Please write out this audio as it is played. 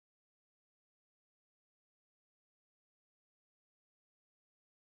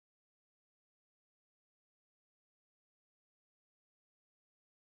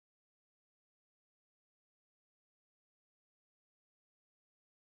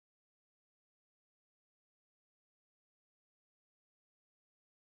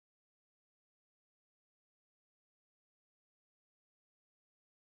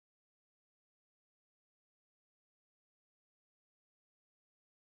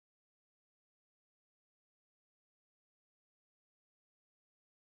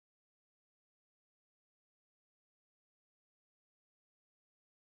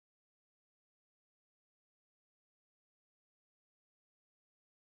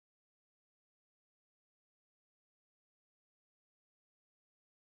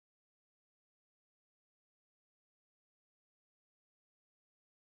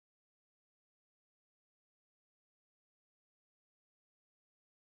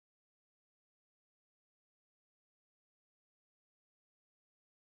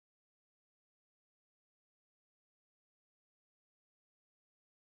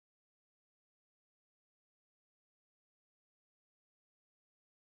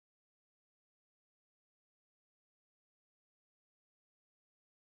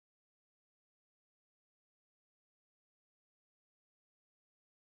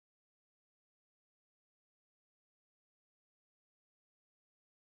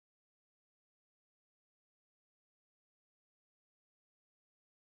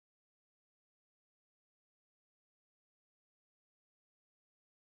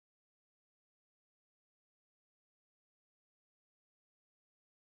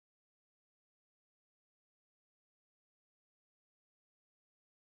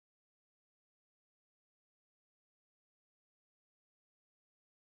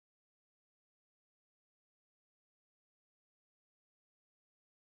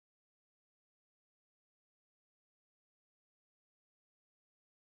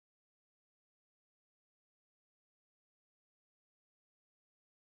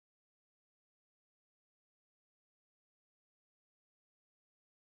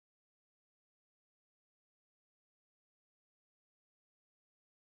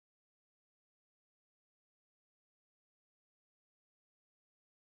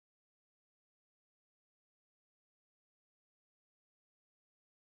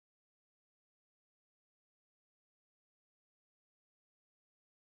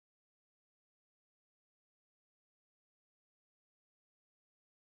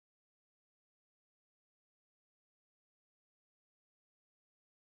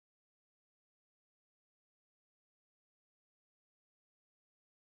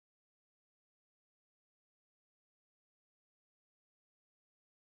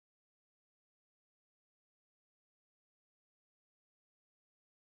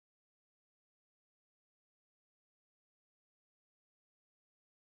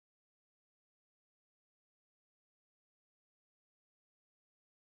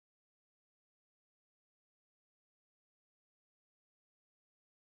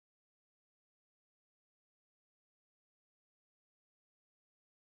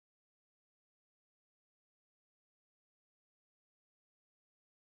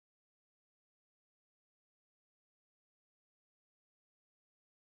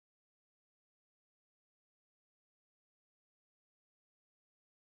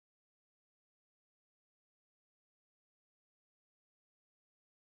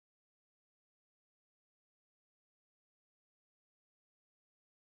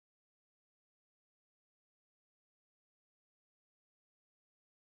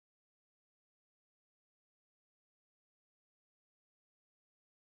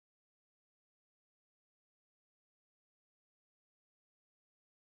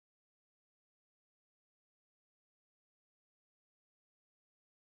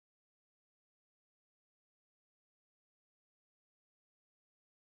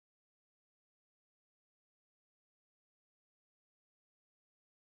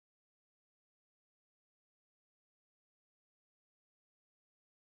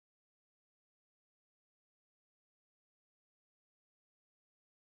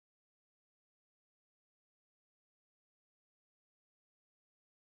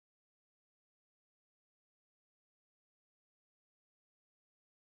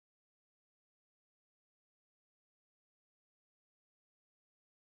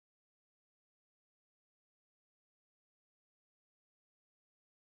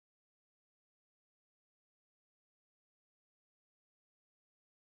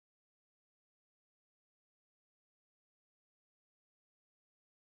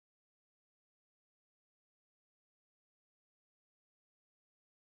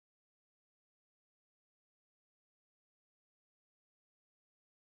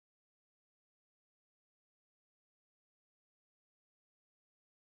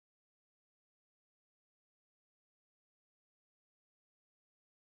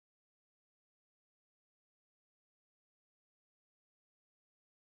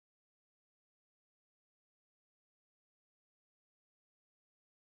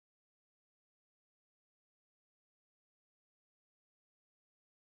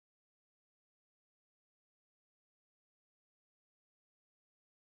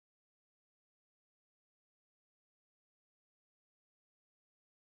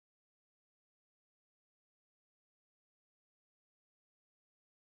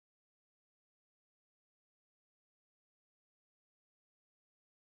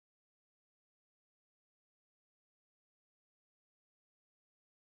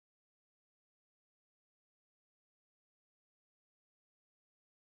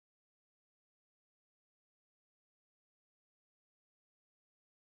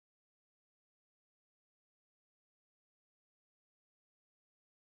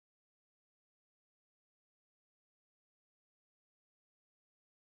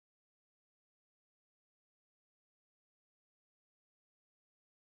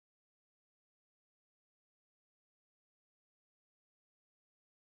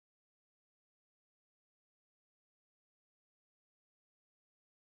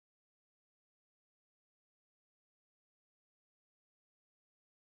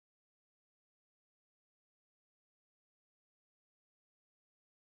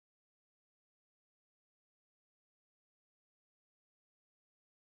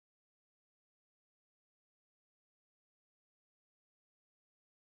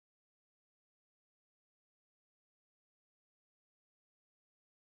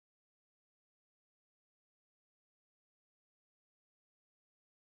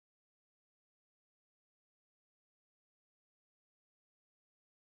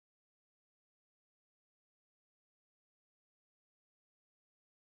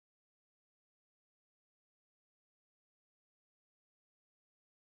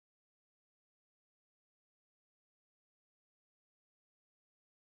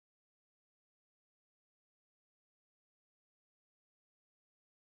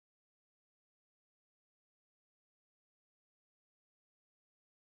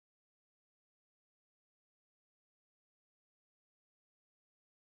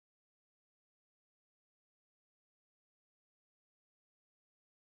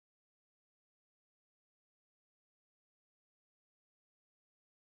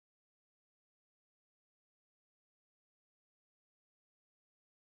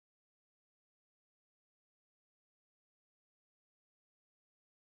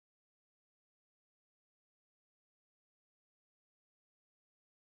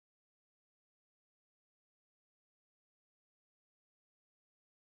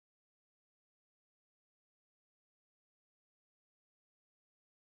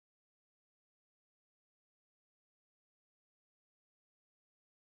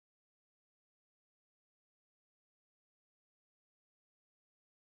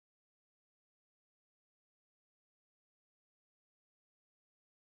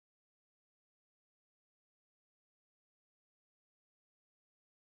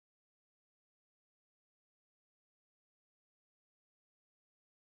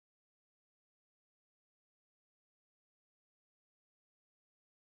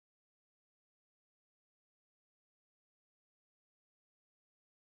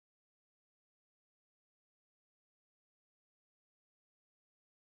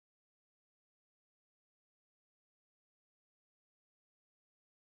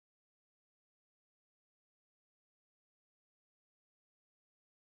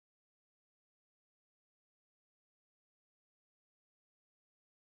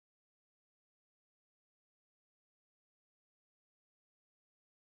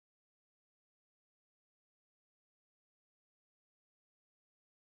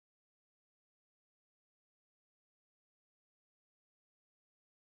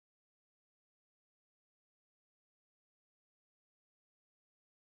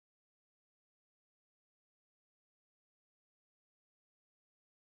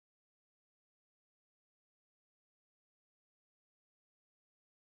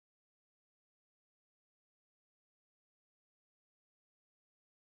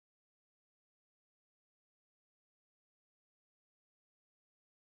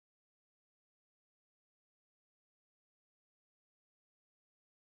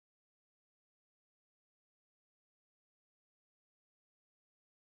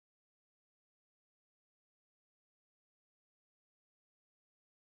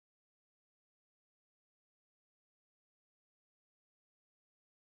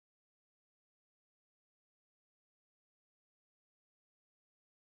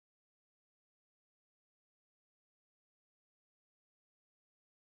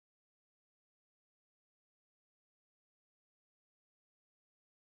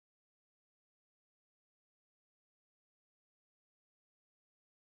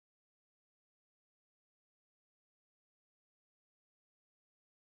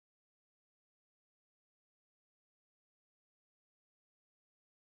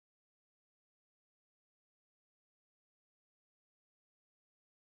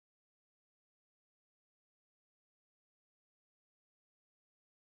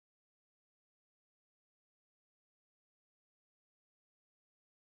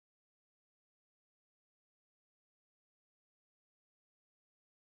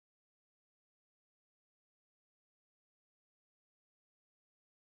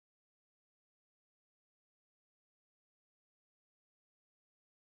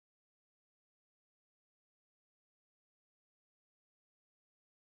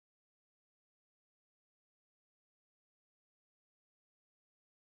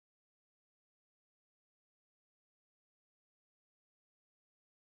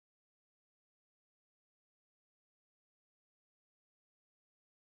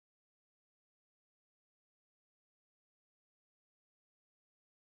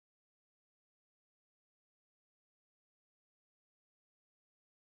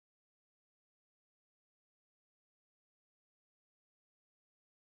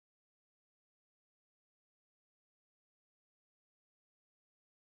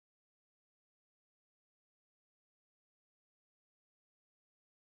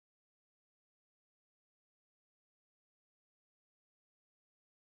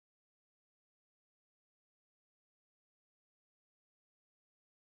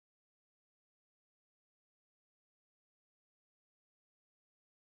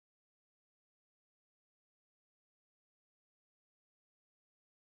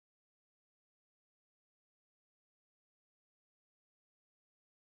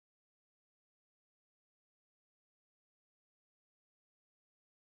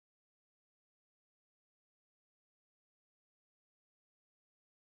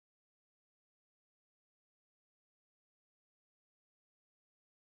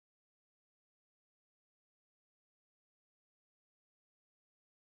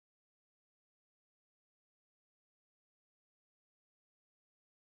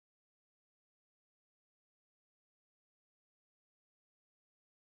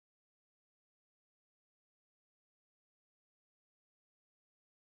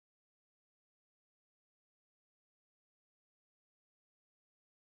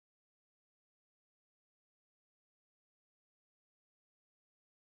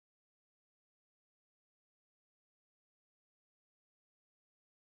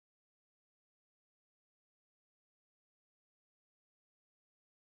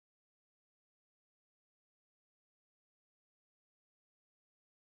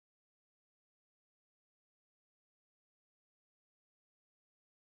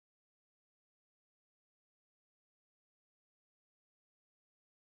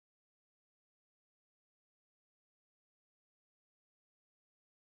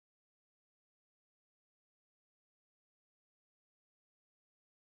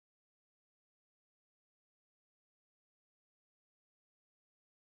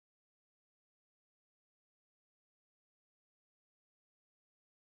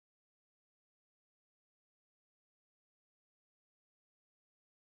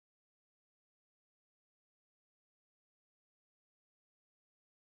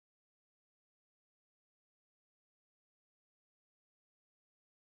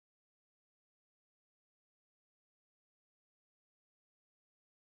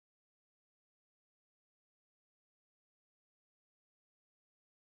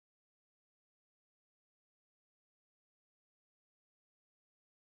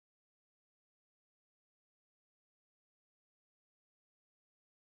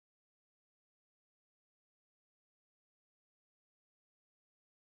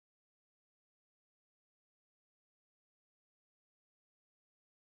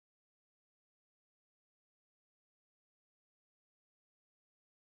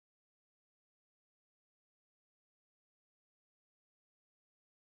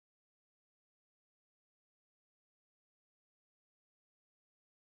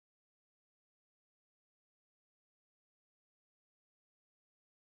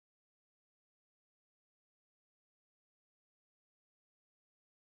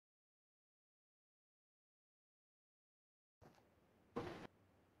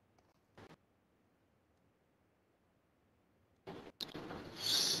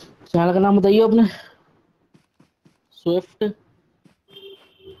Channel का नाम बताइए अपने। स्विफ्ट।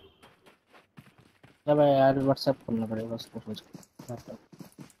 अब यार व्हाट्सएप करना पड़ेगा उसको सोच के।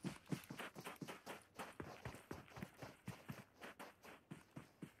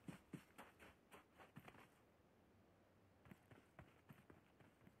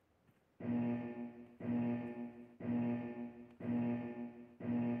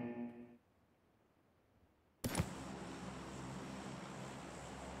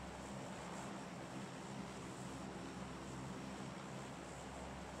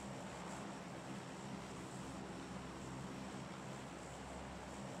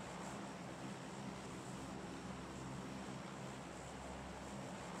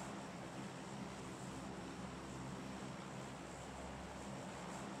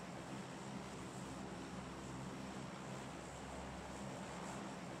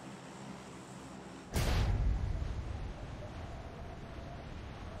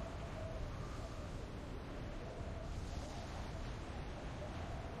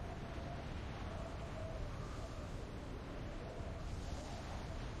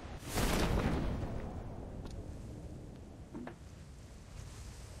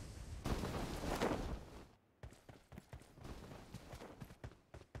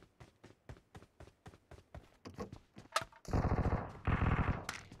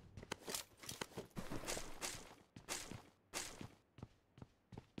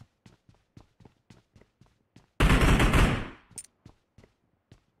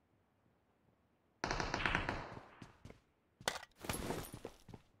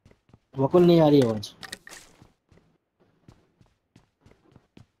 वकुल नहीं आ रही आवाज।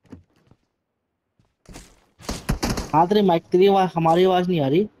 हाँ तेरी माइक तेरी आवाज हमारी आवाज नहीं आ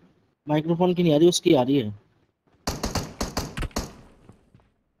रही। माइक्रोफोन की नहीं आ रही, उसकी आ रही है।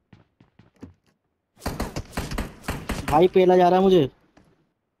 भाई पेला जा रहा है मुझे।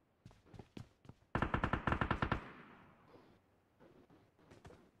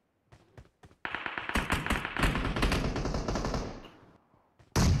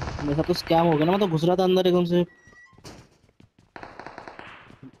 मेरे साथ तो स्कैम हो गया ना, मैं तो घुस रहा था अंदर एकदम से।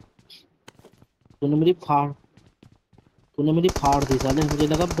 तूने मेरी फाड़ तूने मेरी फाड़ दी साले, मुझे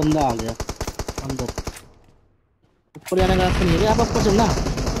लगा बंदा आ गया अंदर। ऊपर जाने का रास्ता नहीं है, आप ऊपर चलना।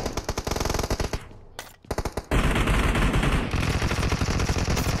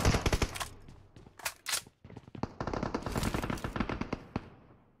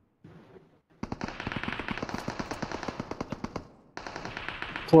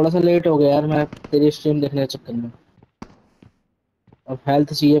 थोड़ा सा लेट हो गया यार मैं तेरी स्ट्रीम देखने के चक्कर में। अब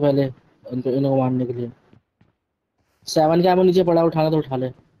हेल्थ चाहिए पहले इनको मारने के लिए। 7 का एमो नीचे पड़ा, उठाना तो उठा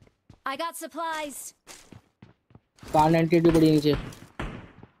ले। I got supplies. कार 98 भी पड़ी है नीचे।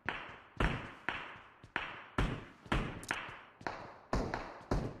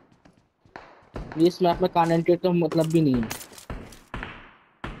 इस मैप में कार 98 का मतलब भी नहीं है।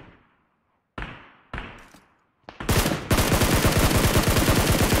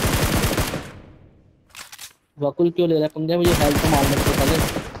 वकुल क्यों ले रहा है पंगे, मुझे हेल्थ तो मारने के पहले।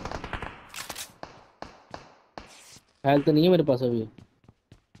 हेल्थ नहीं है मेरे पास अभी।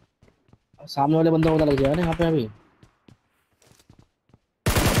 सामने वाले बंदे को पता लग जाएगा ना यहाँ पे अभी।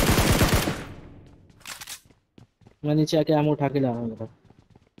 मैं नीचे आके एमो उठा के ला रहा हूँ इधर।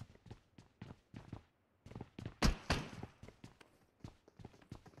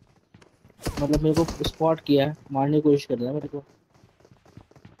 मतलब मेरे को स्पॉट किया है, मारने की कोशिश कर रहा है मेरे को।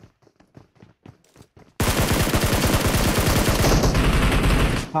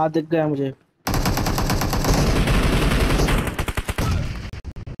 हाँ दिख गया मुझे।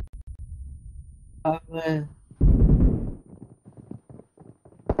 अबे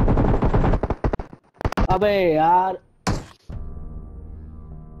अबे यार।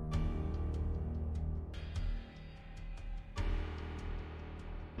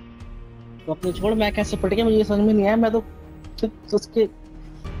 तो अपने छोड़, मैं कैसे पट गया मुझे ये समझ में नहीं आया। मैं तो सिर्फ उसके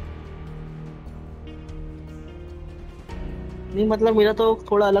नहीं, मतलब मेरा तो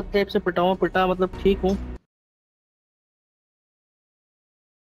थोड़ा अलग टाइप से पिटा हुआ पिटा, मतलब ठीक हूँ।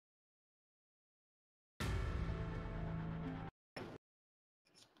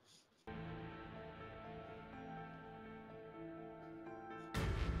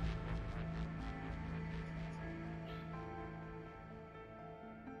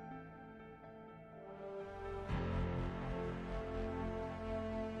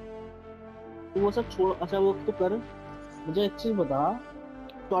 तो वो सब छोड़, अच्छा वो तो कर। मुझे एक चीज बता,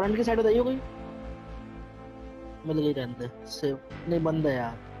 टोरेंट की साइड बताइए कोई। मिल गई रहने दे से। नहीं बंद है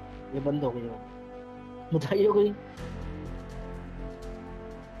यार, ये बंद हो गई है। बताइए कोई।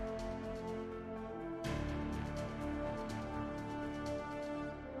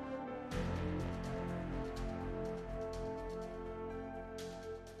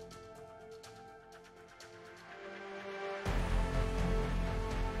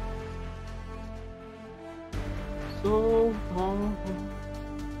 सो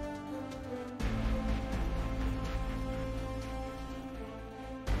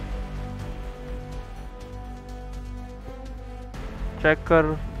चेक कर।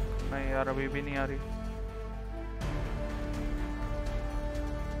 नहीं यार अभी भी नहीं आ रही।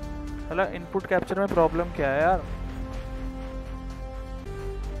 साला इनपुट कैप्चर में प्रॉब्लम क्या है यार?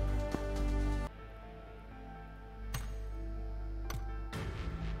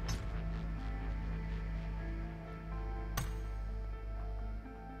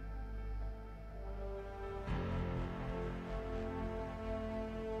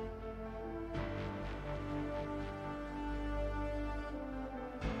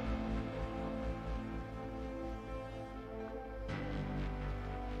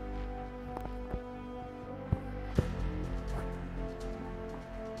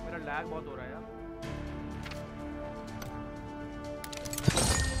 लैग बहुत हो रहा है यार।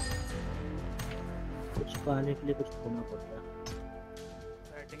 कुछ पाने के लिए कुछ खोना पड़ता है।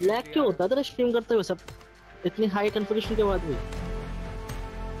 लैग क्यों होता है तेरा स्ट्रीम करते हुए सब इतनी हाई कॉन्फ़िगरेशन के बाद भी?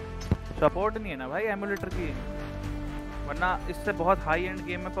 सपोर्ट नहीं है ना भाई एमुलेटर की, वरना इससे बहुत हाई एंड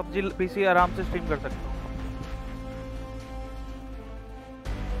गेम में पबजी पीसी आराम से स्ट्रीम कर सकता हूँ।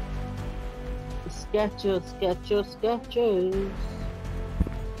 Sketchers.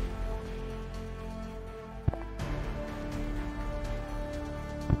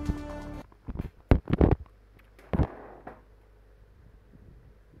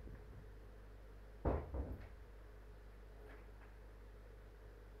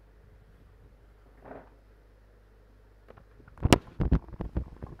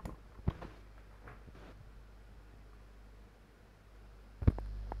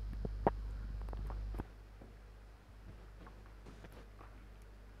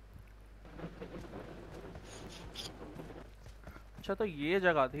 अच्छा तो ये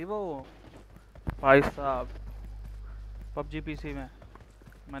जगह थी वो भाई साहब, पबजी पीसी में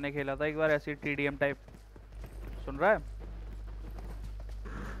मैंने खेला था एक बार ऐसी टीडीएम टाइप। सुन रहा है?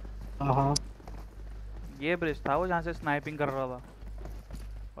 हाँ ये ब्रिज था वो जहाँ से स्नाइपिंग कर रहा था,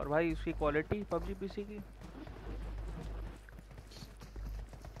 और भाई उसकी क्वालिटी पबजी पीसी की।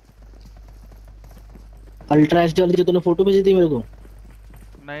 अल्ट्रा एचडी वाली जो तूने फोटो भेजी थी मेरे को?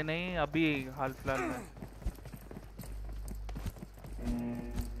 नहीं नहीं अभी हाल फिलहाल में।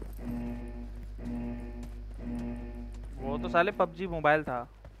 वो तो साले पबजी मोबाइल था।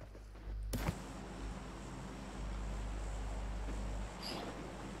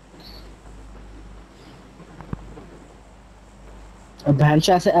 अब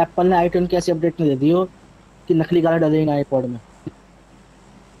भैंसा ऐसे एप्पल ने आईटून की ऐसी अपडेट नहीं दे दी हो कि नकली गाना डाले ना आईपॉड में।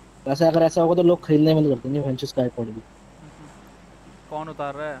 वैसे अगर ऐसा होगा तो लोग खरीदने बंद कर देंगे भैंसा का आईपॉड भी। कौन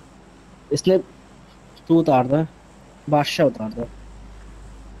उतार रहा है? इसने तू उतार रहा है, बादशाह उतार रहा है।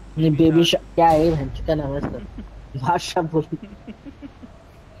 नहीं बेबी क्या है भैंसा का नाम है इसका? बादशाह बोल।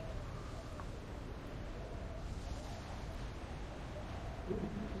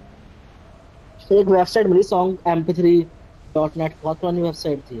 एक वेबसाइट मिली सॉन्ग mp3.net, बहुत पुरानी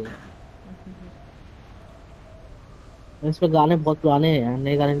वेबसाइट थी। इस पे गाने बहुत पुराने हैं यार,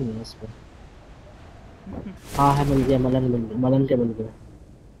 नए गाने नहीं है इस पे। हाँ है, मिल गया, मलन मिल गया, मलन के मिल गया।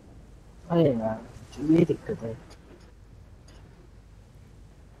 अरे यार ये दिक्कत है।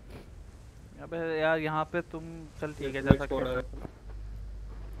 अबे यार यहाँ पे तुम चल ठीक है जैसा कि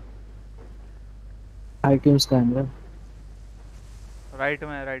आईटीएम्स का है राइट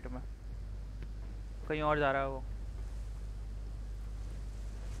में कहीं और जा रहा है वो।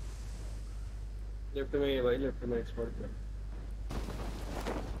 लेफ्ट में है भाई, लेफ्ट में एक्सपोर्ट कर।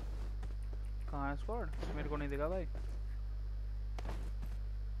 कहाँ है स्क्वाड? मेरे को नहीं दिखा भाई।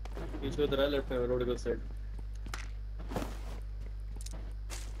 पीछे उधर है, लेफ्ट में रोड के उस side.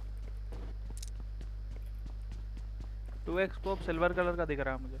 To x scope silver colour का दिख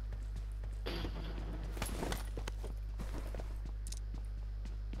रहा है मुझे।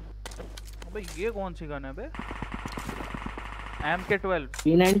 अबे ये कौन सी गन है बे? MK12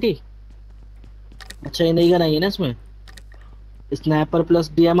 P90। अच्छा ये नई गन आई है ना इसमें, स्नाइपर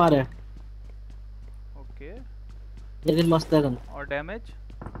प्लस डीएमआर है। ओके। लेकिन मस्त है गन। और डैमेज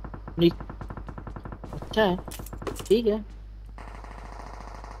नहीं अच्छा है, ठीक है।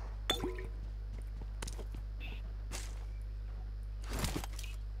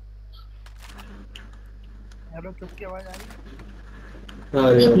 हेलो किसकी आवाज आ रही है?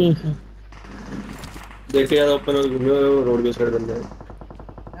 हाँ यार देखिए यार, ओपन घूमे हुए रोड के साइड बंदे हैं।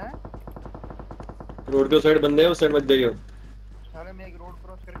 हैं? रोड के साइड बंदे हैं, उस साइड मत जाइए। साले मैं एक रोड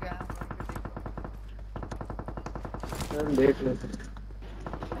क्रॉस करके आया हूं, यार देख ले।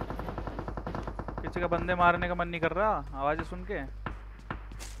 किसी का बंदे मारने का मन नहीं कर रहा आवाजें सुन के?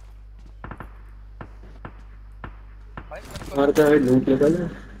 भाई मारता है लूट लेता है।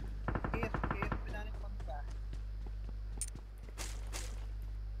 केस केस पे जाने का मन क्या है?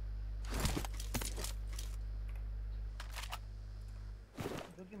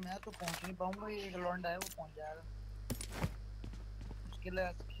 क्योंकि मैं तो पहुंच नहीं पाऊंगा, ये एक लौंडा है वो पहुंच जाएगा। उसके लिए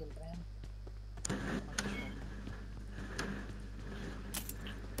ऐसे खेल रहे हैं। अच्छा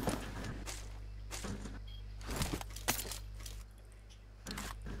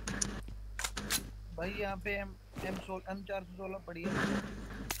भाई यहाँ पे M416 पड़ी है।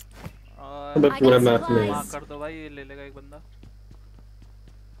 अबे और I पूरा got मैप में मार्क supplies. कर दो भाई, ये ले लेगा एक बंदा।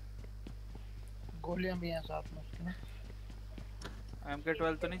 गोलियां भी हैं साथ में उसके ना।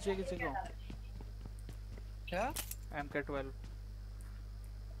 MK12 तो नहीं चाहिए किसी को? क्या? MK12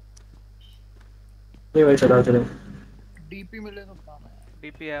 नहीं भाई, चला चलो। डीपी मिले तो बताना यार।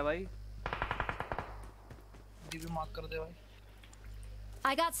 डीपी है भाई। डीपी मार्क कर दे भाई।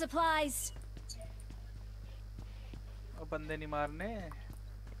 I got supplies. और बंदे नहीं मारने।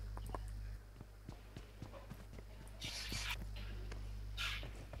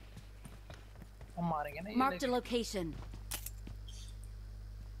 हम मारेंगे ना ये Marked a लेके। location.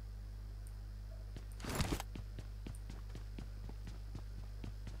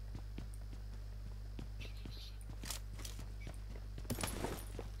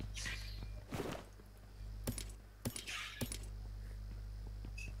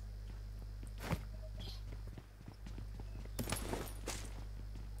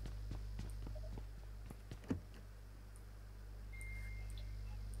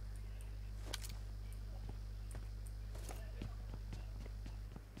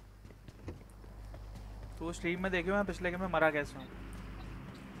 तो स्ट्रीम में देखियो मैं पिछले गेम में मरा कैसे हूँ।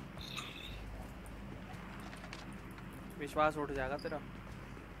 विश्वास उठ जाएगा तेरा।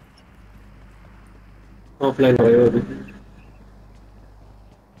 ऑफलाइन हो गया अभी।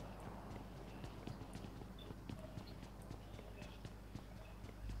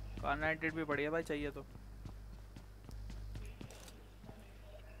 कार 98 भी बढ़िया भाई, चाहिए तो।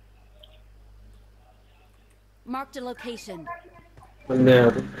 Marked a location. बंदे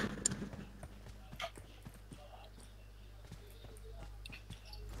यहाँ पे।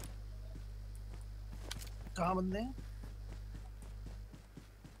 कहाँ बंदे हैं?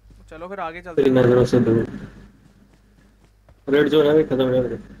 चलो फिर आगे चलते तेरी हैं। नजरों से दूर। रेड जोन है, खत्म हो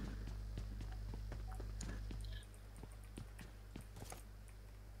गया।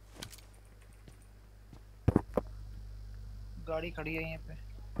 गाड़ी खड़ी है यहीं पे।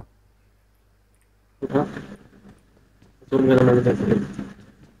 उठा जोन मेरा मन करता है।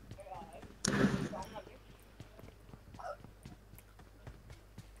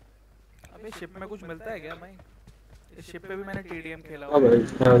 अबे शिप में कुछ मिलता है क्या भाई? इस शिप पे भी मैंने टीडीएम खेला हाँ हुआ है।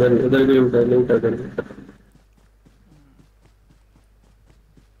 भाई, हाँ उधर उधर भी लूटा लूटा कर। ओ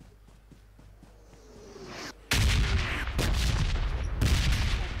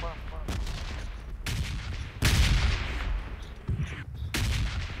बाप बाप।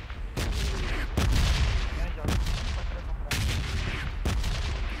 मैं जा रहा हूँ, पत्थर कमरा है।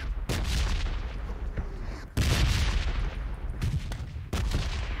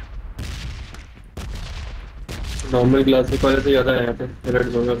 नॉर्मल क्लासिक वाले से ज्यादा है यहाँ पे रेड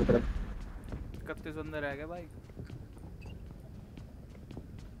जोन का खतरा। 31 बंदे रह गए भाई।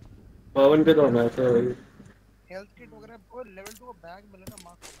 पावन पे तो आना है भाई। हेल्थ किट वगैरह और लेवल 2 का बैग मिले ना,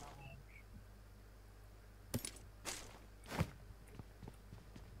 मार्क करना है।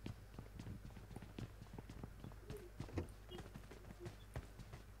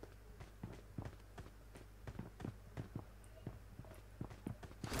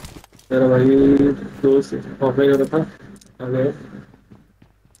 मेरा भाई दोस्त ऑफलाइन हो रहा था, आ गए।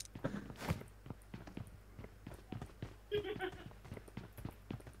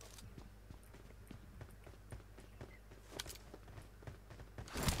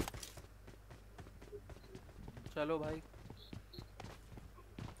 चलो भाई,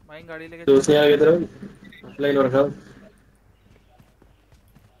 भाई गाड़ी लेके दोस्त चलो। ने आ गया तरफ ऑफलाइन हो रखा।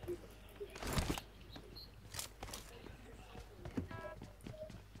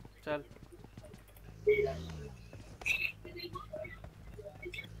 चल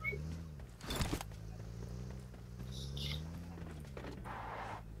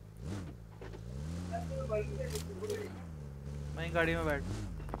भाई गाड़ी में बैठ।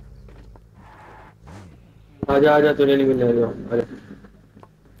 आजा आजा, तूने नहीं मिलने वाला, आजा।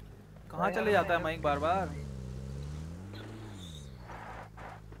 कहाँ चले जाता है माइक बार बार?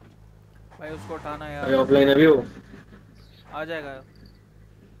 भाई उसको उठाना भाई यार। ऑफलाइन अभी हो। आ जाएगा।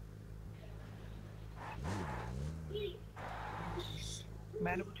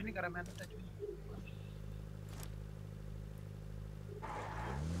 मैंने कुछ नहीं करा, मैंने टच भी नहीं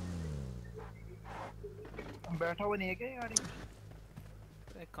बैठा हुआ नहीं है क्या ये गाड़ी में?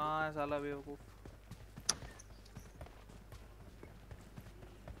 अरे कहाँ है साला बेवकूफ।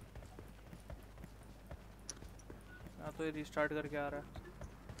 हाँ तो ये रिस्टार्ट करके आ रहा है।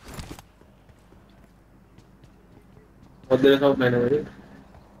 बहुत देर से ऑफलाइन है मेरी।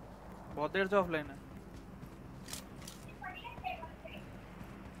 बहुत देर से ऑफलाइन है।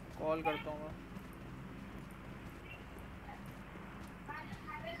 कॉल करता हूँ मैं।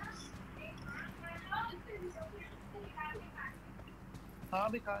 हाँ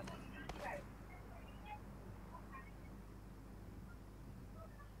भी खा।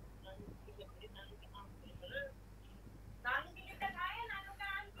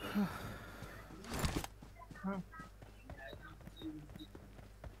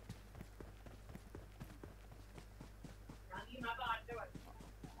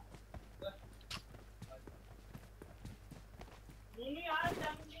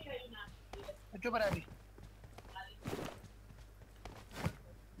 चुप रहा अभी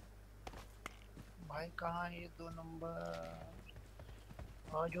भाई। कहाँ है ये 2 नंबर?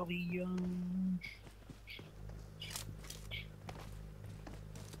 आ जाओ भैया।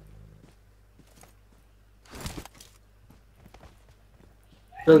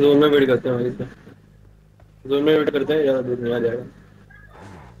 तो जोन में वेट करते हैं भाई इसका। जोन में वेट करते हैं, ज़्यादा दूर नहीं आ जाएगा।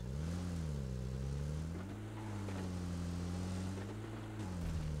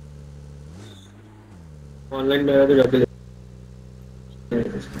 ऑनलाइन में आया तो जाके ले।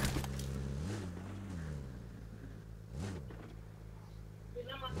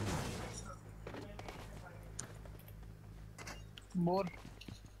 बोल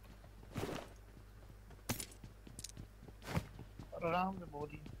आराम से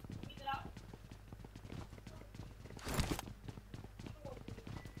बोलिए।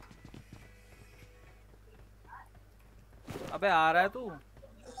 अबे आ रहा है तू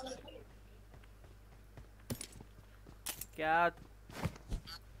क्या?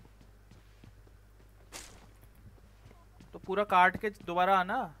 तो पूरा काट के दोबारा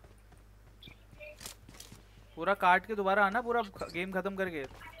आना। पूरा काट के दोबारा आना, पूरा गेम खत्म करके।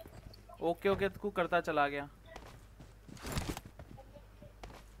 ओके ओके तू करता चला गया।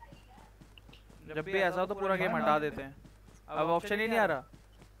 जब भी ऐसा हो तो पूरा गेम हटा देते हैं। अब ऑप्शन ही नहीं आ रहा।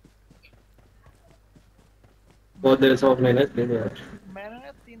 बहुत देर से ऑफलाइन है इसलिए यार। मैंने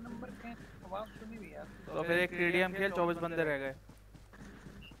ना 3 नंबर के आवाज सुनी भी यार। तो फिर एक टीडीएम खेल, 24 बंदे रह गए।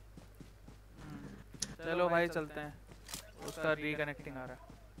 चलो भाई चलते हैं। उसका रिकनेक्टिंग आ रहा है।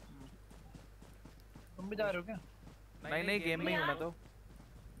 तुम भी जा रहे हो क्या? नहीं नहीं गेम में ही हूँ मैं तो।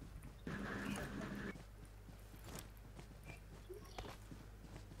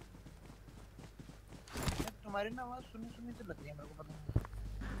 तुम्हारी ना आवाज सुनी सुनी तो लग रही है मेरे को, पता नहीं।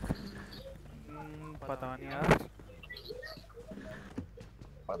 पता नहीं यार।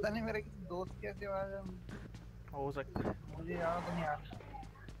 पता नहीं मेरे किसी दोस्त की ऐसी आवाज है, हो सकता है। मुझे याद नहीं आ रहा।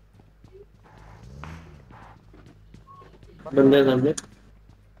 बंदे हैं सामने।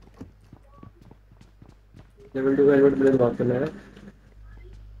 लेवल 2 का हेलमेट प्लेस बात करना है।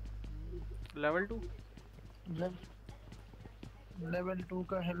 लेवल 2 लेवल 2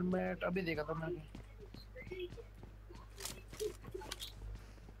 का हेलमेट अभी देखा था मैंने।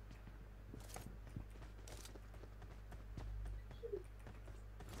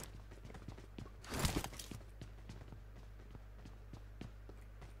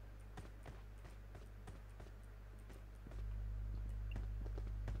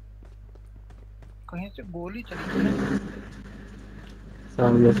 कहीं से गोली चली थी।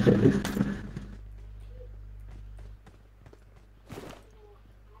 सामने से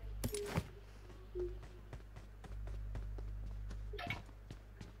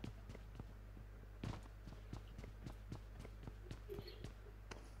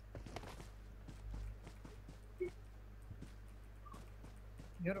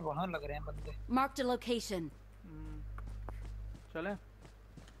यार वहां लग रहे हैं बंदे। Marked a location. चले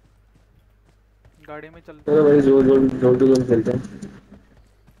गाड़ी में चलते चलो भाई जोर जोर जोर टू जोर खेलते हैं।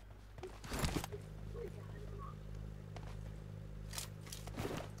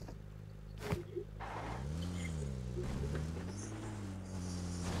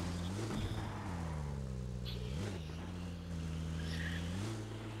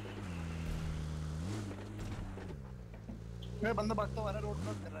 मैं बंदा भागता हुआ रोड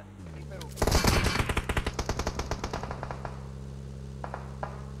क्रॉस कर रहा है। यहीं पे रोक।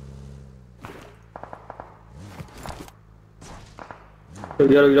 तो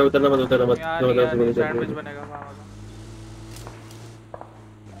यार रुक जाओ, उतरना मत उतरना मत यार उतरना यार मत सैंडविच उतरना। बनेगा वहाँ का।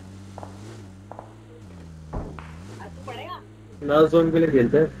 लास्ट जोन के लिए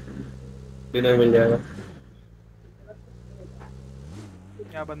खेलते हैं, डिनर मिल जाएगा।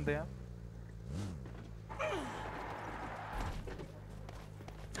 क्या बंदे हैं?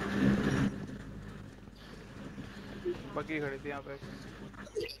 बग्गी खड़ी थी यहाँ पे।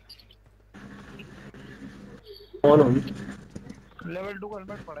 कौन हो? लेवल 2 का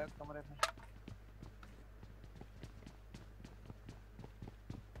हेलमेट पड़ा है इस कमरे में।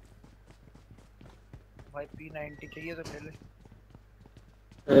 भाई P90 चाहिए तो ले ले।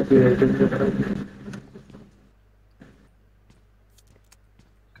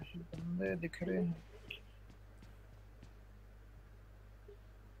 कहीं बंदे दिख रहे हैं।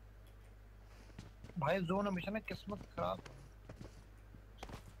 भाई जोन हमेशा ना किस्मत खराब है।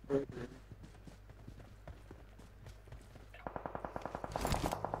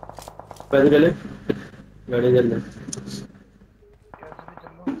 पैदल चले, गाड़ी चल रहा। कैसे भी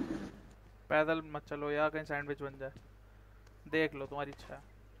चल लो। पैदल मत चलो यार, कहीं सैंडविच बन जाए। देख लो, तुम्हारी इच्छा है।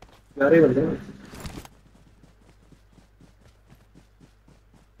 गाड़ी बंद है।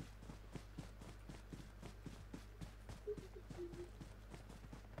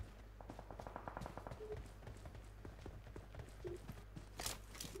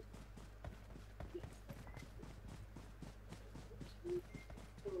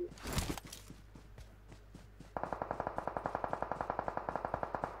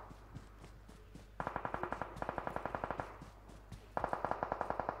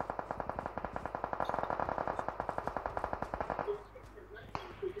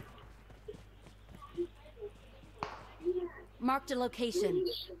 Marked a location.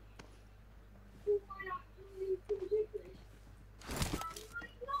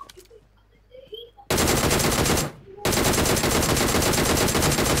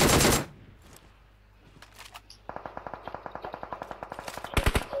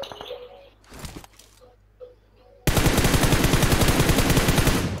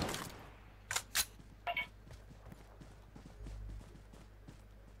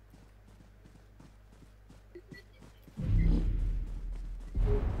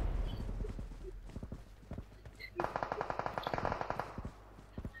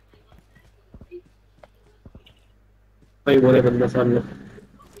 भाई बोले बंदा सामने।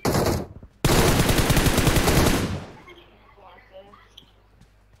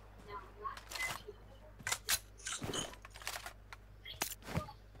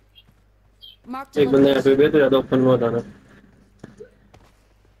 Marked a एक बंदा यहाँ पे भी location. है, तो ज्यादा ओपन में बताना।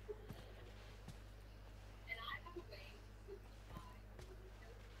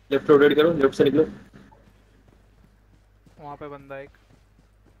 लेफ्ट रोटेट करो, लेफ्ट से निकलो। वहाँ पे बंदा एक।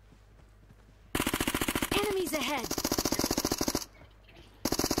 Enemies ahead.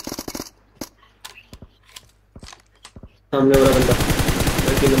 सामने वाला बंदा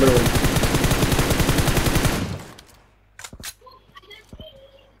 3 नंबर बंदा।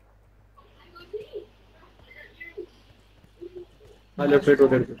 हाँ लेफ्ट साइड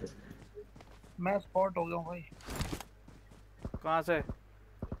रोटेट करो। मैं स्पॉट हो गया हूँ भाई। कहाँ से?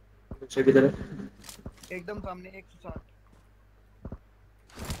 पीछे की तरफ एकदम सामने 160।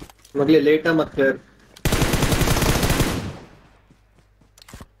 मगले लेटा मत कर।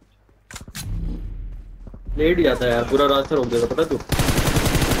 लेट ही जाता है यार, पूरा रास्ता रोक देगा पता तू।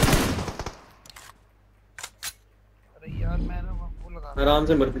 अरे यार मैं ना वो लगा रहा आराम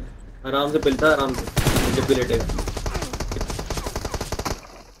से मर, आराम से पिलता है, आराम से जब भी लेटेगा।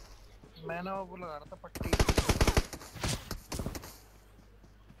 मैं ना वो लगा रहा था पट्टी।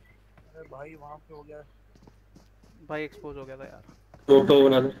 अरे भाई वहाँ पे हो गया। भाई एक्सपोज हो गया था यार। फोटो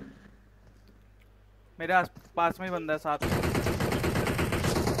बना दे। मेरे आस पास में ही बंदा है साथ में।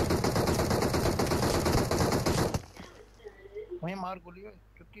 वहीं मार गोली है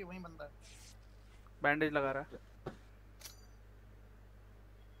क्योंकि वहीं बंदा है। बैंडेज लगा रहा है,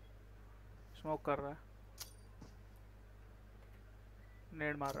 स्मोक कर रहा है,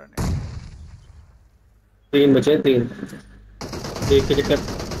 नेड मार रहा है। नेड 3 बचे, 3 देख के चक्कर।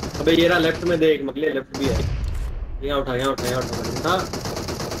 अबे ये रहा लेफ्ट में, देख मगले लेफ्ट भी है। यहाँ उठा, यहाँ उठा, यहाँ उठा।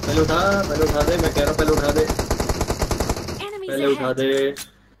 पहले उठा, पहले उठा दे, मैं कह रहा हूँ पहले उठा दे, Enemies पहले उठा ahead. दे।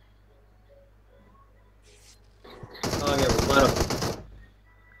 आ गया वो, मारो।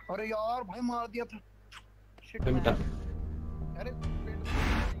 अरे यार भाई मार दिया था। शिट बेटा मैन। अरे पेट में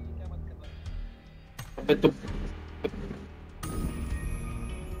क्या बात कर रहा है। अबे तू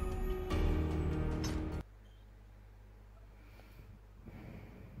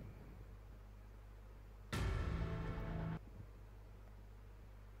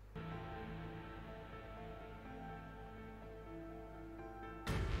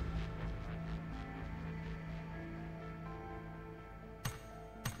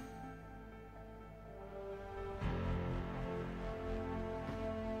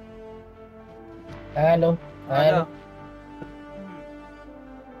हेलो आजा। हेलो।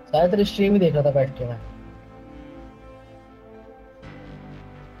 शायद तेरी स्ट्रीम ही देख रहा था बैठ के मैं।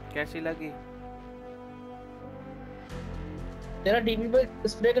 कैसी लगी? तेरा टीवी पे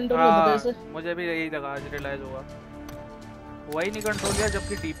स्प्रे कंट्रोल नहीं होता हाँ जैसे? मुझे भी यही लगा, आज रियलाइज हुआ वही नहीं कंट्रोल किया,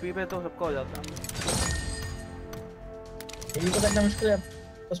 जबकि डीपी पे तो सबका हो जाता है। टीवी पे करना मुश्किल है।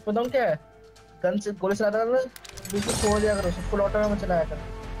 उस पर बताऊँ क्या है, गन से गोली चलाता था, बीच में छोड़ दिया करो, सबको लौटा में चलाया कर।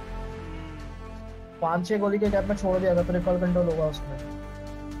 5-6 गोली के गैप में छोड़ दिया था तो रिकॉल कंट्रोल होगा उसमें।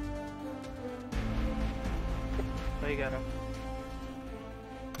 सही कह रहा हूँ।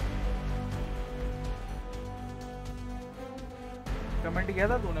 कमेंट किया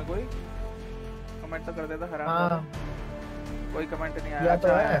था तूने कोई? कमेंट तो कर देता खराब। हाँ कोई कमेंट नहीं आया। किया तो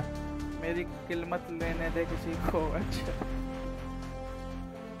अच्छा है। मेरी किल मत लेने दे किसी को। अच्छा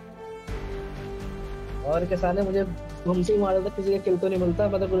और के साले मुझे घुमसे ही मारा था, किसी का किल तो नहीं मिलता,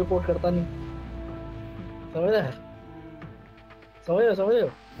 मैं तो कोई रिपोर्ट करता नहीं। समझ रहे हैं? समझ रहे हो? समझ रहे हो?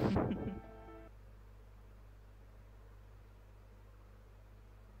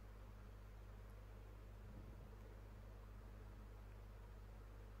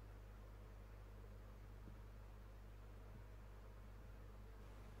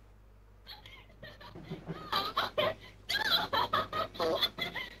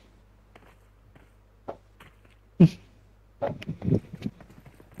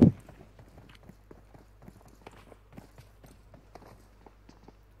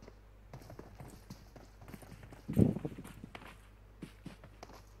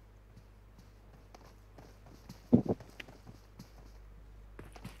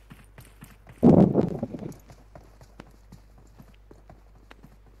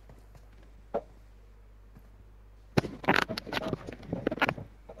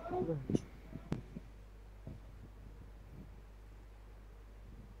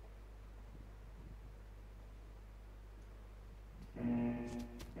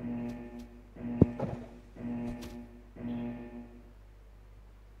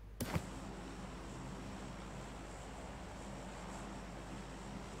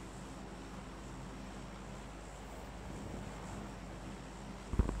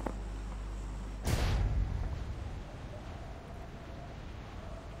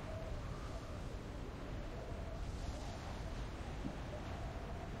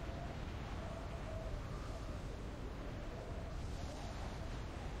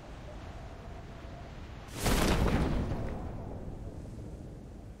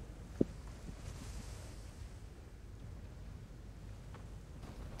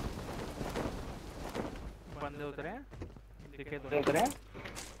 बंदे उतरे हैं, दिखे तो नहीं।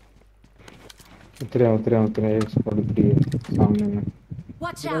 उतरे उतरे एक स्पॉट फ्री है सामने में।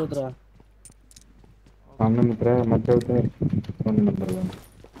 Watch किधर out! उतरा? सामने में उतरा है, मत जाओ उधर। कौन नंबर 1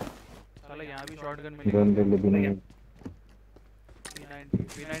 साला यहाँ भी शॉटगन मिली। गन ले ले बिना।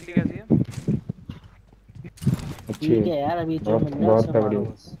 P90 कैसी है? अच्छी ठीक है, है यार, अभी जो मिल रहा है बहुत उससे तगड़ी मारो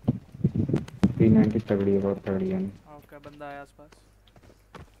है। बस। P90 तगड़ी है, बहुत तगड़ी है। ओके बंदा आया आसपास।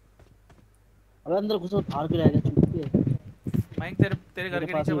 अबे अंदर घुसो, बाहर क्यों रह गया? चुप के माइक तेरे घर मेरे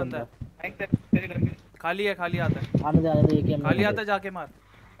के पास नीचे ही बंदा बंदा है। माइक तेरे घर के खाली है, खाली आता है। आने जाने दे, एक ही खाली अंदर आता है, जाके मार।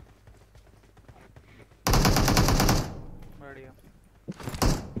 बढ़िया।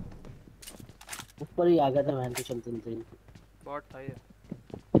 ऊपर ही आ गया था वैन के चलते चलते। बॉट था ये।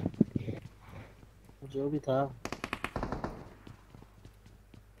 जो भी था,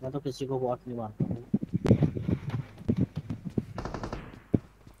 मैं तो किसी को बॉट नहीं मारता हूँ।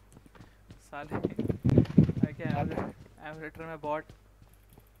 साले क्या एवरेटर में बॉट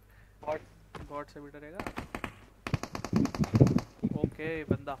से भी डरेगा। ओके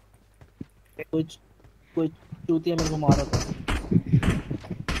बंदा कोई चूतिया मेरे को मारा था।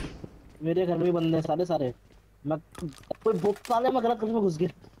 मेरे घर में भी बंदे हैं सारे सारे। मैं कोई बुक साले मैं गलत घर में घुस गया।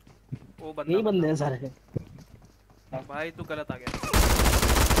 वो बंदा यही बंदे हैं सारे। भाई तू गलत आ गया।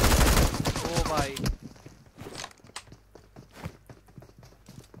 ओ भाई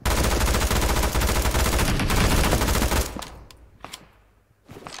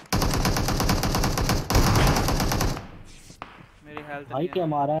मेरी हेल्थ भाई क्या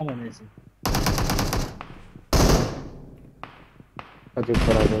मारा है मैंने इसे? अच्छा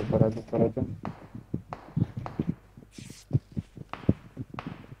ऊपर आ जाओ।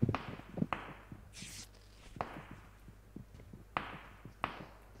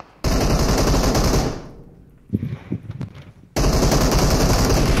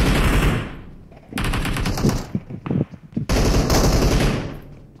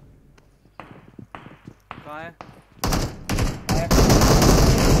 कहाँ है?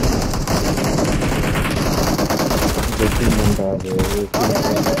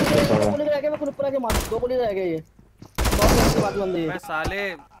 दो गोली रह गए, मैं ऊपर आके मार। 2 गोली रह गए ये। बहुत अच्छी बात बन रही मैं है।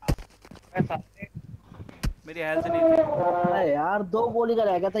 साले मेरी हेल्थ नहीं थी। अरे यार 2 गोली का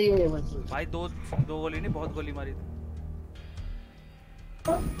रह गया था ये। भाई दो गोली नहीं, बहुत गोली मारी थी।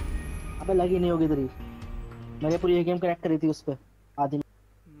 अबे लगी नहीं होगी तेरी। मैंने पूरी ये गेम क्रैक करी थी उस पे आधी।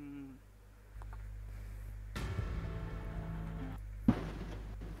 हम्म,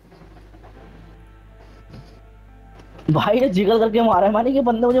 भाई ने जिगल करके मारा है, माने कि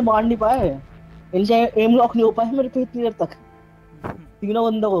बंदे मुझे मार नहीं पाए। इनसे एम लॉक नहीं हो पाया मेरे पे इतनी देर तक, तीनों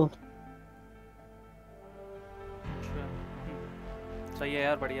बंदों को। अच्छा। सही है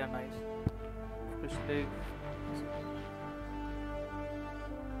यार, बढ़िया, नाइस। पिछले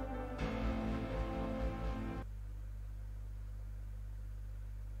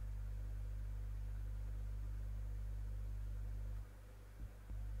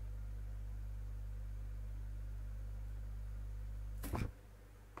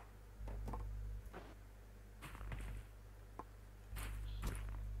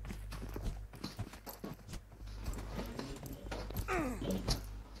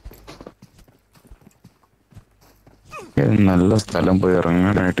നല്ല സ്ഥലം പോയി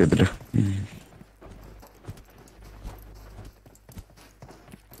ഇറങ്ങാനായിട്ട് ഇതില്.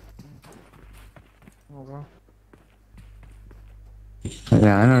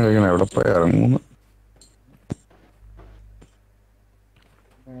 ഞാനാണ് എവിടെ പോയി ഇറങ്ങുന്നു.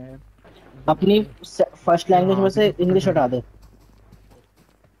 अपनी फर्स्ट लैंग्वेज में से इंग्लिश हटा दे।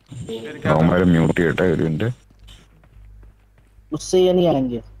 फिर क्या करूँ? അവന്മാരെ മ്യൂട്ട് ചെയ്യട്ടെ ഒരു മിനിറ്റ്. उससे ये नहीं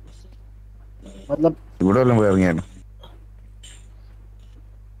आएंगे, मतलब ഇവിടെ വല്ലതും പോയി ഇറങ്ങിയാലോ.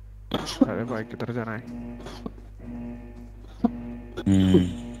 अरे भाई किधर जाना है?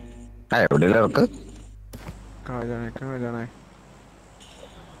 എവിടെയല്ലേ ഇറക്ക്. कहाँ जाना है? कहाँ जाना है?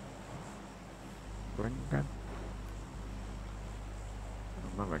 वेंकट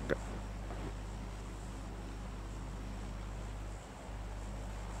अम्मा वेंकट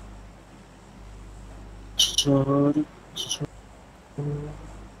छोड़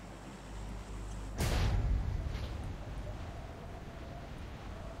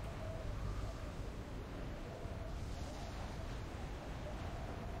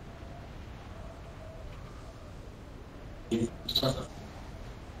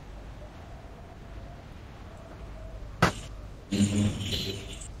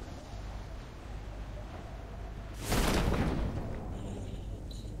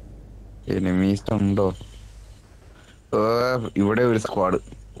എനിമീസ് ഉണ്ടോ? ഇവിടെ ഒരു സ്ക്വാഡ്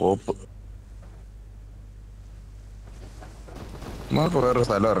ഓപ്പ്. നമുക്ക് വേറൊരു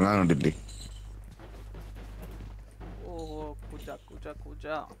സ്ഥലം ഇറങ്ങാൻ കണ്ടില്ലേ? ओहो, कूचा कूचा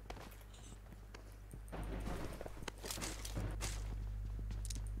कूचा।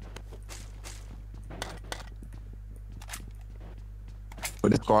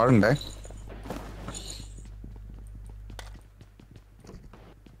 ഒരു സ്ക്വാഡ് ഉണ്ടേ.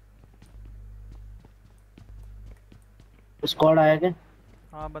 स्क्वाड आया क्या?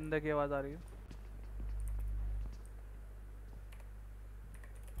 हाँ, बंदे की आवाज़ आ रही है।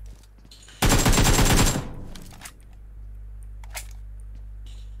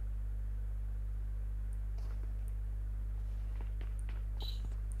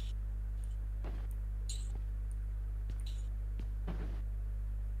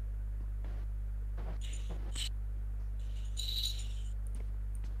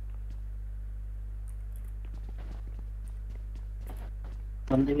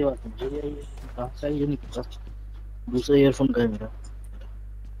 बंदे की बात मुझे भी आई है, कहाँ से आई ये नहीं पता। दूसरा ईयरफोन का है मेरा।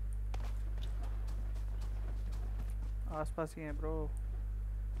 आसपास ही है ब्रो।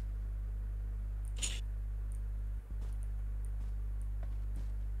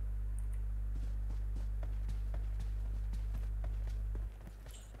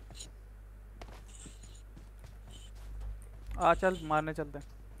 आ चल, मारने चलते हैं।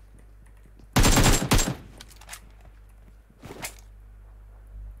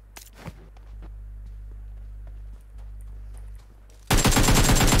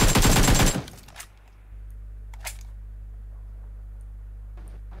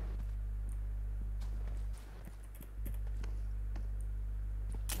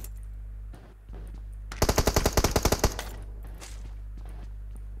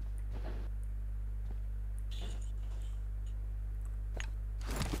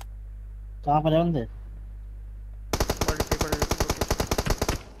 कहाँ पर है बंदे? मल्टीपल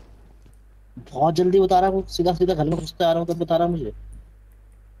बहुत जल्दी बता रहा हूँ, सीधा सीधा घर में घुसते आ रहा हूँ तब बता रहा मुझे।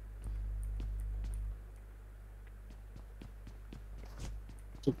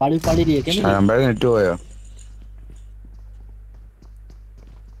 तो पाड़ी पाड़ी रही है क्या मेरी? ശാമ്പഴ നെറ്റ് പോയോ?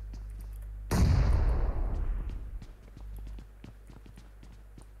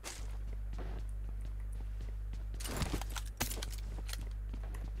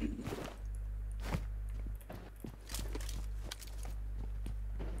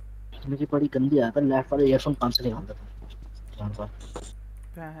 मेरी बड़ी गंदी आता है, लेफ्ट वाले ईयरफोन कान से निकाल देता हूँ।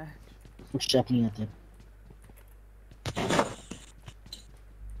 कुछ स्टेप नहीं आते।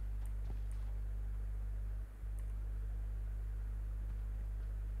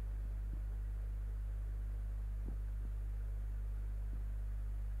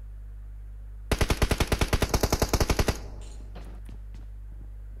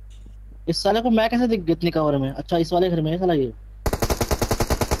 इस साले को मैं कैसे दिख गई इतनी कवर में? अच्छा इस वाले घर में है साला ये।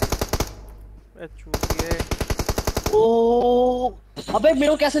 चूतिए। ओ अबे मेरे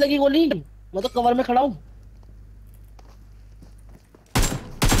को कैसे लगी गोली? मैं तो कवर में खड़ा हूँ।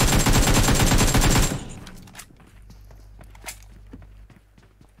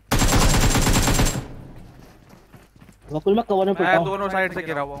 वकुल मैं कवर में पड़ा मैं हूँ। दोनों साइड से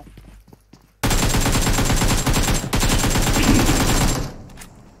गिरा हुआ हूँ।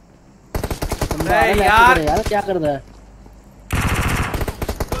 यार यार क्या कर रहा है?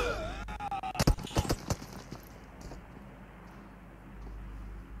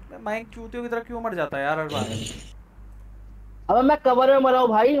 माइक चूतियों की तरह क्यों मर जाता है यार हर बार? अबे मैं कवर में मरा हूँ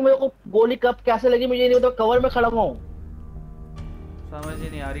भाई, मेरे को गोली कब कैसे लगी मुझे नहीं पता, कवर में खड़ा हुआ हूँ। समझ ही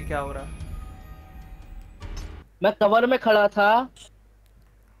नहीं आ रही क्या हो रहा है। मैं कवर में खड़ा था।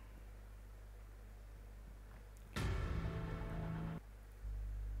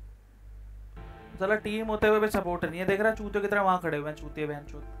 साला टीम होते हुए भी सपोर्ट नहीं है, देख रहा चूतियों की तरह वहां खड़े हुए हैं चूतिए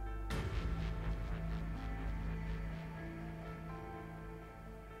बहनचोद।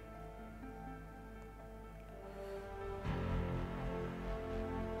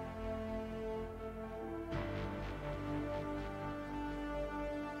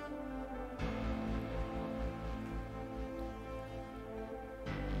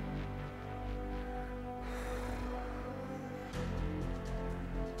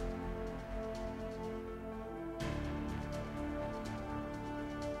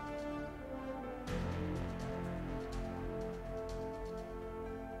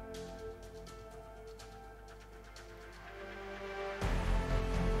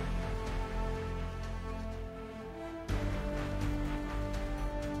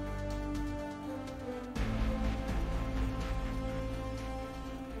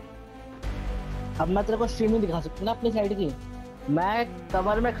 अब मैं तेरे को स्ट्रीम नहीं दिखा सकती ना अपनी साइड की। मैं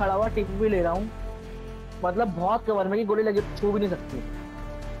कवर में खड़ा हुआ टिप भी ले रहा हूँ, मतलब बहुत कवर में की गोली लगी, छू भी नहीं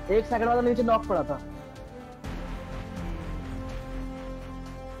सकती। एक सेकंड बाद नीचे नॉक पड़ा था।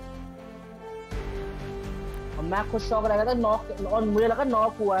 और मैं खुद शॉक रह गया था नॉक, और मुझे लगा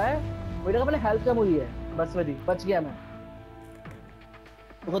नॉक हुआ है, मुझे लगा पहले हेल्थ कम हुई है, बस मेरी बच गया मैं।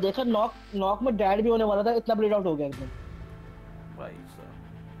 तो देखा नॉक में डैड भी होने वाला था, इतना ब्लीड आउट हो गया एकदम। भाई साहब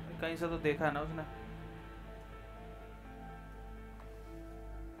कहीं से तो देखा है ना उसने।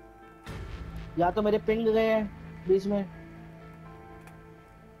 या तो मेरे पिंग गए हैं बीच में,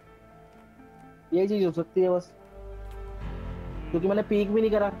 ये चीज हो सकती है बस, क्योंकि मैंने पीक भी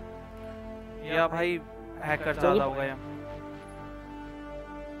नहीं करा। या भाई हैकर ज्यादा हो गया।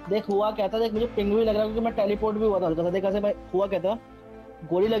 देख हुआ क्या था, देख मुझे पिंग भी लग रहा है क्योंकि मैं टेलीपोर्ट भी हुआ था हल्का सा। देख ऐसे मैं हुआ क्या था,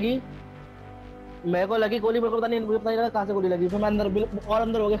 गोली लगी मेरे को, लगी गोली, मेरे को पता नहीं, मुझे पता नहीं लगा कहाँ से गोली लगी। फिर मैं अंदर और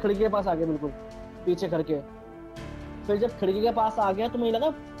अंदर हो गया, खिड़की के पास आ गया बिल्कुल पीछे करके। फिर जब खिड़की के पास आ गया तो मुझे लगा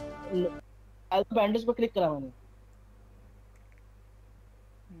बैंडेज पे क्लिक करा मैंने।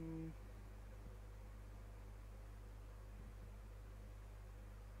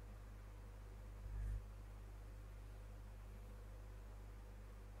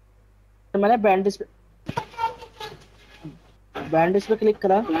 तो मैंने बैंडेज पे क्लिक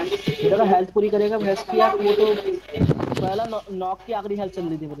करा, मेरा हेल्थ पूरी करेगा, हेल्थ किया। वो तो पहला नॉक की आखिरी हेल्थ चल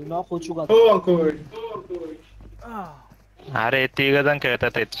रही थी मेरी, नॉक हो चुका था। अरे तीन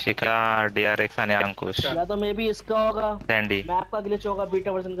खेळतात आहेत शिखा DRX आणि अंकुश। या तो मे भी इसका होगा, सैंडी मैप का ग्लिच होगा,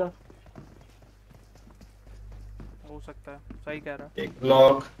 बीटा वर्जन का हो सकता है, सही कह रहा है। एक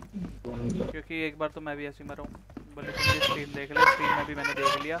लॉक, क्योंकि एक बार तो मैं भी ऐसे मरा हूँ। बोले तुम स्ट्रीम देख ले, स्ट्रीम में भी मैंने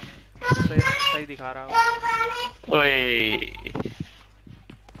देख लिया, सही दिखा रहा हूँ। ओए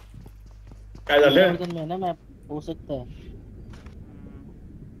काय झालं? वर्जन में ना मैप हो सकता है।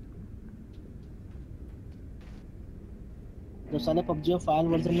 तो साले PUBG फाइल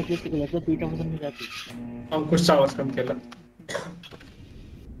वर्जन में क्लिक करते हैं, बीटा वर्जन में जाते। अंकुशचा आवाज कम केला।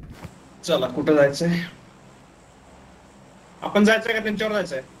 चला कुठं जायचंय? आपण जायचंय का त्यांच्यावर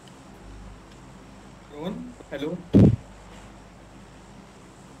जायचंय? रोहन हॅलो,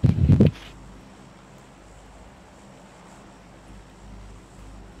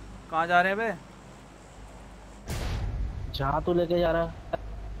 कहाँ जा रहे हैं बे? जहाँ तू लेके जा रहा है।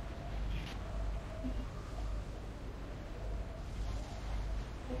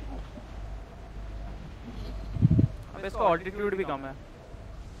 अब इसका ऑल्टीट्यूड भी कम है।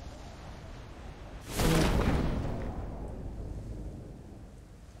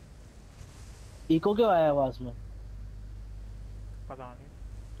 इको क्यों आया आवाज में? पता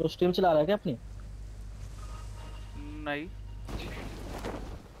नहीं। तो स्ट्रीम चला रहा है क्या अपनी? नहीं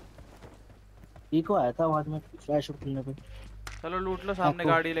इको आया था आवाज में फ्लैश शूट करने पे। चलो लूट लो, सामने आपको-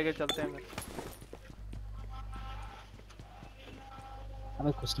 गाड़ी लेके चलते हैं फिर।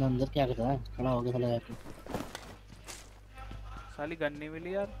 अबे घुसना अंदर क्या कर रहा है? खड़ा हो गया खड़ा जाके। साली गन नहीं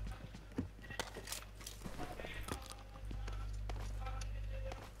मिली यार।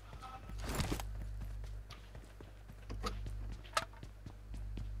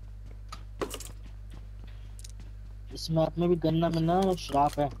 इस मैप में भी गन्ना मिलना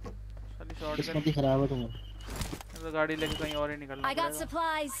श्राप है। साली शॉटगन। किस्मत ही खराब है तुम्हें। तो गाड़ी लेके कहीं और ही निकलना I got पड़ेगा।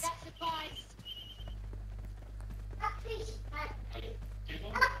 supplies.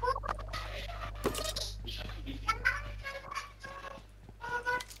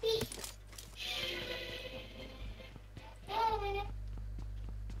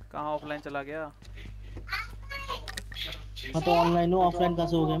 कहाँ ऑफलाइन चला गया? मैं तो ऑनलाइन हूँ, ऑफलाइन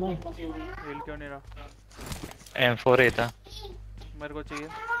कैसे हो गया मैं? हिल क्यों नहीं रहा? M4 था। मेरे को चाहिए।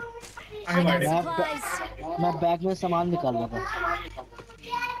 I got मैं supplies. मैं बैग में सामान निकाल रहा था।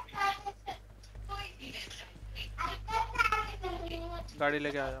 गाड़ी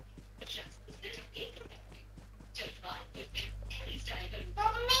लेके आया।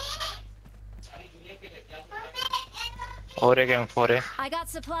 और एक M4 है, I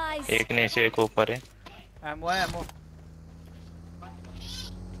got supplies. एक नीचे एक ऊपर है। एमओ है एमओ।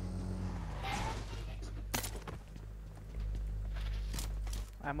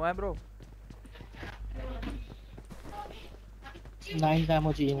 एमओ है ब्रो। 9 का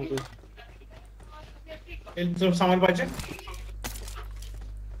एमो चाहिए मुझे। सब सामान पाहिजे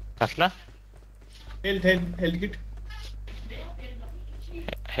कसला हेल्थ किट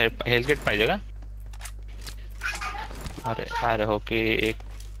हेल्थ किट पाहिजे का? अरे अरे हो की एक,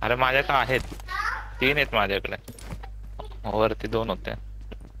 अरे माझ्याकडे आहेत 3 आहेत माझ्याकडे, वरती 2 होते.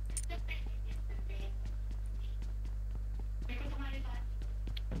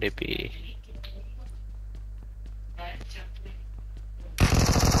 डीपी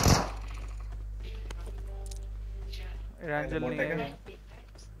रैंजल नहीं है।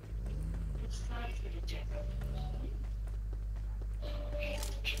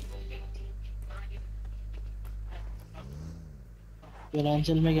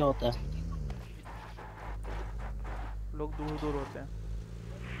 फिनेंशियल में क्या होता है? लोग दूर दूर होते हैं।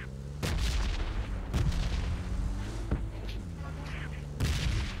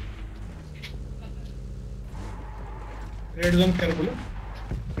 Red zone careful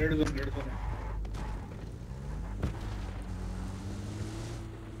red zone है.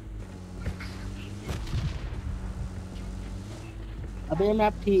 अबे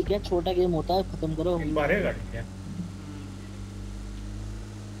मैप ठीक है, छोटा गेम होता है, खत्म करो। बारे गाड़ी है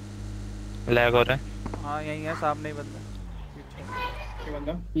लैग हो रहा है. हाँ यही है, सामने ही बंदा पीछे। ये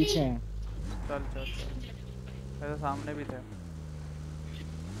बंदा पीछे है। चल चल चल, ऐसे सामने भी थे।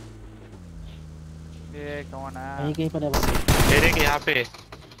 ये कौन है? यहीं कहीं पर है बंदा। तेरे के यहाँ पे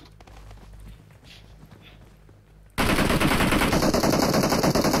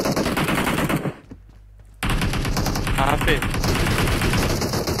कहाँ पे?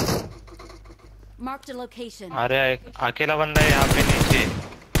 Marked a location. अरे अकेला बंदा है यहाँ पे नीचे.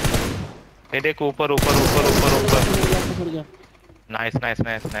 ये देख ऊपर ऊपर ऊपर ऊपर ऊपर. Nice nice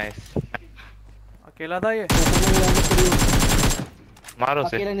nice nice. अकेला था ये? मारो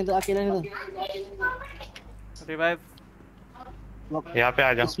से. अकेला नहीं था, अकेला नहीं रिवाइव। था। यहाँ पे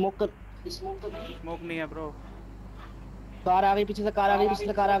आ जाओ. स्मोक कर। स्मोक नहीं है ब्रो। कार आ गई पीछे से, कार आ गई पीछे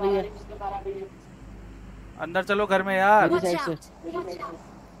से, कार आ गई है। अंदर चलो घर में यार। मेरी Watch साइड से। out.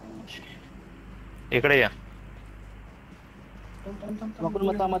 इकडे या. वकुल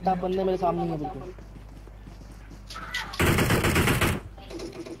मता मता, बंदे मेरे सामने ही है बिल्कुल।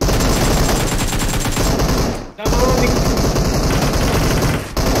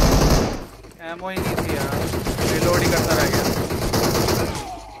 एमओ ही नहीं थी यार, रिलोड ही करता रह गया।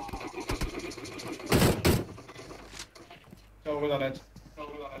 चौको जा रहा है.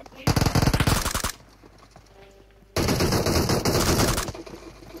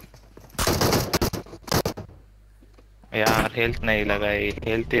 यार हेल्थ नहीं लगाई,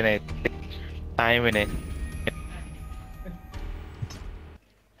 हेल्थ ही नहीं, टाइम ही नहीं.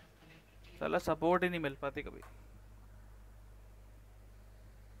 साला सपोर्ट ही नहीं मिल पाती कभी।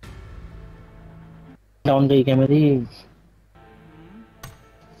 डाउन गई क्या मेरी?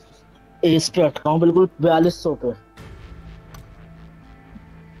 एस पे अटका हूँ बिल्कुल 4200 पे।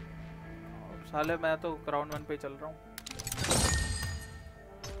 साले मैं तो ग्राउंड 1 पे चल रहा हूँ।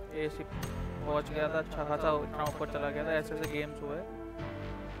 एसी पहुंच गया था, अच्छा खासा इतना ऊपर चला गया था। ऐसे ऐसे गेम्स हुए।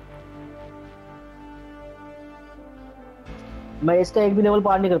 मैं इसका एक भी लेवल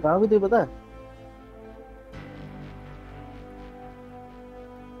पार नहीं कर पाया अभी, तुझे पता है?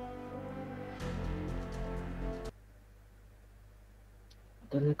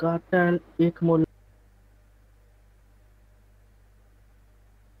 दिल का टैल एक मोल।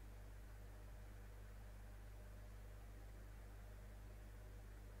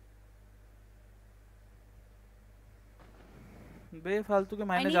 बेफालतू के I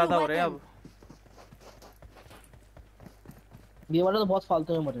मायने need a ज्यादा हो रहे हैं weapon. अब। ये वाला तो बहुत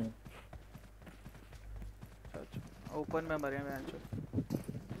फालतू में मर रहे हैं। अच्छा ओपन में मरे हैं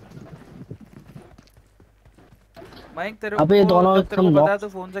माइक तेरे अबे ये को दोनों जब तेरे एकदम को पता है नॉक। तो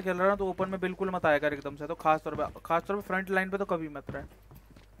फोन से खेल रहा है तो ओपन में बिल्कुल मत आया कर एकदम से, तो खास तौर पे फ्रंट लाइन पे तो कभी मत रहे।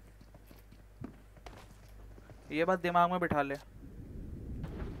 ये बात दिमाग में बिठा ले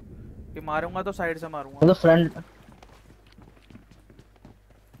कि मारूंगा तो साइड से मारूंगा। मतलब फ्रेंड।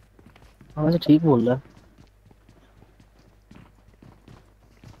 हाँ वैसे ठीक बोल रहा है।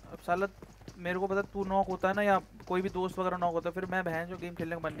 अब साला मेरे को पता तू नॉक होता है ना या कोई भी दोस्त वगैरह नॉक होता है, फिर मैं बहन जो गेम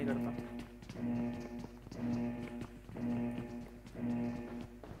खेलने का मन नहीं करता।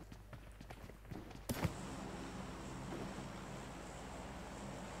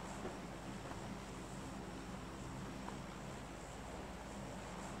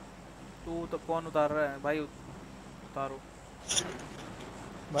 तू तो कौन उतार रहा है भाई? उतारो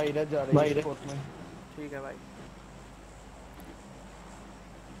भाई इधर जा रही है स्पॉट में। ठीक है भाई।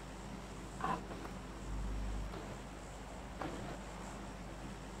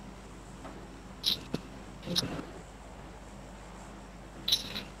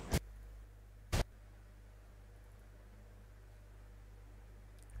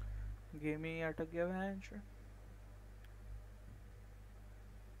 गेम ही अटक गया बहन चो।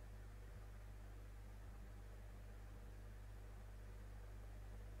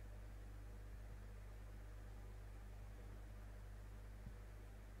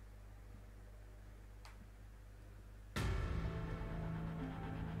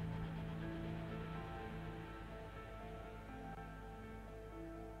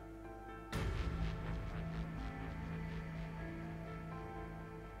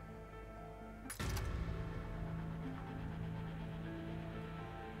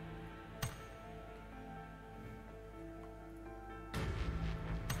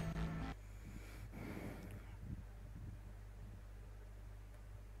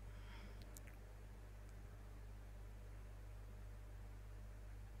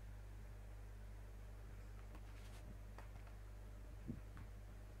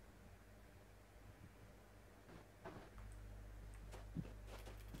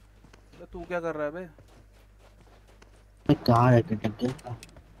 तो तू क्या कर रहा है बे? कहाँ है गया?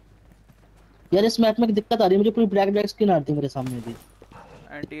 यार इस मैप में एक दिक्कत आ रही है मुझे, पूरी ब्लैक ब्लैक स्क्रीन आ रही है मेरे सामने भी।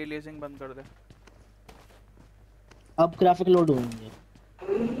 एंटी एलियासिंग बंद कर दे। अब ग्राफिक लोड होंगे।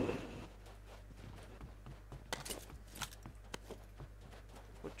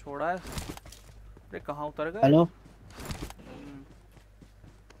 कुछ छोड़ा है? अरे कहाँ उतर गए? हेलो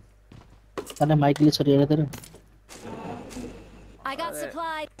अरे माइक के लिए सर ये तेरे। I got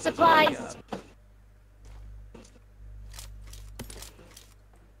supplies.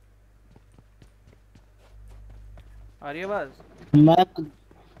 आ रही है आवाज? मैं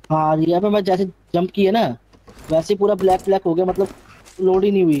हाँ आ रही है। मैं जैसे जंप किए ना वैसे ही पूरा ब्लैक ब्लैक हो गया, मतलब लोड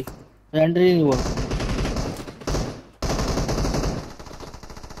ही नहीं हुई, रेंडर ही नहीं हुआ।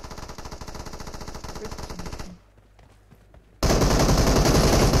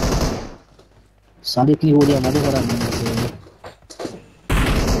 सारी इतनी हो रही है हमारे घर आने से।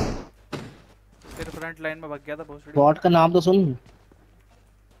 फिर फ्रंट लाइन में भाग गया था भोसड़ी। बॉट का नाम तो सुन,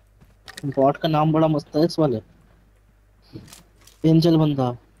 बॉट का नाम बड़ा मस्त है इस वाले, एंजल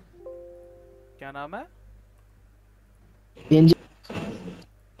बंदा। क्या नाम है? एंजल।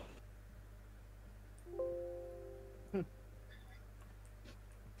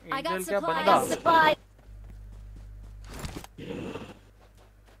 I got एंजल क्या बंदा? supplies.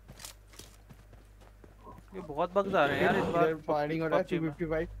 ये बहुत बग्स आ रहे हैं यार इस बार फायरिंग हो रहा है। PUBG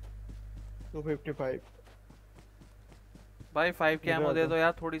में। 255 भाई 5 की एमो दे दो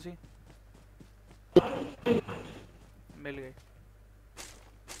यार थोड़ी सी। मिल गई।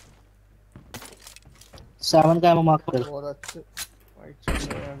 7 का एमो मार्क कर। बहुत अच्छे फाइट चल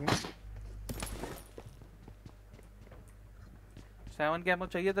रहे हैं अभी। 7 की एमो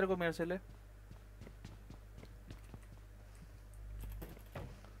चाहिए तेरे को मेरे से ले।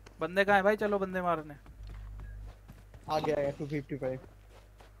 बंदे कहाँ है भाई? चलो बंदे मारने। आ गया है 255।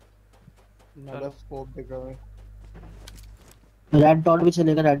 मेरा स्कोप दिख रहा है। रेड डॉट भी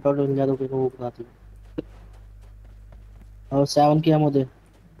चलेगा, रेड डॉट मिल जाए तो वो बताती। और 7 की एमो दे,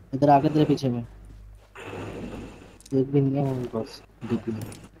 इधर आके तेरे पीछे में। एक भी नहीं है मेरे पास डीपी में।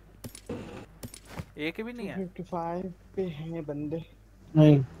 एक भी नहीं है। 255 पे हैं बंदे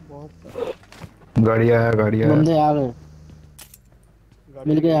नहीं बहुत। गाड़ी आया बंदे आ गए, गाड़ी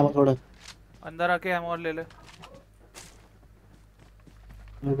मिल आ गए गई हम है। थोड़े। अंदर आके हम और ले ले।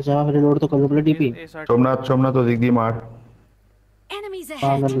 मेरे को जमा रिलोड तो कर लो पहले डीपी। ए साइड सोमनाथ सोमनाथ तो दिख दी मार। Enemies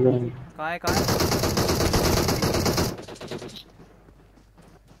हाँ ahead. मैं करेंगे। कहाँ है?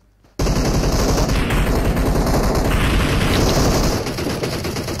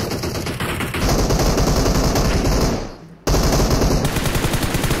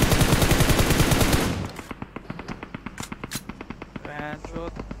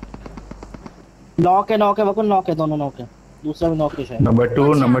 नॉक है वकुल, नॉक है, दोनों नॉक है। दूसरा भी नॉक है शायद। नंबर टू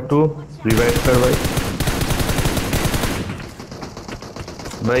रिवाइव कर भाई।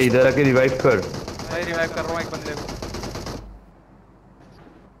 भाई इधर आके रिवाइव कर। भाई रिवाइव कर रहा हूँ एक बंदे को।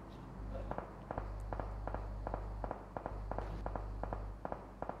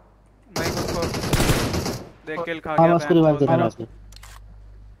 मैं उसको देख किल खा हाँ गया। मैं उसको रिवाइव दे रहा हूँ।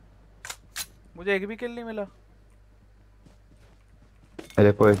 मुझे एक भी किल नहीं मिला।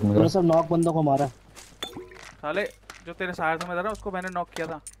 अरे कोई एक तूने सब नॉक बंदों को मारा। साले जो तेरे साथ में था ना उसको मैंने नॉक किया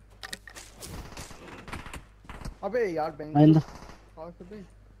था। अबे यार बैंक आइंदा और तो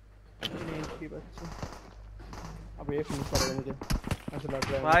नहीं की बच्चे। अब एक मिनट पड़ेगा मुझे, ऐसा लग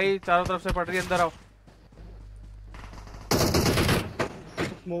रहा है भाई चारों तरफ से पड़ रही है, अंदर आओ।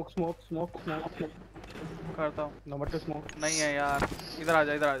 स्मोक करता हूँ। नंबर 2 स्मोक नहीं है यार, इधर आ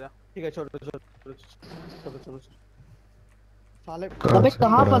जा। ठीक है, छोड़ो साले। अबे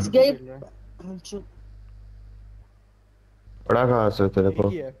कहाँ फंस गए? पड़ा कहाँ से तेरे एक को?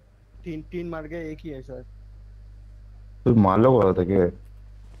 ही है, तीन मार गए, एक ही है शायद। तू मार लो बोला था क्या?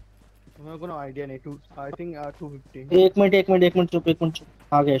 मेरे को ना आइडिया नहीं। I think 250। एक मिनट चुप।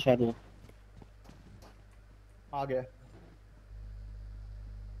 आ गया शायद वो। आ गया।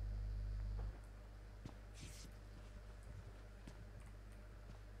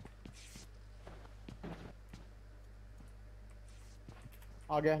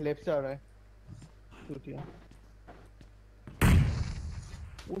 लेफ्ट से आ रहा है। चूतिया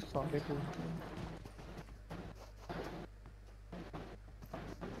उस साले को।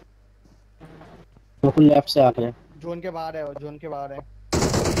 वकुल लेफ्ट से आ गया। जोन के बाहर है, जोन के बाहर है।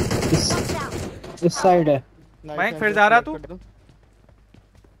 इस साइड है। मैं फिर जा रहा तू।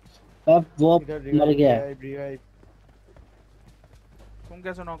 अब वो मर गया है। रिवाइव। तुम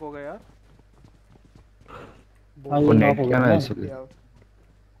कैसे नॉक हो गए यार? वो नेट किया ना इसलिए।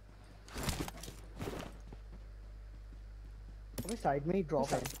 अबे साइड में ही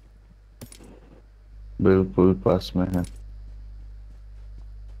ड्रॉप है। बिल्कुल पास में है।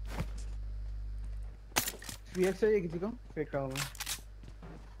 वीएक्स से किसी को फेंक रहा हूँ मैं।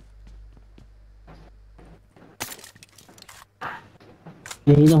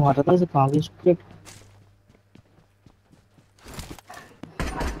 यही तो मारा था, सिर्फ आगे स्क्रिप्ट।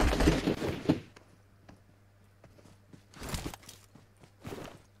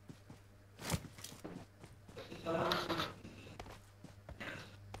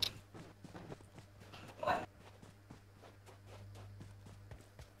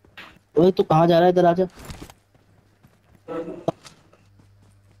 ओए तू कहाँ जा रहा है? इधर आजा।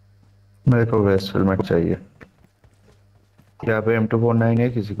 मेरे को वेस्ट हेलमेट चाहिए। यहाँ पे M249 है,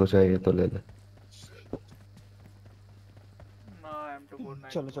 किसी को चाहिए तो ले ले।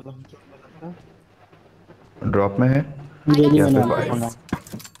 चलो ड्रॉप में है I या got फिर supplies.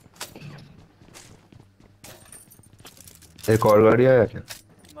 एक और गाड़ी आया क्या?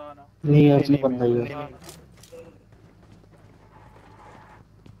 नहीं है, उसने बंदा ही है।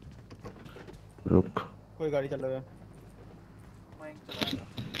 रुक। कोई गाड़ी चल रहा है।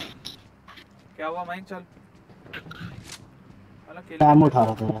 क्या हुआ? माइन चल। टाइम उठा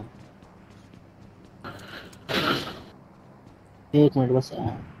रहा था यार। एक मिनट बस।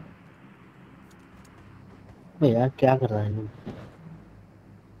 अबे यार क्या कर रहा है ये?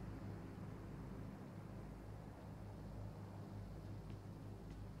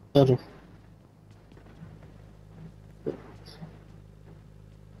 चलो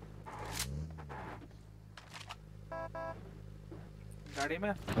गाड़ी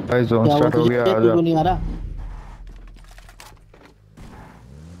में भाई जोन क्या स्टार्ट हो गया, आ जा। नहीं आ रहा।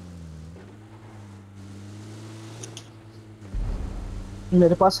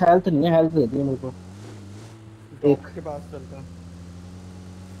 मेरे पास हेल्थ नहीं है, हेल्थ दे दी मेरे को। एक के पास चलता है।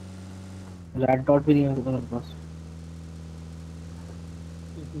 रेड डॉट भी नहीं है मेरे पास।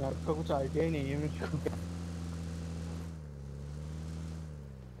 इस मैप का कुछ आइडिया ही नहीं है मेरे को।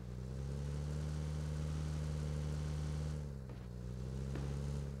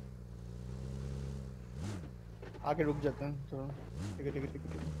 आके रुक जाते हैं चलो। ठीक है ठीक है ठीक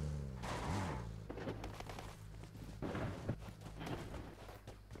है ठीक है।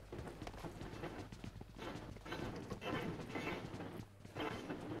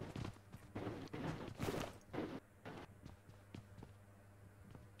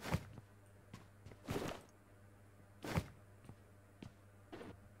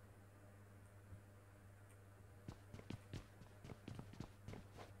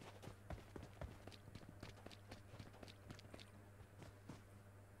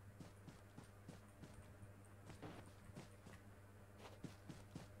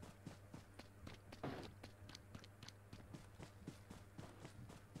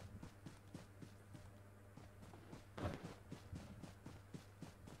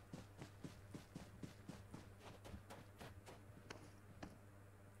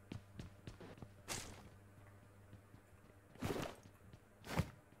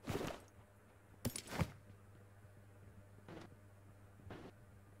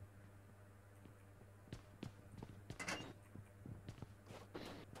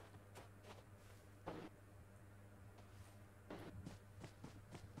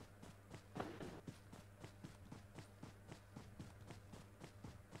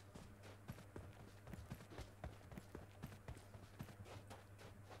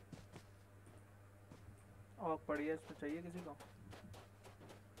 और पड़ी है, इसमें चाहिए किसी को?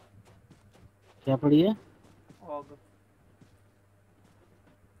 क्या पड़ी है? ऑग।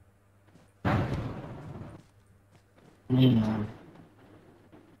 नहीं यार,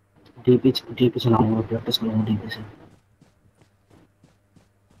 डीपी चलाऊंगा, प्रैक्टिस करूंगा डीपी से।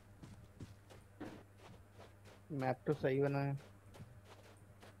 मैप तो सही बना है।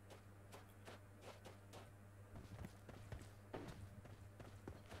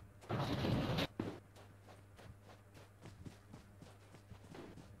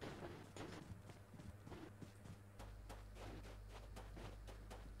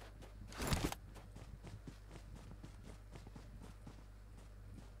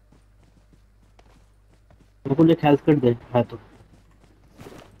 मेरे को एक हेल्थ किट दे है तो।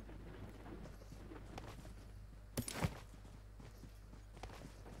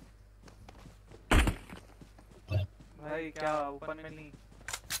 भाई क्या ओपन में नहीं?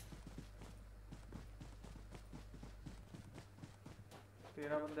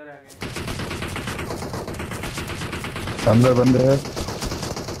 तेरा बंदे रह गए। अंदर बंदे है,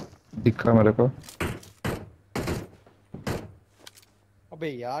 दिखा मेरे को। अबे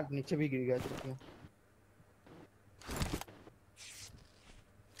यार नीचे भी गिर गया चुकी।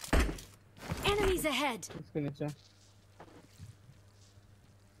 Enemies ahead. इसके नीचे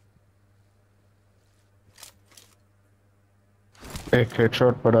एक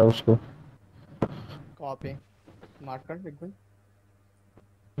हेडशॉट पड़ा उसको। कहाँ पे मार कर एक बार।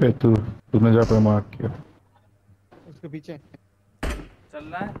 ए तूने जा पे मार्क किया। उसके पीछे चल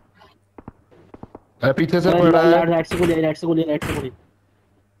रहा है। पीछे से पड़ा है। राइट से गोली, राइट से गोली, राइट से गोली।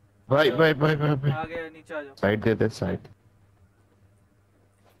 भाई भाई भाई भाई भाई, आगे नीचे आ जाओ। साइड दे दे साइड।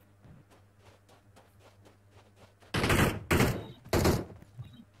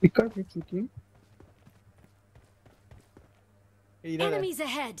 पिकर भी चुकी। इधर है Enemies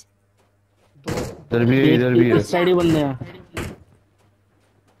ahead. दो। इधर भी है, इधर भी है। इस साइड ही बंदे हैं।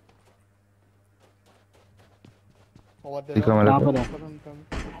 और दे दिखा मेरे कहाँ को। पर है?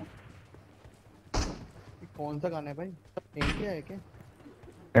 कौन सा गाना है भाई? एम क्या है क्या?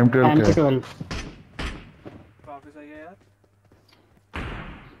 M12 का। M12। काफी सही है यार।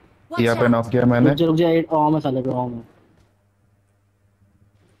 Watch यहाँ पे out. नॉक किया मैंने। रुक जा, ओ में साले पे, ओ में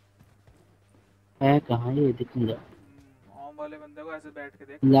है। कहाँ ये? दिख नहीं रहा। ऑम वाले बंदे को ऐसे बैठ के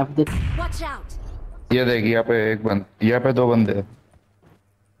देख। लेफ्ट देख। Watch out. ये देख, यहाँ पे एक बंद, यहाँ पे दो बंदे हैं।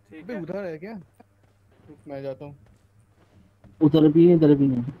 ठीक अबे है। उधर है क्या? रुक मैं जाता हूँ। उधर भी है, इधर भी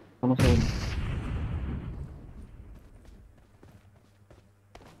है। समझ रहे हो?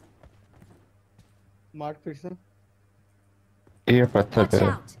 मार फिर से। ये पत्थर Watch पे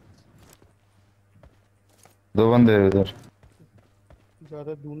है। out. दो बंदे हैं उधर।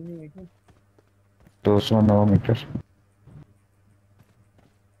 ज्यादा दूर नहीं है क्या? 209 मीटर।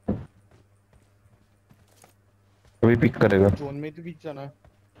 अभी पिक करेगा। जोन में तो भी जाना है।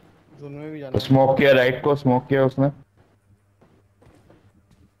 जोन में भी जाना तो है। स्मोक किया, राइट को स्मोक किया उसने।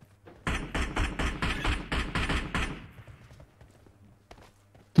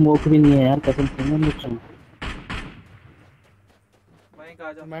 स्मोक भी नहीं है यार, कसम से। मैं नुकसान। वहीं का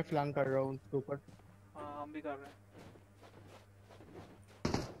आ जा। मैं फ्लैंक कर रहा हूँ उसके ऊपर। हाँ हम भी कर रहे हैं।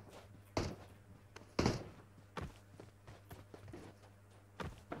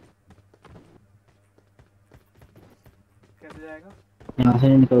 कैसे जाएगा? यहाँ से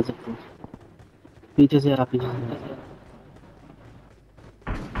नहीं निकल सकते। पीछे से आ, पीछे से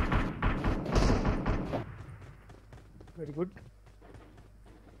वेरी गुड।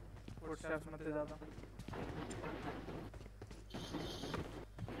 फुटस्टेप्स मत दे ज्यादा।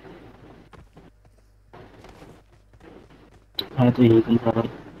 है तो यही कल सारा।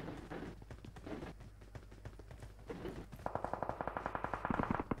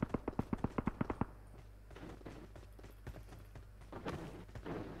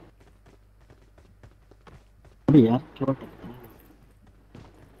 अबे यार क्या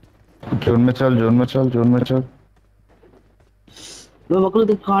जोन में चल, जोन में चल, जोन में चल। लो बकलो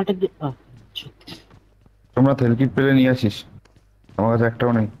देख कहाँ अटक गया। তোমরা থেলকিট পেলে নিয়ে আসিস, আমার কাছে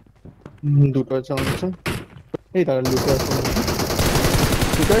একটাও নেই। দুটো আছে আমার কাছে। এই তারা লুটে আছে,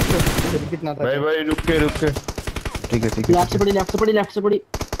 লুটে আছে টিকিট না থাকে। भाई भाई रुक के ठीक है ठीक है। लेफ्ट से पड़ी, लेफ्ट से पड़ी, लेफ्ट से पड़ी।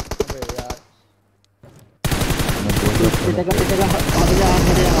 अबे यार पिटेगा पिटेगा, हट जा हट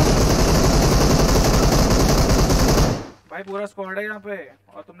जा। भाई पूरा स्क्वाड है यहाँ पे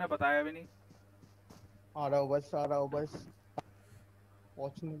और तुमने बताया भी नहीं। आ रहा हूँ बस, आ रहा हूँ बस।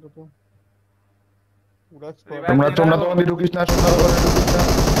 पहुंचने दो तो पूरा स्क्वाड। তোমরা তোমরা তো আমি ঢুকিস না, তোমরা ঢুকিস না।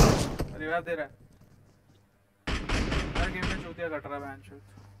 रिवाइव दे रहा है। हर गेम में चूतिया कट रहा है बहन चोद।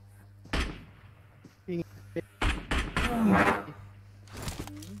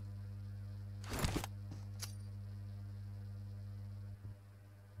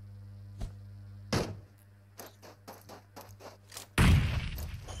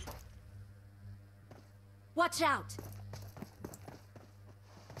 Watch out!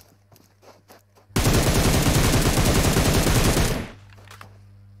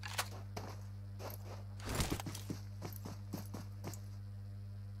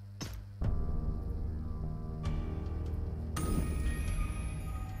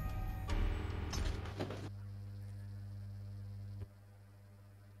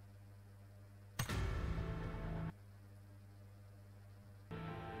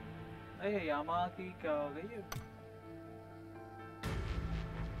 अरे यामा की क्या हो गई है?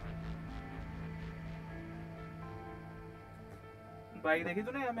 बाइक देखी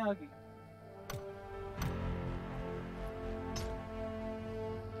तूने यामा की?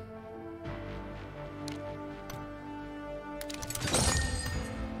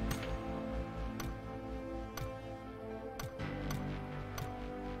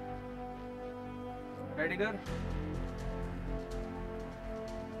 रेडी कर।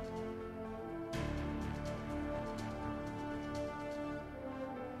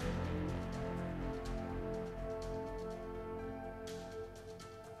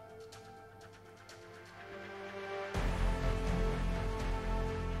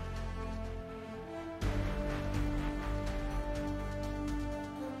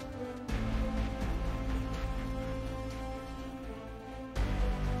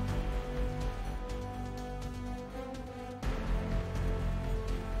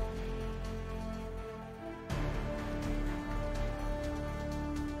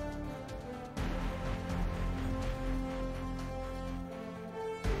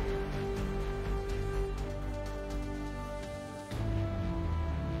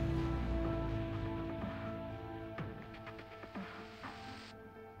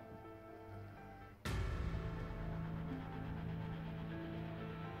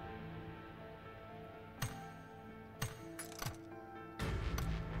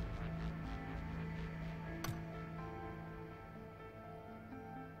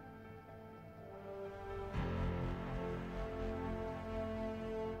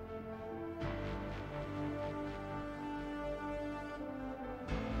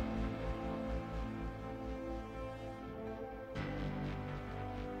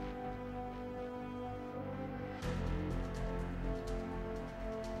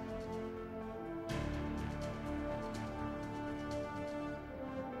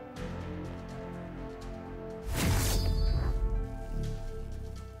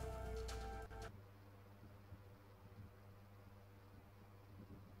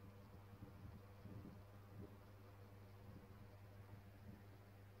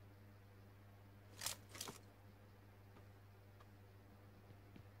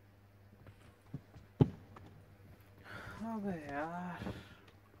 अबे यार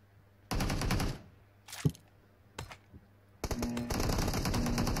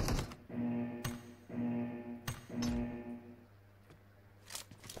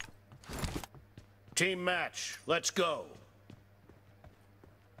Team match, let's go.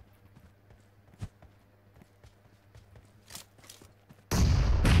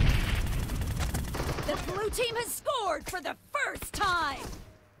 The blue team has scored for the first time.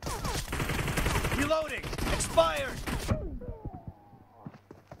 Reloading, expired.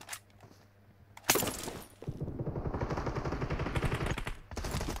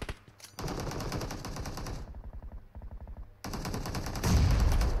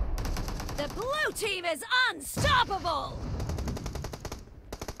 Blue team is unstoppable!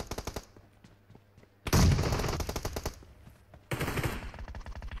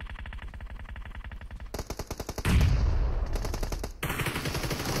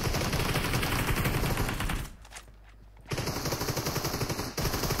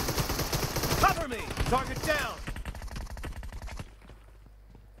 Cover me! Target down!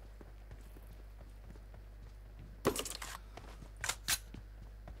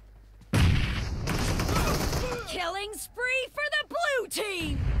 Killing spree for the blue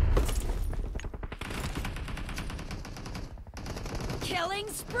team! Killing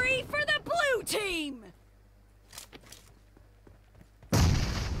spree for the blue team!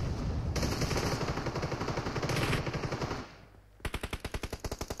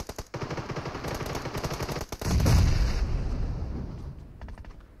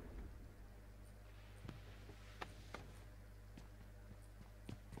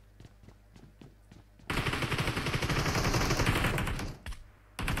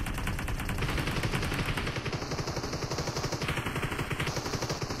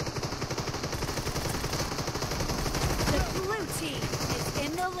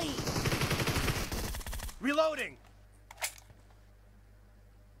 Reloading!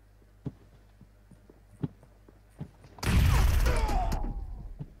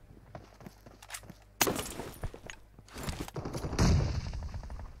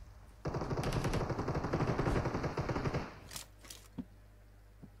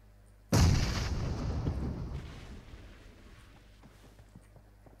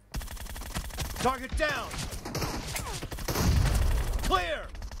 Target down! Clear!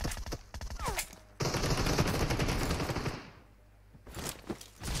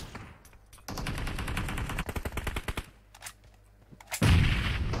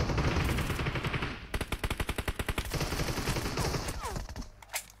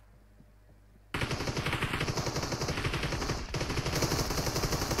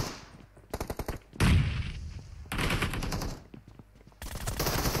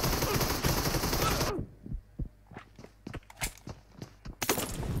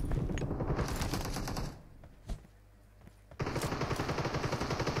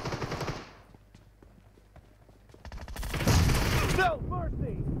 No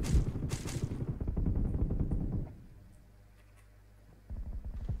mercy!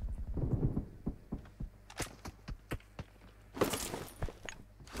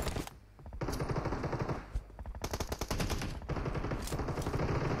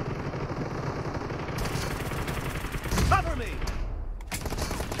 Cover me!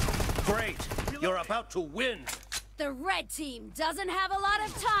 Great! You're about to win! The red team doesn't have a lot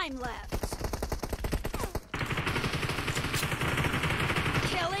of time left.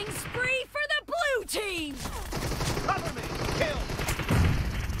 Killing spree for the blue team! Cover me! Kill!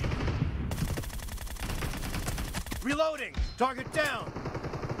 Reloading! Target down!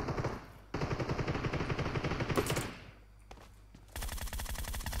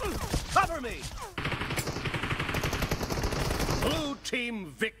 Cover me! Blue team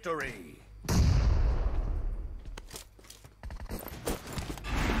victory!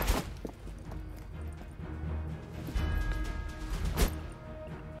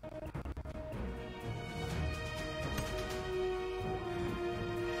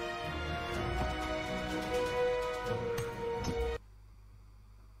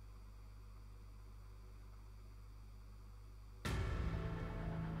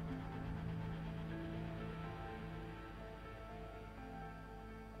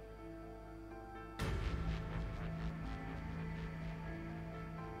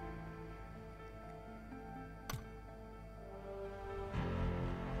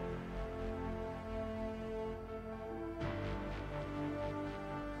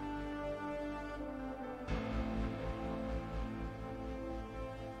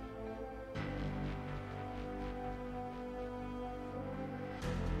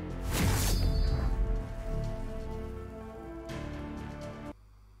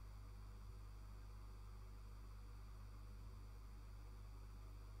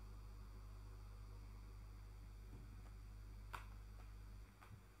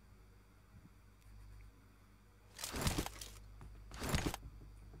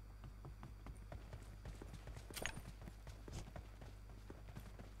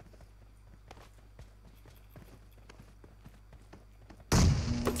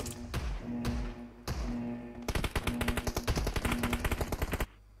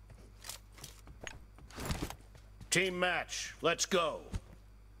 Team match, let's go.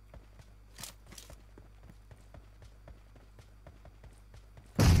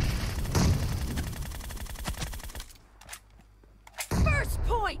 First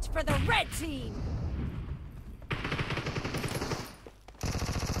point! point for the red team.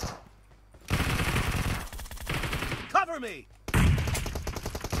 Cover me!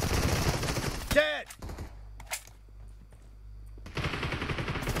 Dead!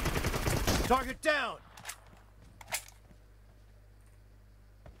 Target down!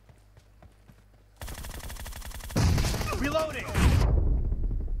 Reloading!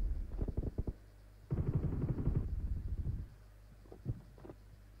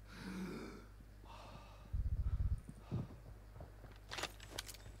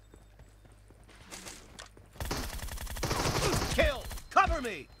 Kill! Cover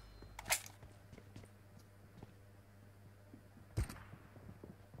me!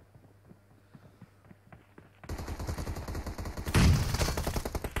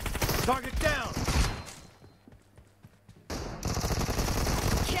 Target down!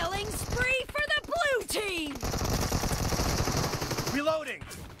 Killing spree for the blue team. Reloading!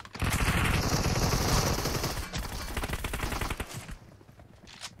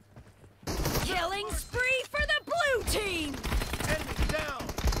 Killing spree for the blue team. Enemy down!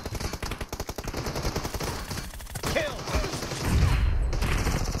 Kill!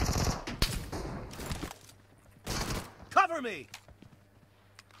 Cover me!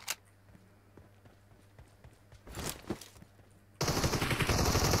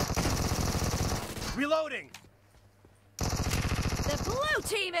 Reloading! The blue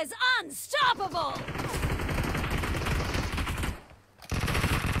team is unstoppable.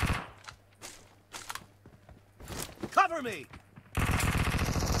 Cover me!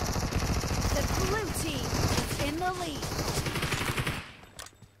 The blue team is in the lead.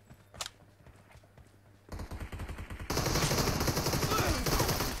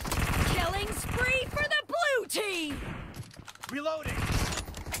 Killing spree for the blue team. Reloading!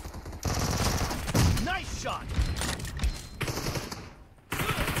 Nice shot!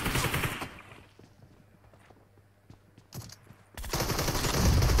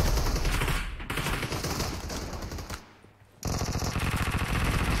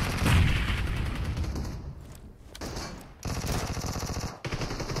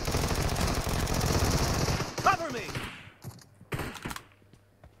 Cover me!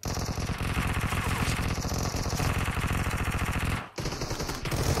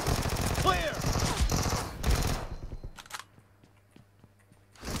 Clear!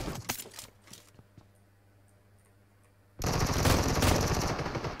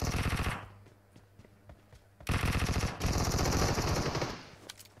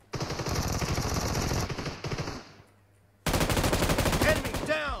 Enemy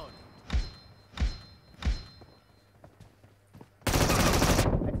down!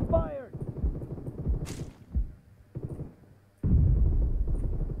 Expired!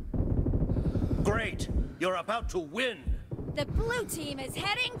 Great! You're about to win! The blue team is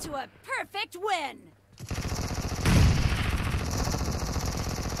heading to a perfect win.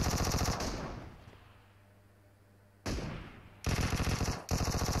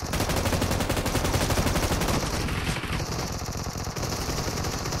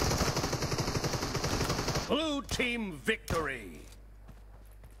 Blue team victory!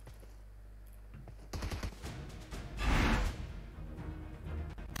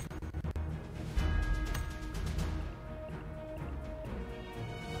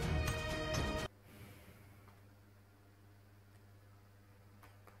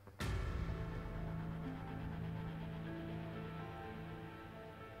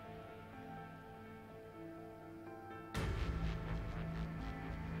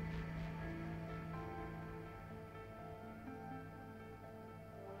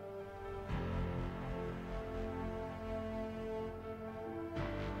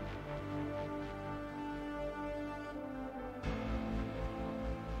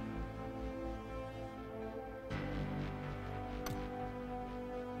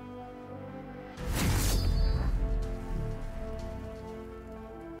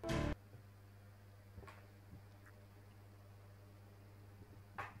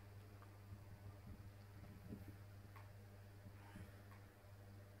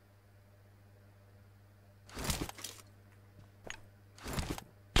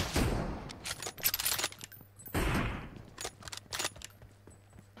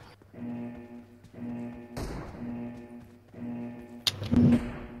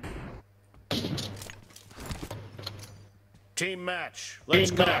 Team match.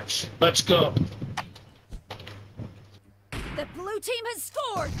 Let's go. The blue team has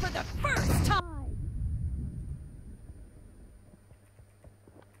scored for the first time.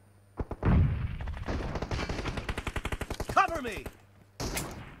 Cover me.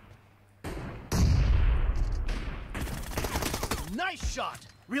 Nice shot.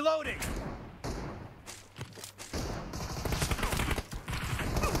 Reloading.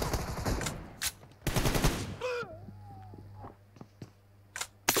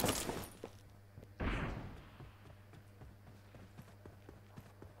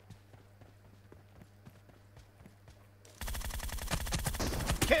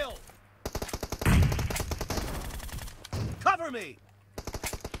 Kill. Cover me.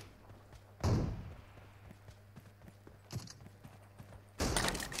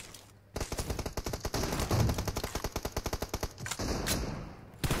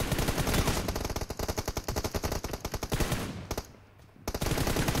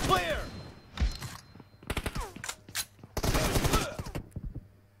 Clear.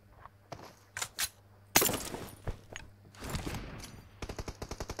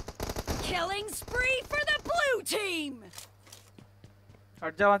 Killing spree for the blue team.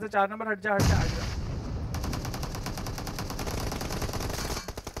 हट जा वहां से 4 number, हट जा हट जा हट जा।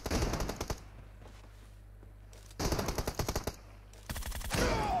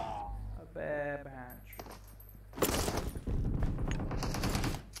 अबे भैंस।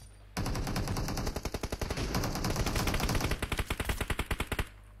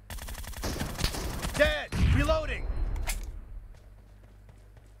 Dead. Reloading.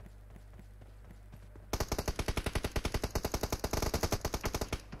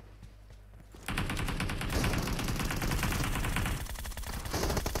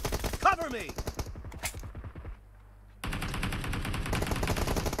 Cover me.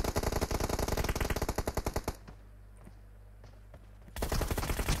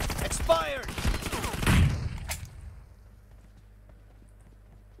 Expired.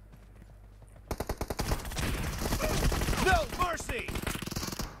 No mercy.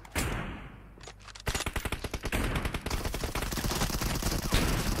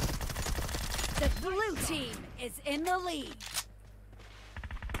 The blue team is in the lead.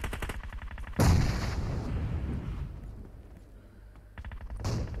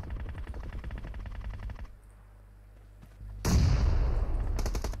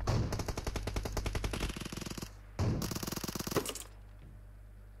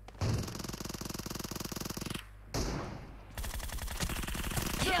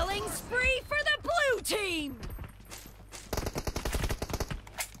 Killing spree for the blue team.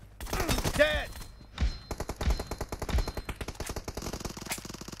 Dead.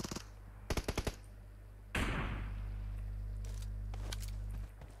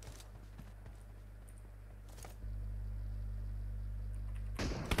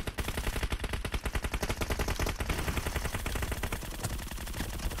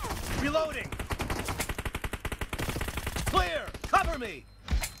 Reloading. Clear. Cover me.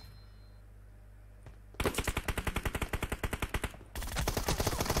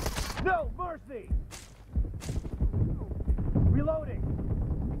 No mercy. Reloading.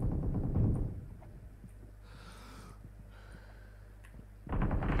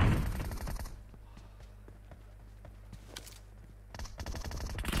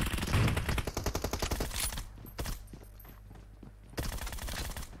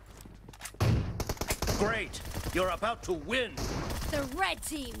 Great. You're about to win. The red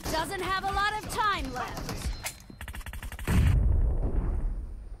team doesn't have a lot of time left.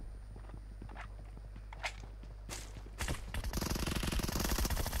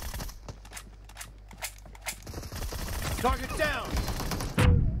 Target down.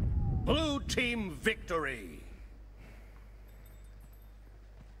 Blue team victory.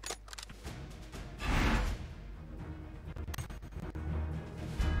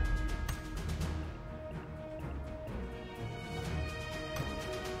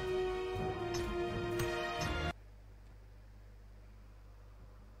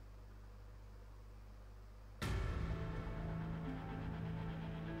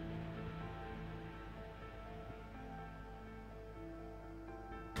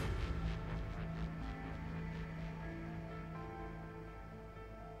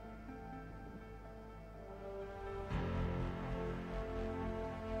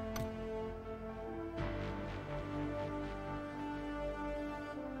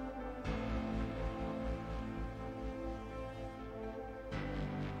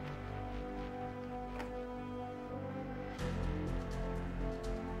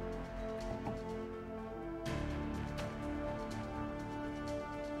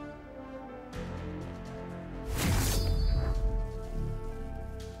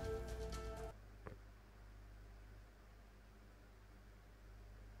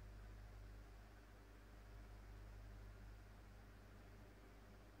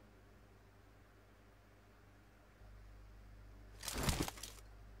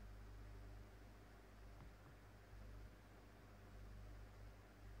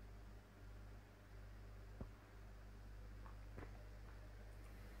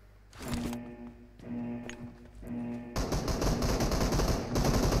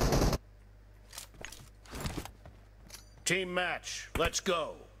 Team match. Let's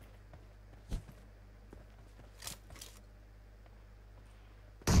go.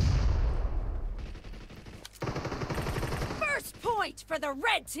 First point for the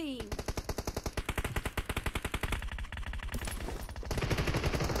red team.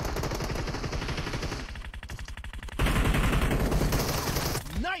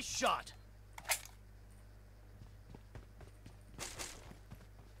 Nice shot.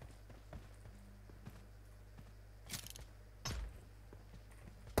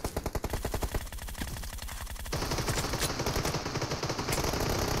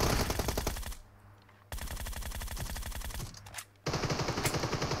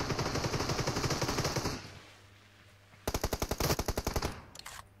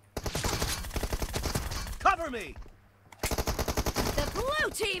 Cover me. The blue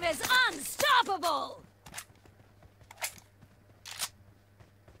team is unstoppable.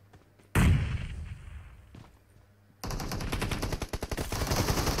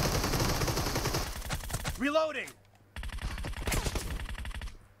 Reloading.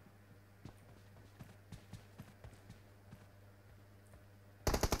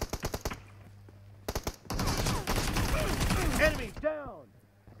 Enemy down.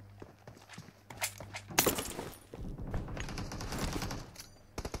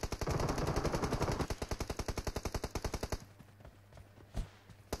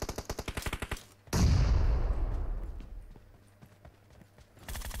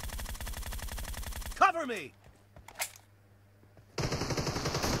 Cover me.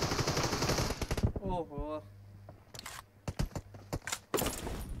 ओहो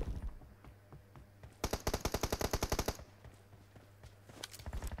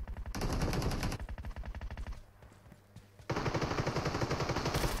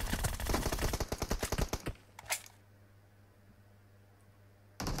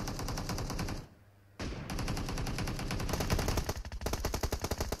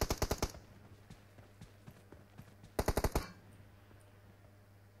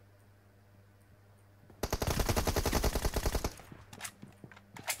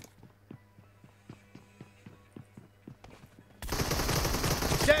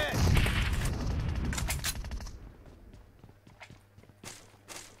Dead.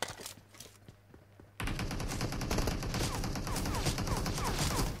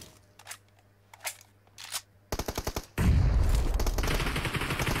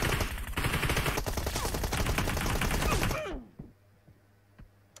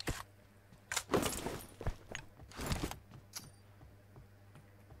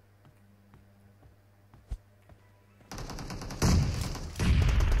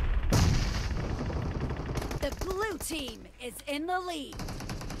 The blue team is in the lead.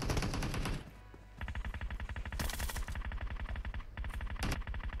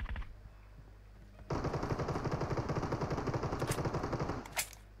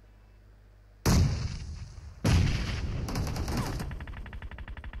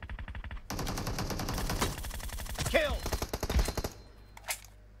 Kill.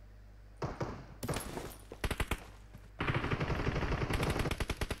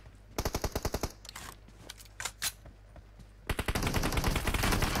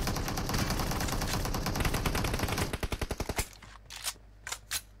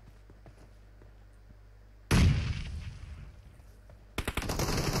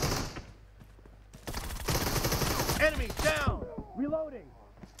 Enemy down. Reloading.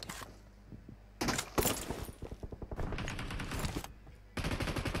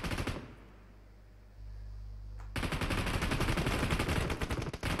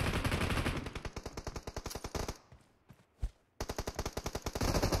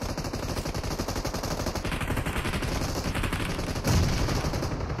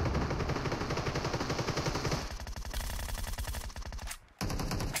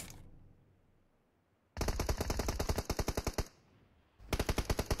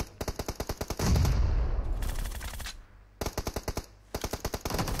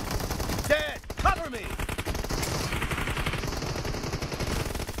 Dead. Cover me.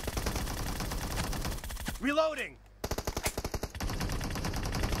 Reloading.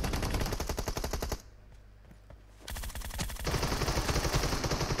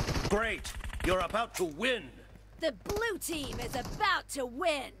 Great. You're about to win. The blue team is about to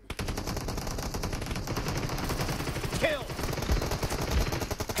win. Kill.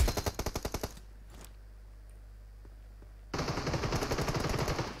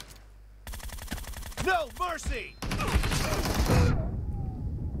 No mercy.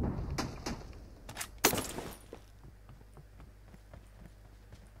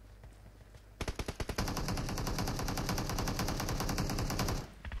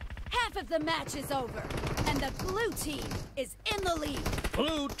 Half of the match is over, And the blue team is in the lead.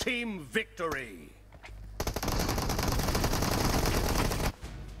 Blue team victory.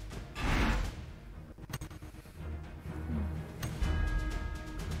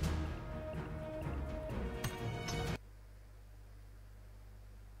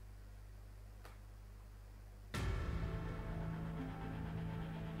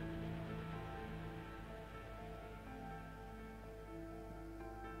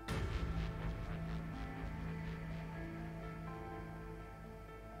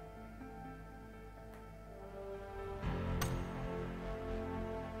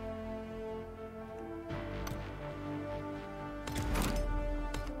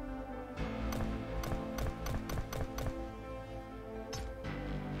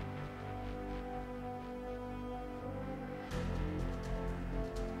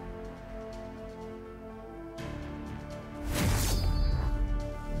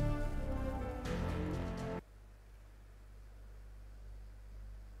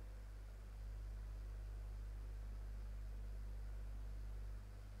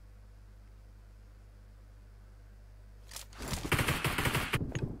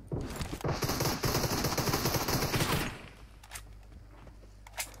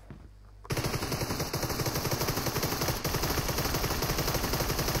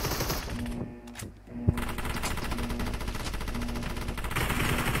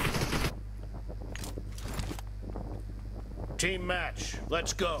 Team match,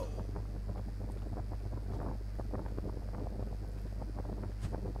 let's go.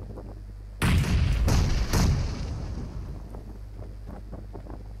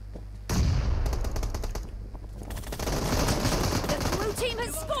 The blue team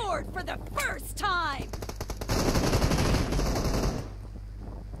has scored for the first time.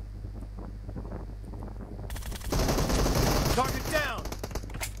 Target down.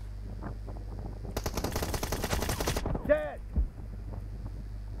 Dead.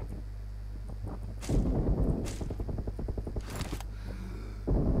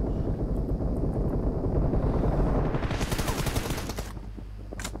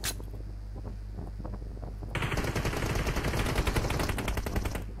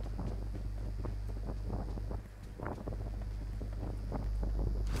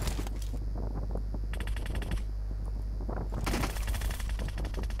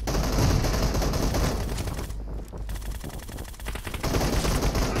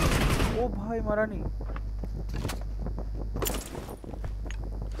 ओ भाई मरा नहीं।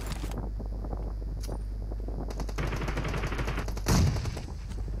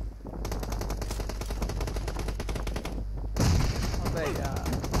 अबे यार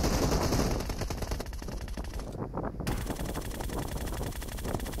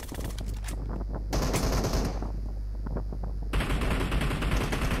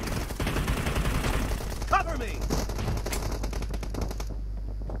Cover me.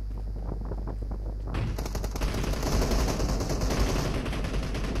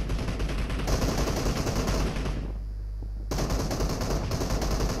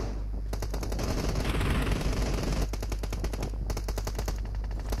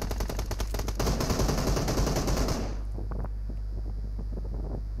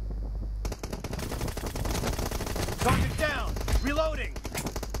 Target down. Reloading.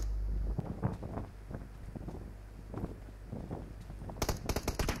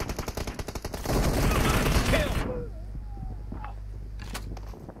 Kill.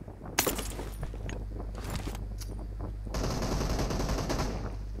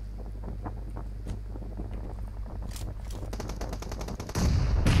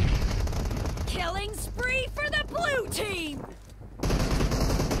 Killing spree for the blue team.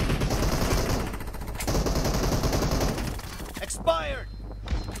 Expired.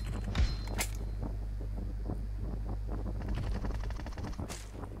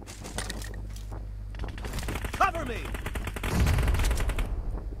 Cover me.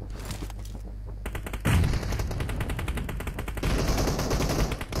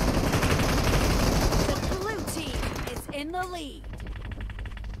 The blue team is in the lead.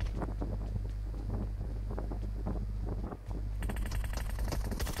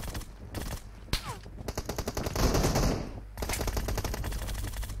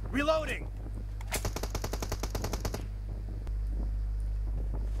 Reloading.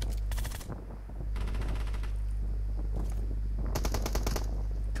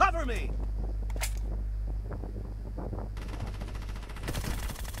 Cover me.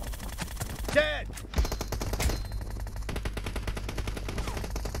 Dead.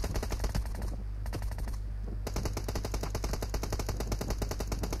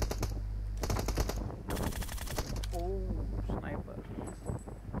 O sniper.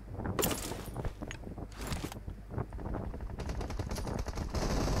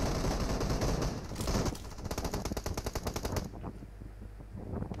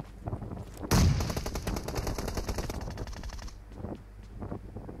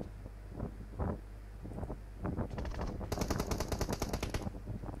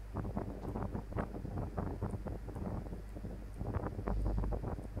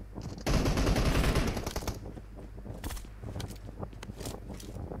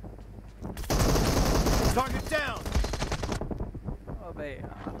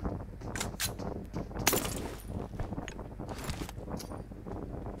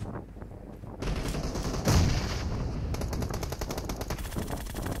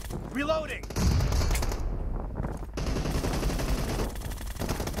 Reloading.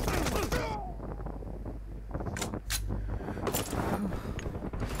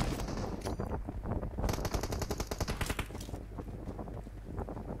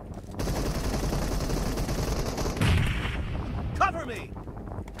 Cover me.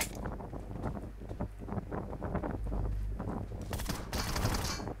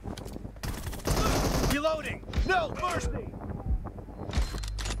 Reloading. No mercy.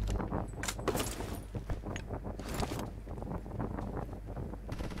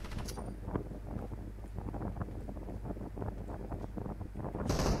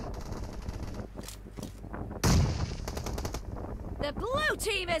 The blue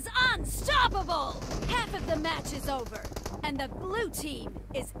team is unstoppable! Half of the match is over, and the blue team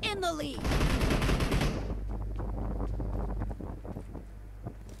is in the lead.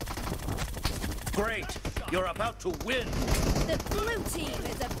 Great. You're about to win. The blue team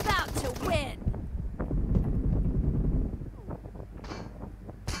is about to win.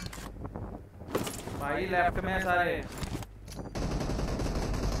 भाई left में सारे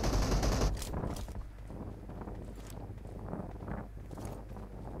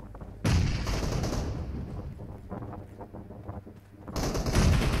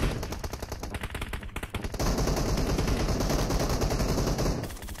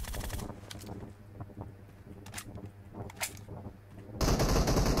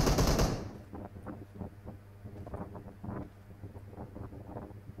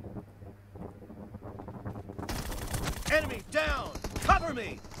Enemy down. Cover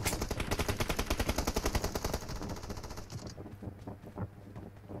me.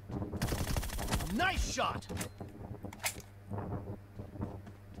 Nice shot.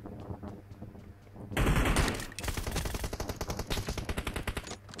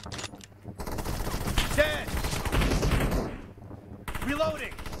 Dead.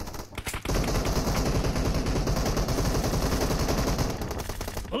 Reloading.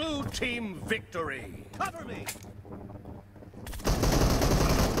 Blue team victory. Cover me.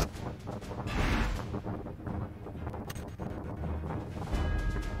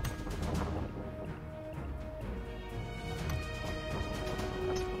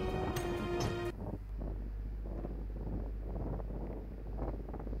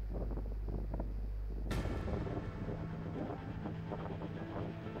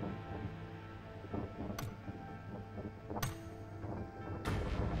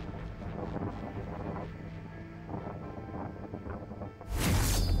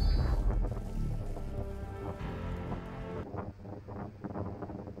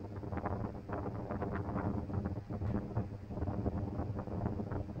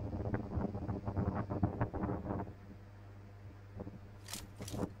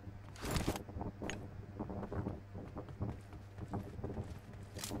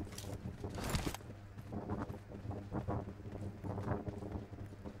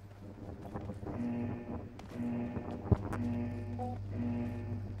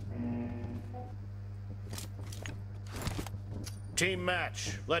 Team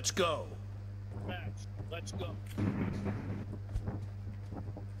match, let's go. Match, let's go.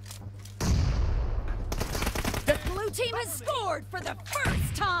 The blue team has scored for the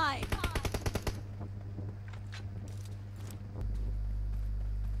first time.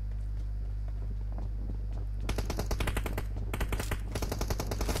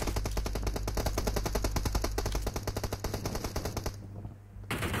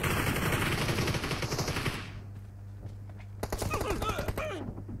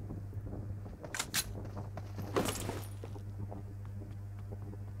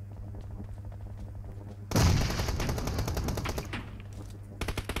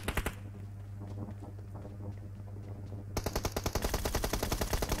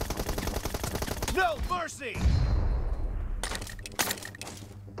 No mercy!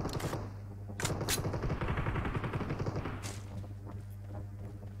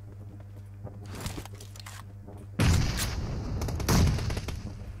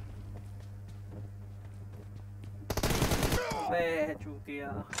 बे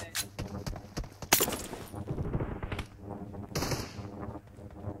चूतिया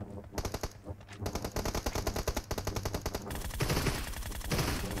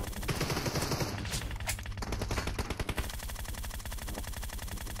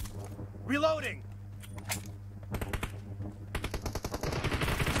Reloading!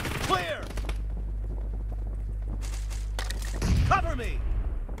 Clear! Cover me!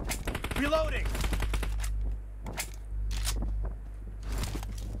 Reloading!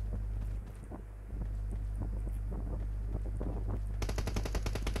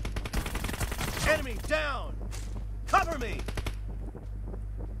 Enemy down! Cover me!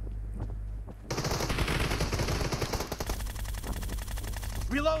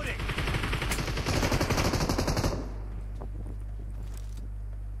 Reloading.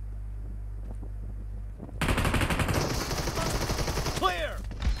 Clear.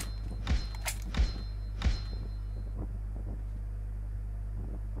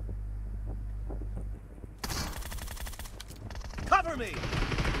 Cover me.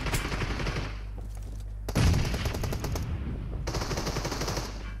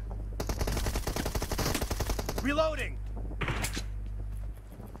 Reloading.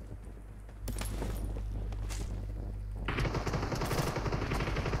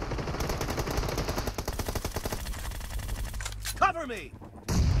 Cover me.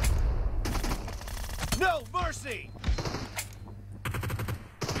 No mercy.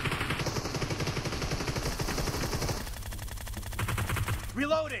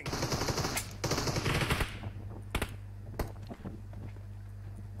 Reloading.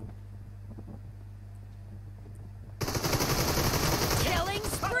 Killing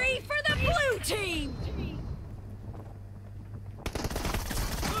spree for the blue team!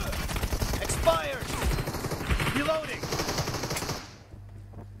 Expired. Reloading.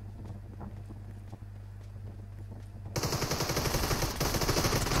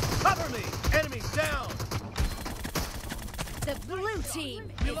 Cover me. Enemy down. The blue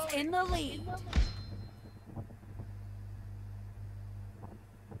team is in the lead.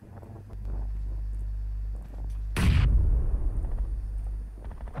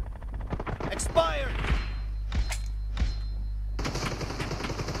 Expired.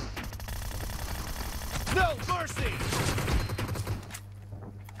 No mercy.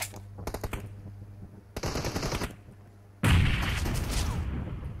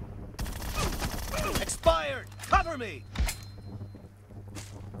 Expired. Cover me.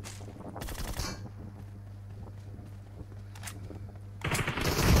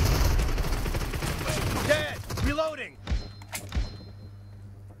 Dead. Reloading.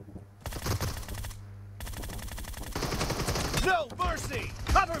 No mercy!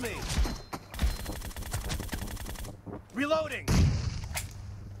 Cover me! Reloading!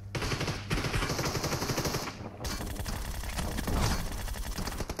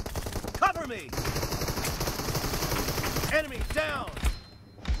 Cover me! Enemy down!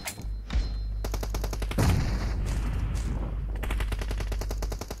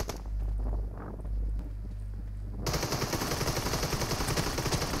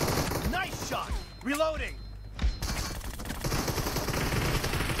 Nice shot! Reloading!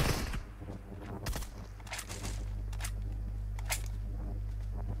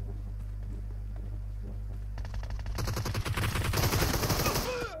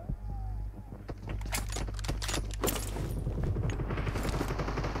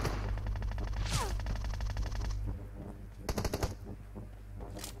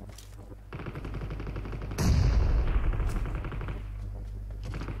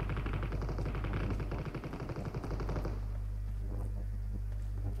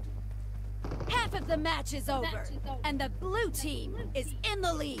 Half of the match is over, and the blue team is in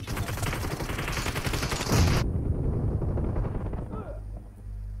the lead.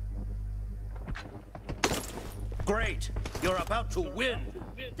 Great! You're about to win!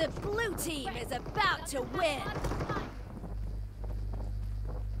 The blue team is about to win.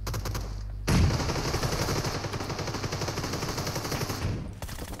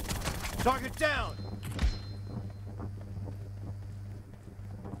 Target down!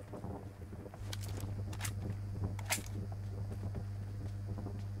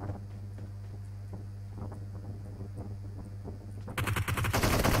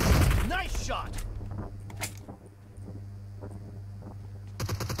 Nice shot!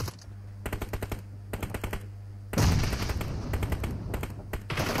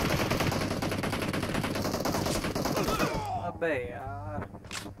 अबे यार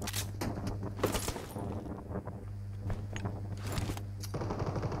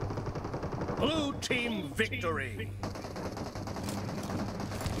Blue team victory!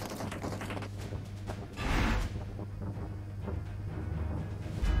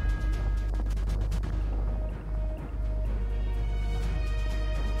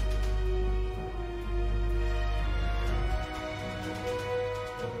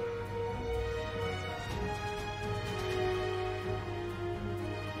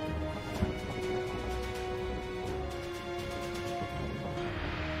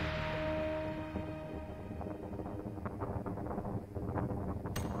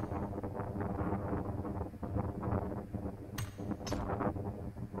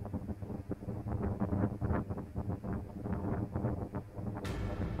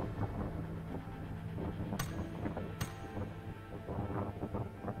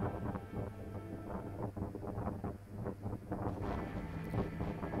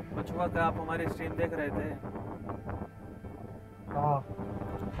 वक्त आप हमारी stream देख रहे थे? हाँ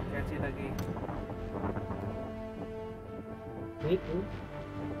कैसी लगी? ठीक है।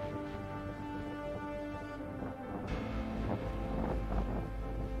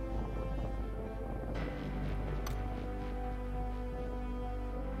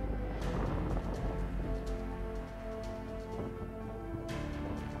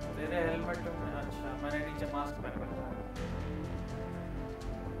 तेरे हेलमेट में अच्छा मैंने नीचे मास्क पहन रखा है।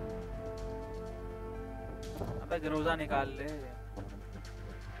 अबे ग्रोजा निकाल ले।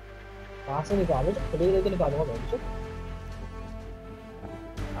 कहाँ से निकालो? खरीद लेके निकालूंगा भाई।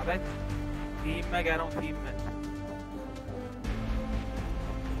 अबे थीम में कह रहा हूँ, थीम में।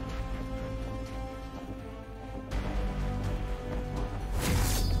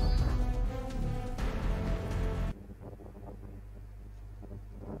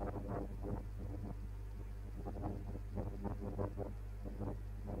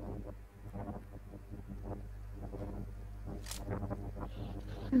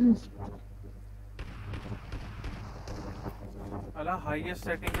 अला हाईएस्ट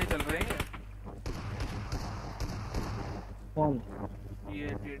सेटिंग में चल रही है। कौन? ये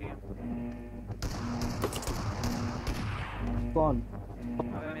टीडीएम। कौन?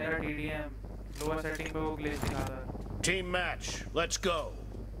 अबे मेरा टीडीएम लोअर सेटिंग पे वो ग्लिच दिखा रहा है। Team match. Let's go.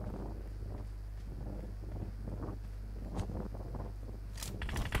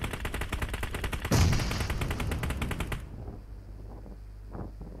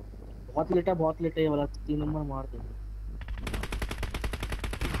 बहुत लेटा ये वाला 3 नंबर मार दे।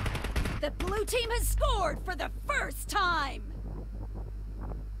 The blue team has scored for the first time.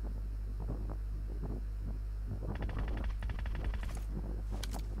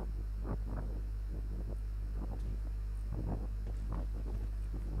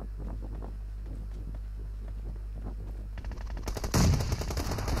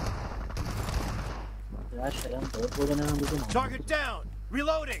 Target down.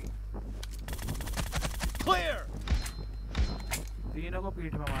 Reloading. Clear. तीनों को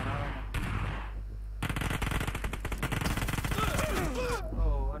पीठ में मारा मैंने।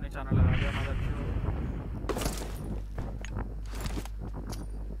 ओह निशाना लगा दिया मदद से।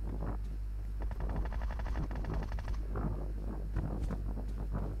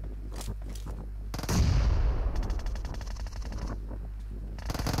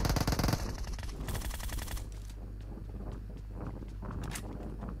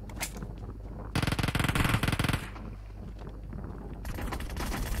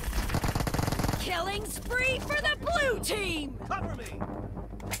 Killing spree for the blue team. Cover me.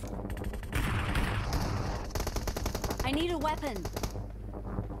 I need a weapon.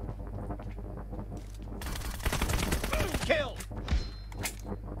 Kill.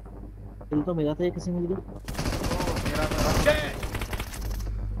 किल तो मेरा था, ये किसी मिल गया। Dead.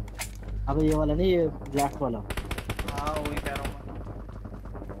 अबे ये वाला नहीं, ये ब्लैक वाला। हाँ वही कह रहा हूँ मैं।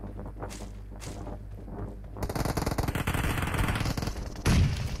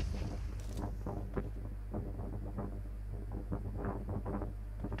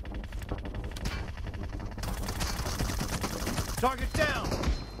 Target down.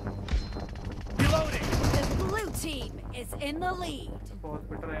 Reloading. The blue team is in the lead. बहुत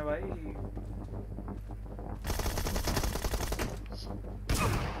पिट रहे हैं भाई।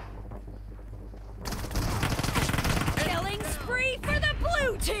 Killing spree for the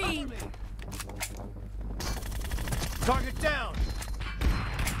blue team. Target down.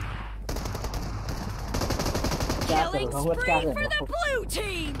 Killing spree for the blue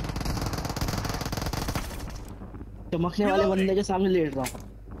team. चमकने वाले बंदे के सामने लेट रहा हूँ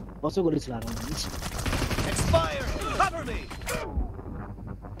और उसको गोली चला रहा हूँ। Expire. Cover me.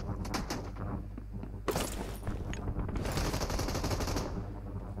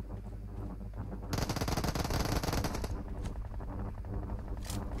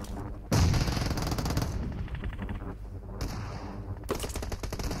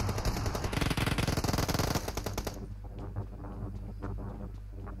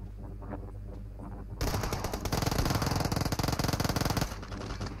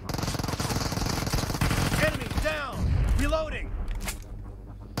 Enemy down. Reloading.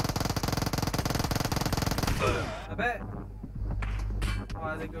 अबे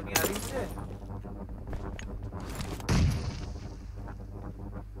आवाज़ें क्यों नहीं आ रही मुझे?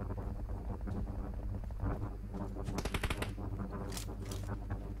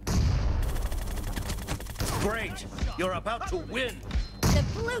 Great. You're about to win. The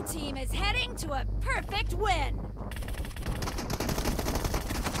blue team is heading to a perfect win.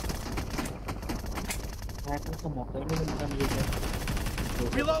 तो मौका ही नहीं मिलता मुझे।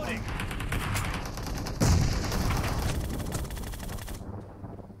 Reloading.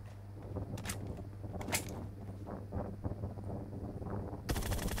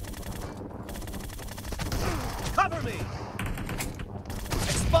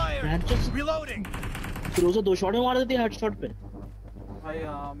 here. Reloading. फिर उसे 2 शॉट में मार देती है हेडशॉट पे। भाई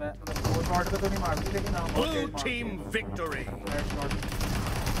हाँ मैं 2 शॉट पे तो नहीं मारती लेकिन हाँ बहुत तेज Blue मारती team है। victory. हेडशॉट।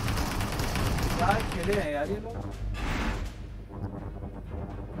 यार खेले हैं यार ये लोग।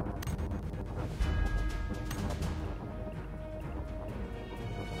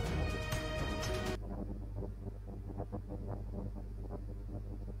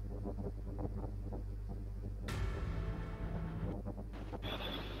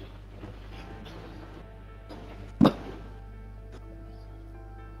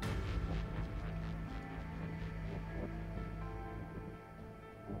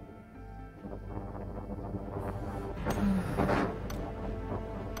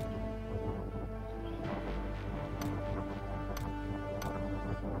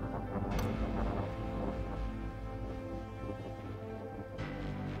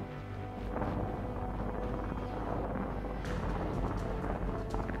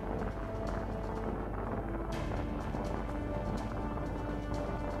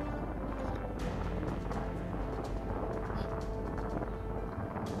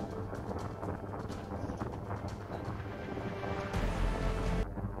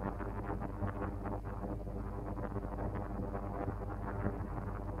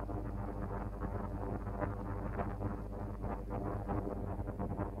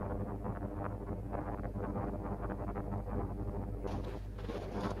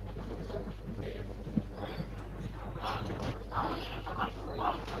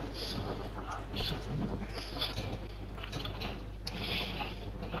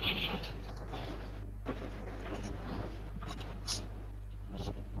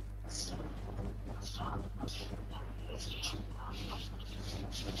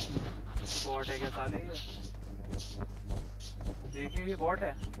 बॉट है क्या साले ये? देखिए ये बॉट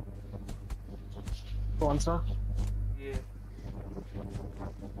है। कौन सा? ये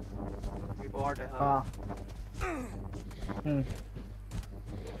बॉट है। हाँ।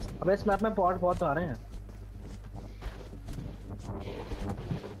 अबे इस मैप में बॉट बहुत आ रहे हैं।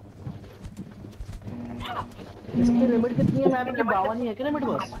 इसकी लिमिट कितनी है मैप की? 52 ही है क्या लिमिट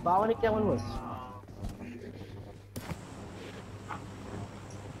बस? 52 51 बस।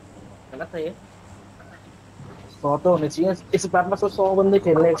 गलत है ये। 100 तो होने चाहिए इस मैप में। 100 बंदे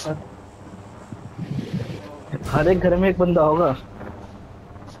खेल रहे हैं एक साथ। हर एक घर में एक बंदा होगा।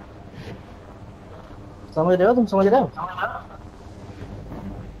 समझ रहे हो? तुम समझ रहे हो?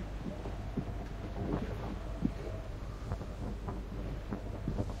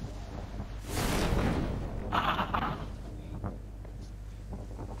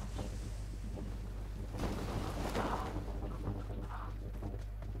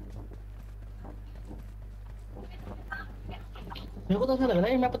 मेरे को तो ऐसा लग रहा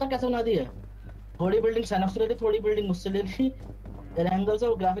है मैं पता कैसे बना दी है। थोड़ी बिल्डिंग सैनअप से ले ली, थोड़ी बिल्डिंग मुझसे ले ली, एंगल से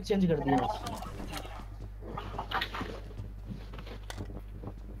और ग्राफिक्स चेंज कर दिया।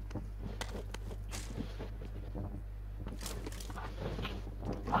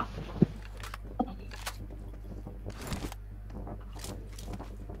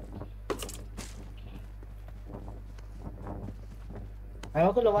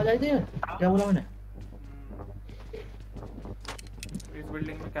 आया तो आवाज आई थी क्या बोला मैंने? इस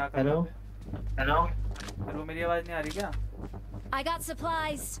बिल्डिंग में क्या कर हेलो हेलो हेलो मेरी आवाज नहीं आ रही क्या? I got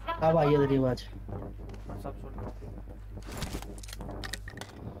supplies. अब आई है तेरी आवाज। सब सुन रहा हूँ।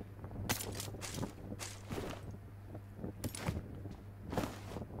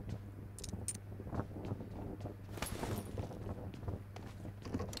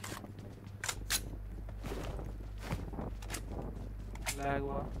 लैग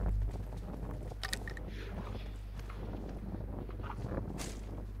हुआ।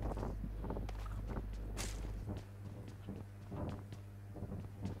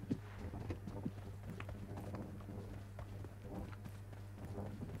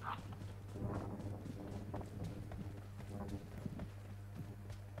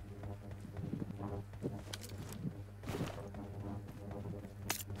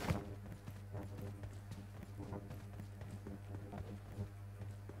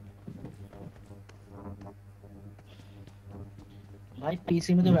 भाई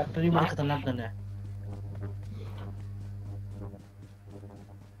पीसी में तो वेक्टर ही बड़ा खतरनाक गन है।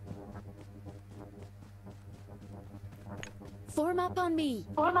 Form up on me.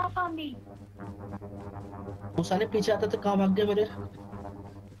 Form up on me. वो साले पीछे आते थे, कहाँ भाग गए मेरे?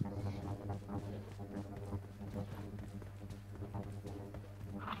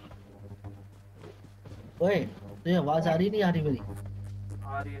 ओए तुझे आवाज आ रही नहीं आ रही मेरी?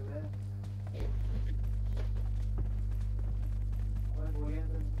 आ रही है।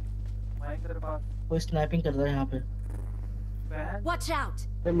 माइक तेरे पास। कोई स्नाइपिंग कर रहा है यहाँ पे। Watch out.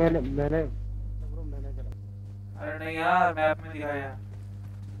 मैंने ब्रो मैंने करा। अरे नहीं यार मैप में दिखाया।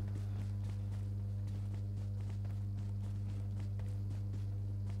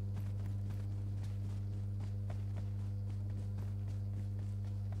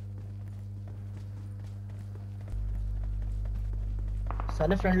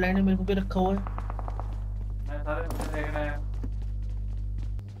 साले फ्रंट लाइन में मेरे को भी रखा हुआ है। मैं सारे मुझे देखना है।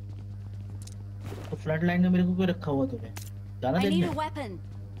 तो फ्रंट लाइन में मेरे को भी रखा हुआ तुम्हें जाना I need a देखने। weapon.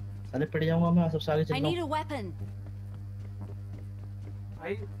 साले पड़ जाऊंगा मैं सबसे आगे I चल need रहा a weapon.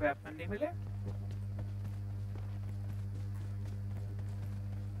 भाई वेपन नहीं मिले।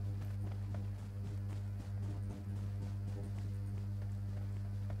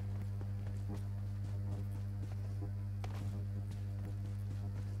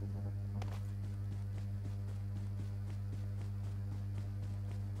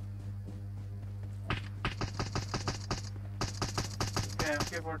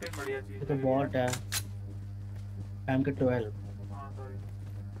 MK14 बढ़िया चीज ये तो बॉट है। MK12 हाँ सॉरी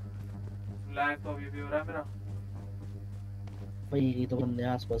लैग तो अभी भी हो रहा है मेरा। भाई ये तो बंदे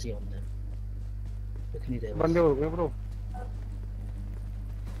आसपास ही होंगे दिख नहीं रहे बंदे हो गए ब्रो।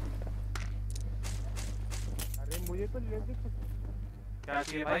 अरे मुझे तो ले दे। क्या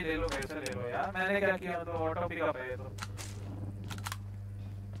चाहिए भाई ले लो कैसे ले लो यार मैंने क्या किया तो ऑटो पिकअप है ये तो।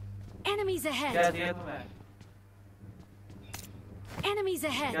 Enemies क्या ahead. चाहिए तुम्हें? Enemies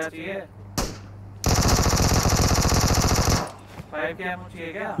क्या ahead. चाहिए? 5 के एमओ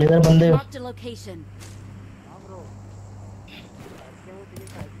चाहिए क्या? इधर बंदे हो। Marked a location. हां ब्रो।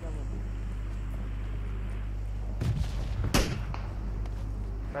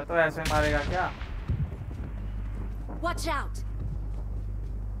 मैं तो ऐसे मारेगा क्या? Watch out.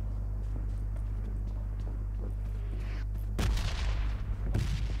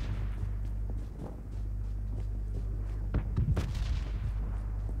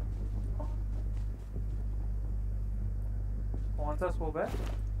 कौन सा स्कोप है?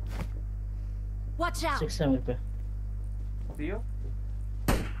 Watch out. 6 है मेरे पे। दियो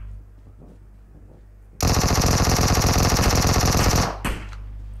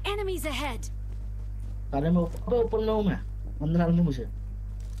Enemies ahead. साले मैं ऊपर में हूँ मैं अंदर डाल दो मुझे।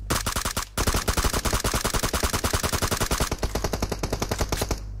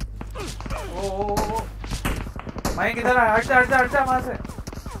 ओ भाई किधर है? हट जा वहां से।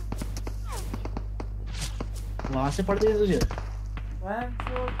 वहां से पड़ गई तुझे।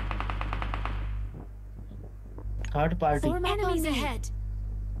 Third party Enemies ahead.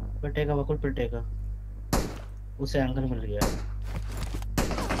 पिटेगा बकुल पिटेगा। उसे एंकर मिल गया।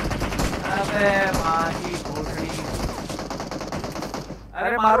 अबे मां की भोसड़ी।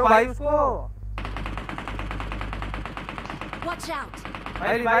 अरे मारो भाई उसको। Watch out.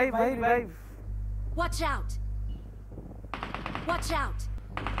 भाई Watch out. Watch out.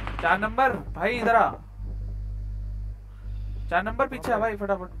 4 number भाई इधर आ। 4 नंबर पीछे आ भाई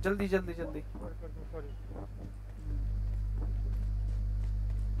फटाफट जल्दी।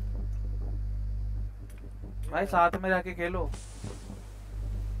 भाई साथ में जाके खेलो।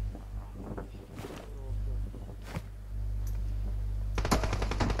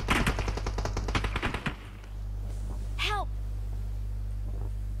 Help.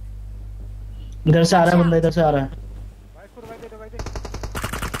 इधर से आ रहा है बंदा इधर से आ रहा है।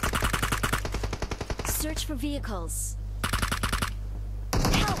 Search for vehicles.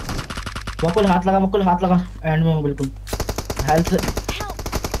 बकुल हाथ लगा एंड में हूँ बिल्कुल हेल्थ।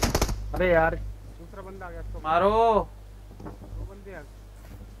 अरे यार दूसरा बंदा आ गया इसको मारो। दो बंदे आ।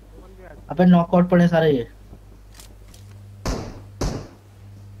 अबे नॉकआउट पड़े सारे ये।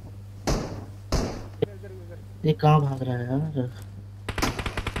 ये कहाँ भाग रहा है यार?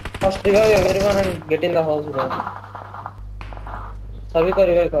 First revive everyone and get in the house bro. सभी को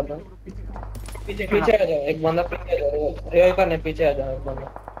रिवाइव कर दो। पीछे आ जाओ एक बंदा पीछे आ जाओ रिवाइव करने पीछे आ जाओ एक बंदा।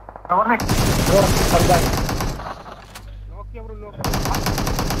 कवर में ब्रो फट लॉक किया ब्रो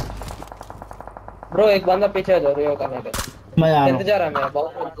ब्रो एक बंदा पीछे आ जाओ रिवाइव करने के। मैं आ रहा हूँ। इंतजार है मेरा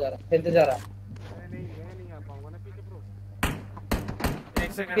बहुत इंतजार है। नहीं आ पाऊंगा ना पीछे ब्रो।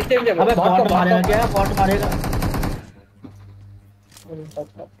 1 सेकंड। पीछे अबे बॉट मारेगा क्या? बॉट मारेगा।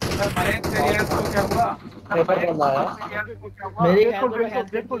 मलेक तेरी हेल्थ को क्या हुआ? पेपर बंदा आया। मेरी हेल्थ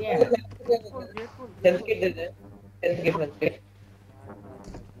कितनी है? हेल्थ किट दे दे। हेल्थ किट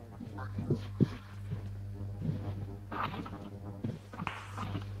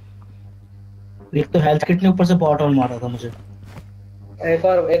एक तो हेल्थ किट ने ऊपर से बॉट ऑन मारा था मुझे। एक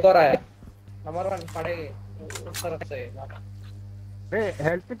और आया। नंबर 1 पड़ेगी उस तरफ से। बे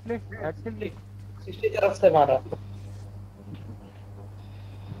हेल्थ किट ले 60 तरफ से मारा।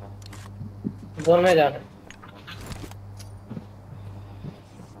 जोन में जाना।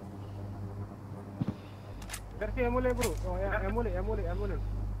 इधर से एमो ले ब्रो, एमो ले एमो ले एमो ले।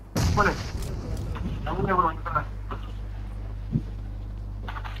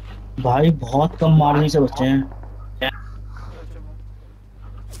 भाई बहुत कम मार्जिन से बचे हैं।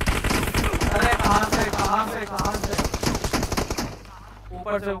 अरे कहां से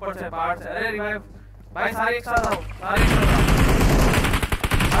ऊपर से बाहर से। अरे रिवाइव भाई, सारे एक साथ आओ, सारे एक साथ आओ।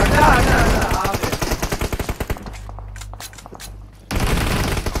 आजा आ गए।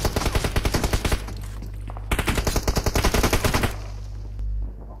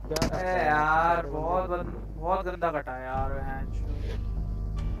 अरे यार बहुत गंदा कटा है यार।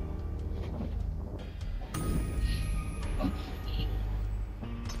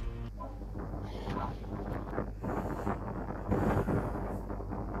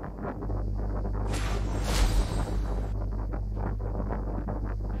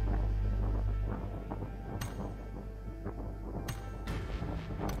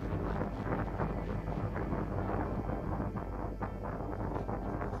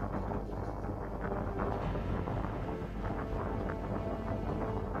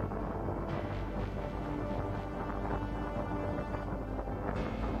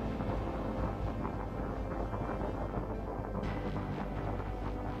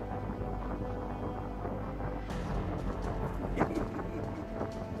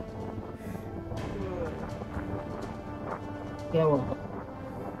 क्या हुआ?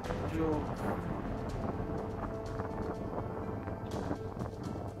 जो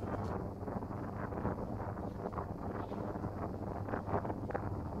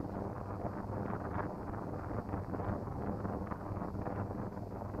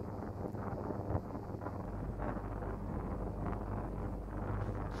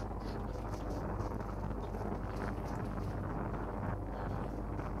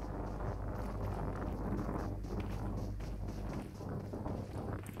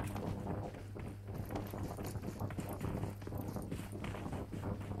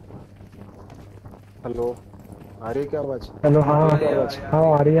हेलो, आ रही है क्या आवाज? हेलो, हाँ हाँ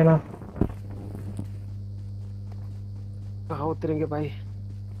आ रही है ना। कहाँ उतरेंगे भाई?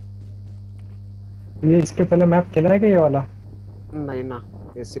 ये इसके पहले मैप खेला है क्या ये वाला? नहीं ना,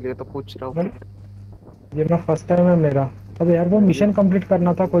 इसलिए तो पूछ रहा हूँ। ये मैं फर्स्ट टाइम है मेरा। अब यार वो मिशन कंप्लीट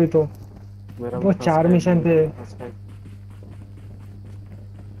करना था कोई तो। वो 4 मिशन थे। फर्स्ट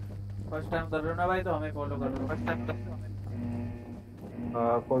टाइम कर रहे हो ना भाई, तो हमें फॉलो कर लो। फर्स्ट टाइम कर रहे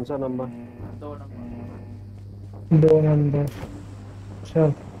हो। कौन सा नंबर? 2 नंबर। 2 नंबर।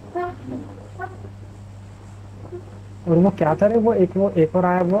 चल। और वो क्या था रे, वो एक और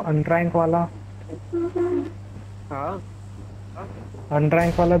आया, वो अनरैंक वाला। हाँ,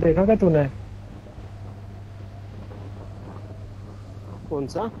 अनरैंक वाला देखा क्या तूने? कौन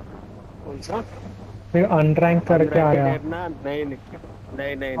सा? फिर अनरैंक करके आया।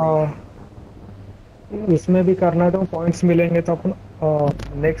 नहीं। और इसमें भी करना है तो पॉइंट्स मिलेंगे तो अपन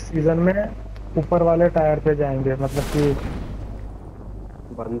नेक्स्ट सीजन में ऊपर वाले टायर पे जाएंगे। मतलब कि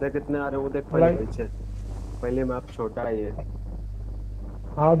बंदे कितने आ रहे हैं वो देख पहले पीछे। पहले मैप छोटा है ये।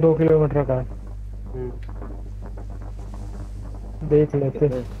 हाँ 2 किलोमीटर का है। देख लेते।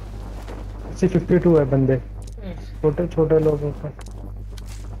 52 है बंदे, छोटे छोटे लोगों का।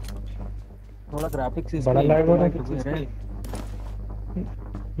 थोड़ा ग्राफिक्स बड़ा लैग हो रहा है।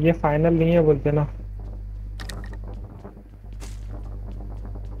 ये फाइनल नहीं है बोलते ना।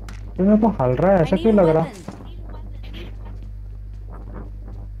 तो मेरे को हल रहा है, ऐसा क्यों लग रहा?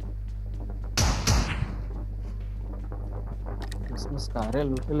 इसमें सारे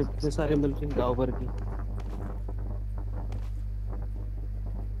लोकल इतने सारे मिलते हैं गाँव भर की।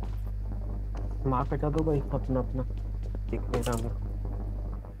 माँ कटा दो भाई अपना दिख नहीं रहा मेरे।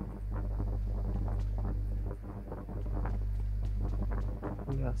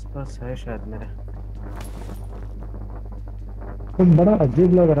 आसपास है शायद मेरे। तो बड़ा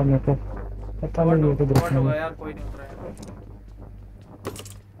अजीब लग रहा मेरे को, पता नहीं ये तो देखने में। यार कोई नहीं उतरा है।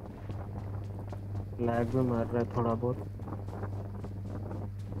 लैग में मार रहा है थोड़ा बहुत।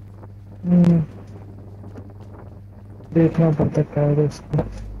 देखना पड़ता क्या है इसको।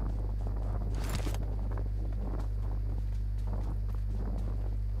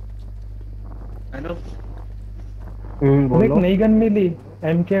 हेलो, एक नई गन मिली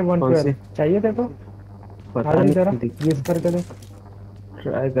MK112 चाहिए देखो। पता नहीं, जरा यूज करके देख।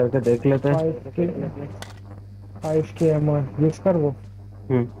 ट्राई करके देख लेते हैं। 5K एमओ यूज कर वो।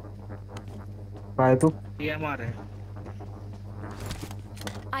 पाए तू DMR है।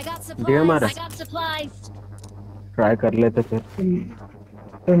 DMR है। ट्राई कर लेते फिर।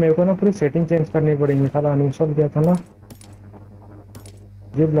 तो मेरे को ना पूरी सेटिंग चेंज करनी पड़ेगी। साला अनइंस्टॉल किया था ना,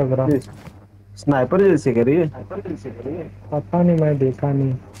 अजीब लग रहा। स्नाइपर जैसे करिए। पता नहीं, मैं देखा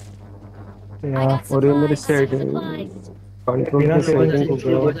नहीं। I got और ये मेरी supplies. सेटिंग कंट्रोल बिना की सेटिंग सेटिंग को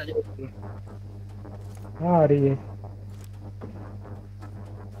गया। हाँ आ रही है।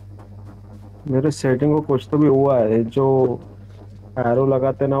 मेरे सेटिंग को कुछ तो भी हुआ है, जो एरो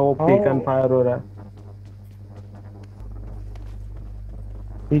लगाते ना वो पिक एंड फायर हो रहा है।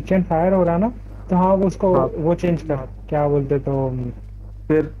 पिक एंड फायर हो रहा ना, तो हाँ उसको हाँ वो चेंज कर, क्या बोलते तो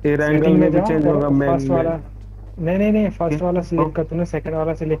फिर एयर एंगल सेटिंग में में भी जा चेंज और होगा मेन फर्स्ट में। वाला, नहीं फर्स्ट वाला तो सिलेक्ट कर, तूने सेकंड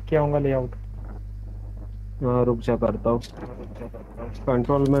वाला सिलेक्ट किया होगा लेआउट। हाँ रुक जा करता हूँ।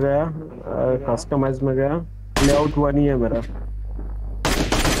 कंट्रोल में गया, कस्टमाइज में गया, लेआउट वन ही है मेरा।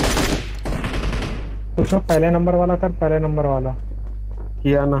 तो सब पहले नंबर वाला कर, पहले नंबर वाला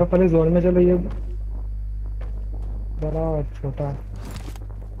किया ना। तो पहले जोन में चलो, ये बड़ा छोटा है।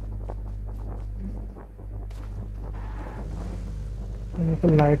 मेरे को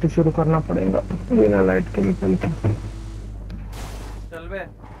लाइट शुरू करना पड़ेगा, बिना लाइट के भी चलता। चल बे।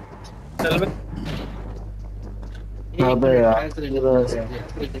 अबे यार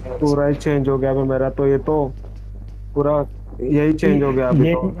पूरा ही चेंज हो गया अबे मेरा तो, ये तो पूरा यही चेंज हो गया अभी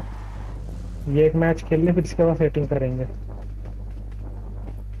ये तो। ये एक मैच खेल ले, फिर इसके बाद सेटिंग करेंगे।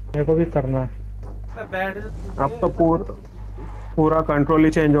 मेरे को भी करना है। अब तो पूरा कंट्रोल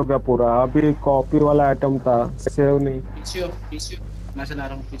ही चेंज हो गया पूरा। अभी कॉपी वाला आइटम था, सेव नहीं। पीछे मैं चला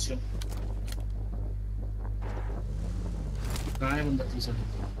रहा हूँ पीछे। कहाँ है बंदा पीछे?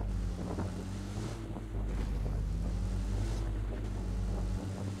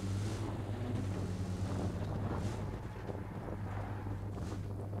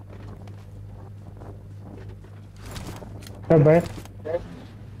 तब बैठ,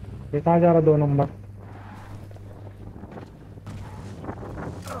 ये कहाँ जा रहा 2 नंबर?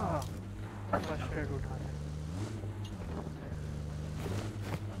 फर्स्ट एड उठा ले।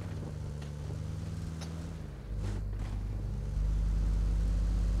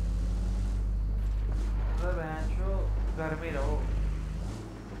 अरे बहनचो घर में रहो,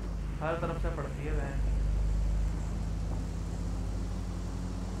 हर तरफ से पड़ती है बहन।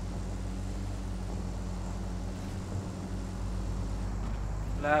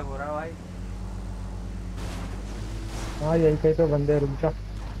 लैग हो रहा भाई। हाँ यही कहीं तो बंदे, रुक जा,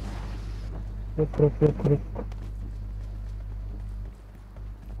 रुक।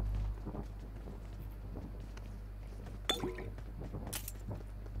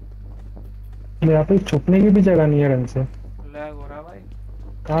 यहाँ पे छुपने की भी जगह नहीं है ढंग से। लैग हो रहा भाई।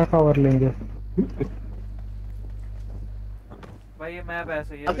 कहाँ कवर लेंगे? भाई ये मैप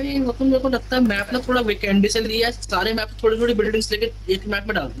ऐसे ही है। अबे मतलब मेरे को लगता है मैप ना थोड़ा वीकेंड से लिया है, सारे मैप थोड़ी थोड़ी बिल्डिंग्स लेके एक मैप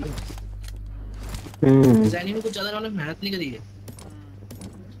में डाल दिए। डिजाइनिंग में कुछ ज्यादा उन्होंने मेहनत नहीं करी है।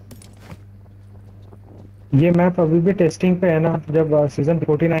 ये मैप अभी भी टेस्टिंग पे है ना, जब सीजन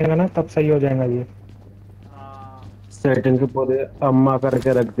 14 आएगा ना तब सही हो जाएगा ये। सेटिंग के पूरे अम्मा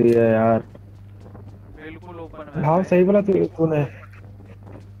करके रख दी है यार। बिल्कुल ओपन मैप हाँ है। सही बोला तूने,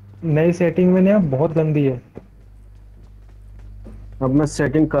 नई सेटिंग में ना बहुत गंदी है। अब मैं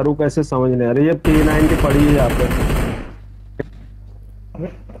सेटिंग करूँ कैसे समझ नहीं आ रही। ये P90 पड़ी है यहाँ पे।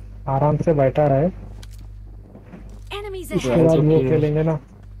 आराम से बैठा रहे, Enemies उसके ahead. बाद वो खेलेंगे ना,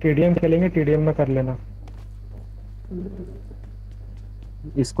 टीडीएम खेलेंगे, टीडीएम में कर लेना।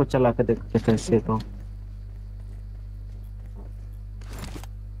 इसको चला के देखते कैसे तो।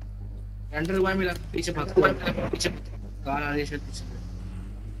 एंडर हुआ मिला पीछे भाग, पीछे कार आ रही है शायद पीछे।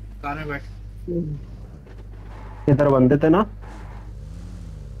 कार में बैठ। इधर बंदे थे ना।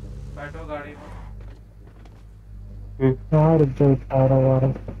 बैठो गाड़ी में। हाँ रुक जाओ, आ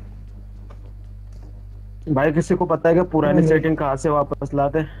रहा। भाई किसी को पता है कि पुरानी सेटिंग कहाँ से वापस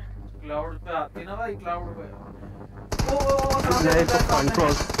लाते? क्लाउड पे आती ना भाई, क्लाउड पे। नहीं तो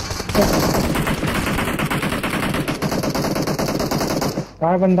कंट्रोल।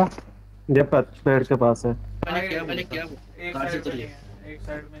 कहाँ है बंदा? ये पेड़ के पास है। मैंने क्या एक साइड में नहीं है, एक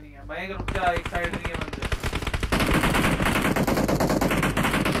साइड में नहीं है भाई। रुक जा, एक साइड नहीं है बंदे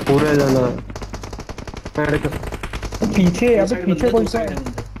पूरे जाना पेड़ के पीछे। अबे पीछे कौन सा है?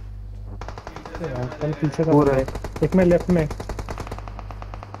 चल पीछे का पूरे। एक में लेफ्ट में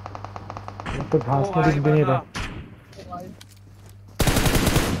तो घास में दिख भी नहीं रहा।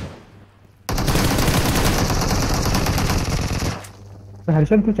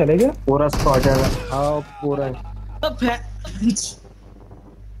 हर्षल तू चले गया? पूरा स्पॉट है। हाँ पूरा है।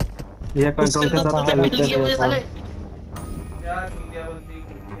 ये कंट्रोल के साथ चलते हैं। यार इंडिया बंदी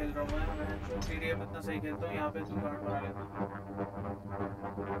खेल रहा हूं मैं टीडीएम इतना सही खेलता हूं, यहां पे तू गार्ड बना लेता।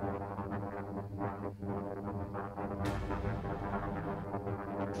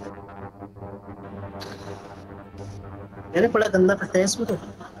 मैंने बड़ा गंदा पट्टा है इसमें तो।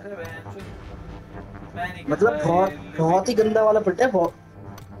 अरे बहन मैं नहीं मतलब बहुत ही गंदा वाला पट्टा है बहुत।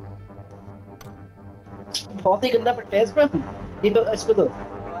 बहुत ही गंदा पट्टा है इस पे। ये तो इस पे तो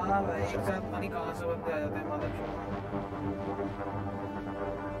हाँ भाई एक साथ पता नहीं कहाँ से बंदे आ जाते हैं मालूम।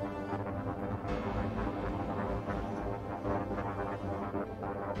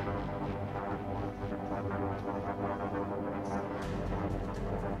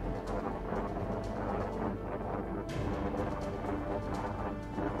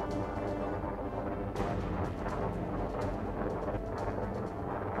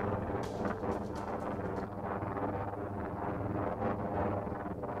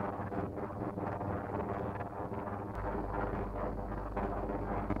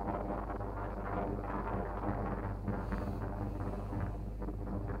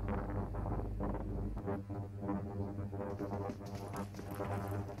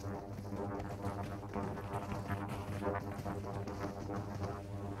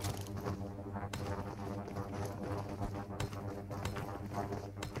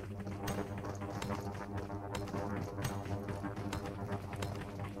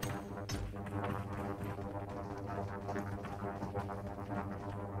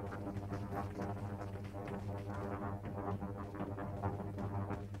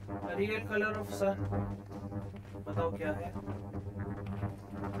 रियल कलर ऑफ सन बताओ क्या है?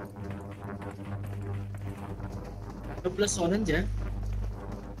 तो प्लस ऑरेंज है।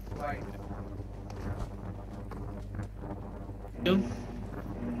 वाइट। क्यों?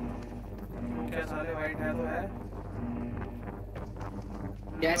 क्या सारे वाइट है तो है?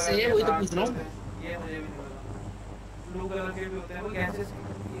 कैसे है वही तो पूछ रहा हूँ। ये मुझे भी नहीं पता। ब्लू कलर के भी होते हैं वो गैसेस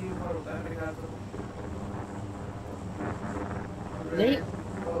के ऊपर होता है मेरे ख्याल से। नहीं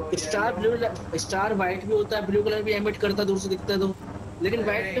स्टार ब्लू स्टार वाइट भी होता है, ब्लू कलर भी एमिट करता है दूर से दिखता है तो, लेकिन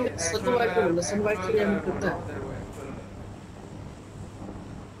वाइट तो सब तो वाइट को सन वाइट से भी एमिट करता है।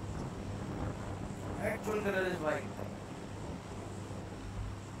 Actual colour is white.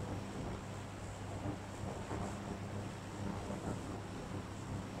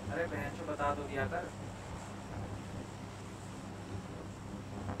 अरे बहन जो बता दो दिया कर।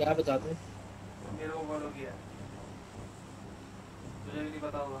 क्या बता दूं? मेरे को फॉलो किया तुझे भी नहीं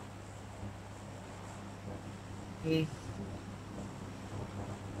पता होगा।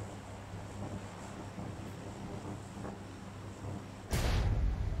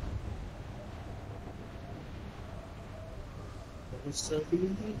 सभी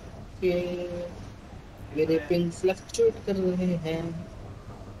के मेरे पिंग फ्लक्चुएट कर रहे हैं।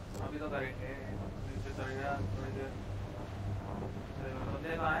 अभी तो करेंगे नीचे चलेगा थोड़ी देर।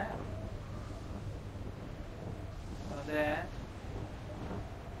 बंदे कहाँ हैं? बंदे हैं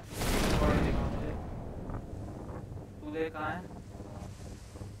तू देख कहाँ है?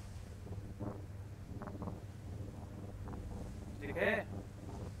 ठीक है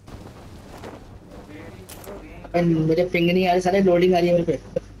मेरे पिंग नहीं आ रहे सारे, लोडिंग आ रही है मेरे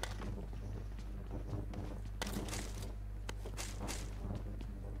पे।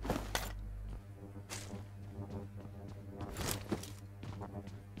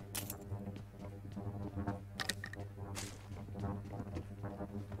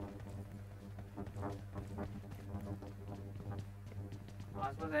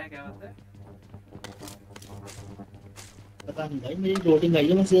 आसपास है क्या बंदे? पता नहीं भाई, मेरी लोडिंग आई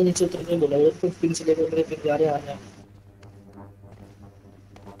है, मैं सीधे नीचे उतर के बोला तो पिंग से लेकर मेरे पिंग जा रहे आ रहे हैं।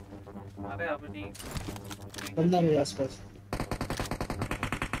 अबे अपनी बंदा मेरे आसपास।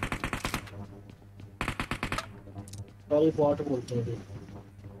 सॉरी बॉट बोलते हैं।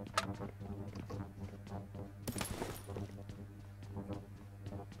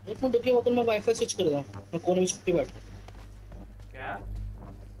 एक मिनट रुकिए, वो तो मैं वाईफाई स्विच कर रहा हूँ, मैं कोने में छुट्टी बैठ। क्या?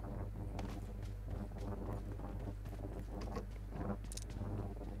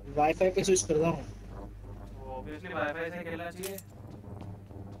 वाईफाई पे स्विच कर रहा हूँ। वो ऑब्वियसली वाईफाई से खेलना चाहिए।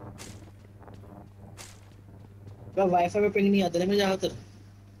 क्या वाईफाई पे पिंग नहीं आता है मैं ज्यादातर।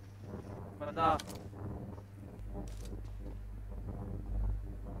 बंदा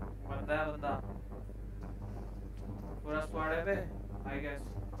बंदा है बंदा पूरा स्क्वाड है पे आई गेस।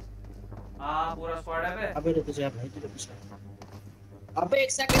 हाँ पूरा स्क्वाड है पे। अबे रुक जा भाई, तू रुक जा। अबे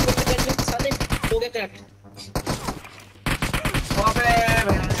एक सेकंड रुक जा साले, हो गया क्रैक। अबे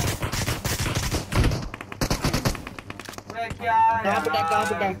मैं क्या कहाँ पे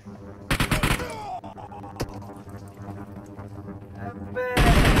अबे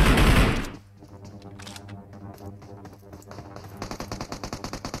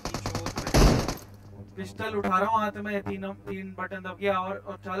पिस्टल उठा रहा हूँ हाथ में, तीन बटन दब गया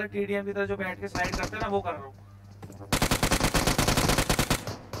और चाले टीडीएम की तरह जो बैठ के स्लाइड करते हैं ना वो कर रहा हूँ।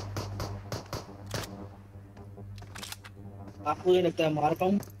 आपको ये लगता है मार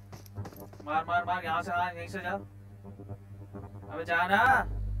पाऊँ? मार मार मार, यहाँ से आ, यहीं से जा। अबे जाना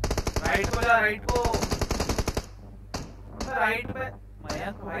राइट को, जा राइट को। से राइट पे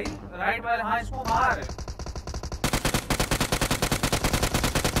मयंक भाई राइट वाले हाँ इसको मार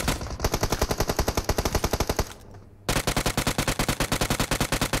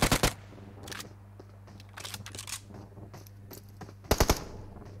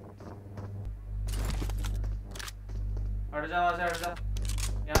हट जा वहाँ से हट जा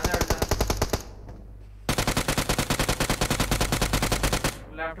यहाँ से हट जा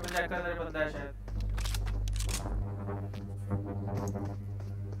लेफ्ट में चेक कर तेरे बंदा है शायद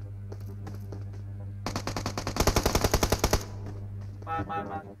मार मार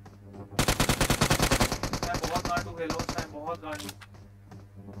मार मैं बहुत गांडू खेलो उस टाइम बहुत गांडू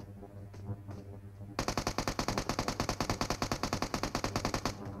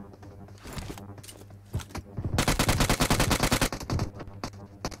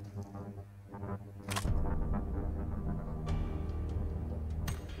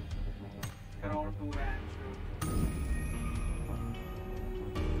around 2 ranks.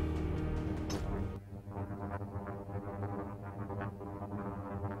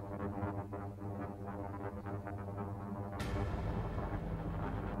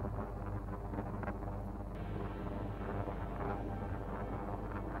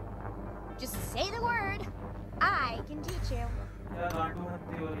 Just say the word. I can teach you. यार गांडू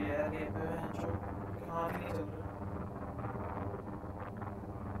हत्ती हो रही है यार गेम पे कहाँ भी नहीं चल रहा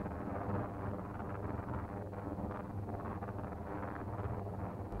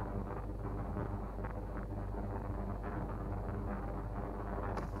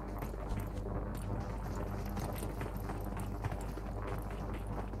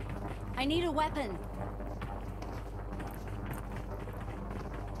I need a weapon.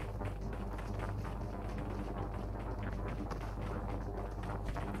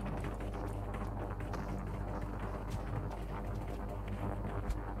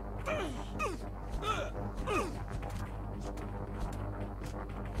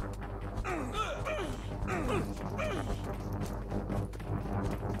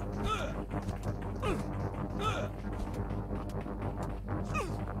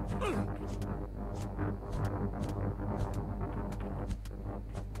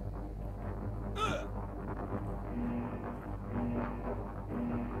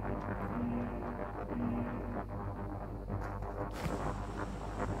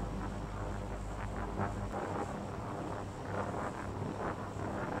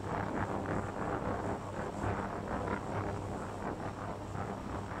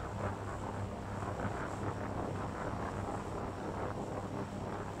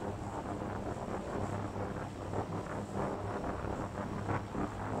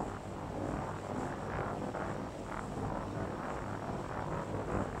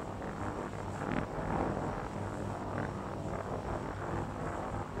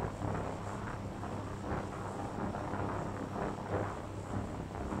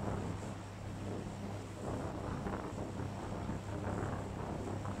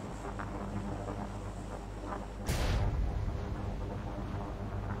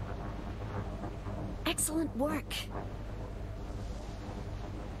 Excellent work.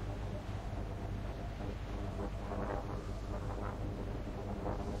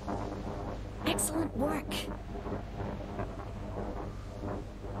 Excellent work.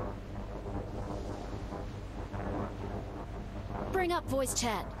 Bring up voice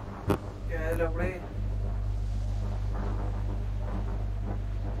chat. क्या लफड़े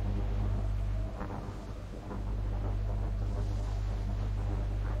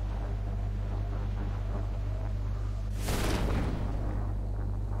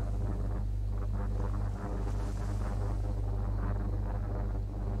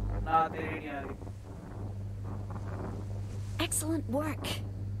ना तेरी नहीं आ रही Excellent work.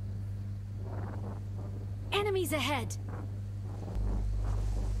 Enemies ahead.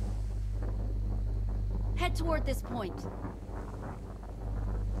 Head toward this point.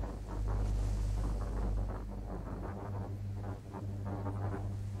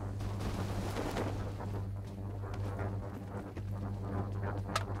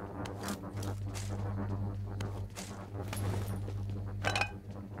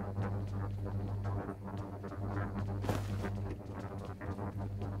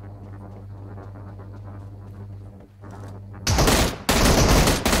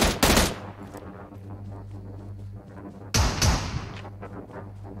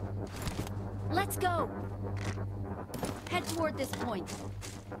 Let's go. Head toward this point.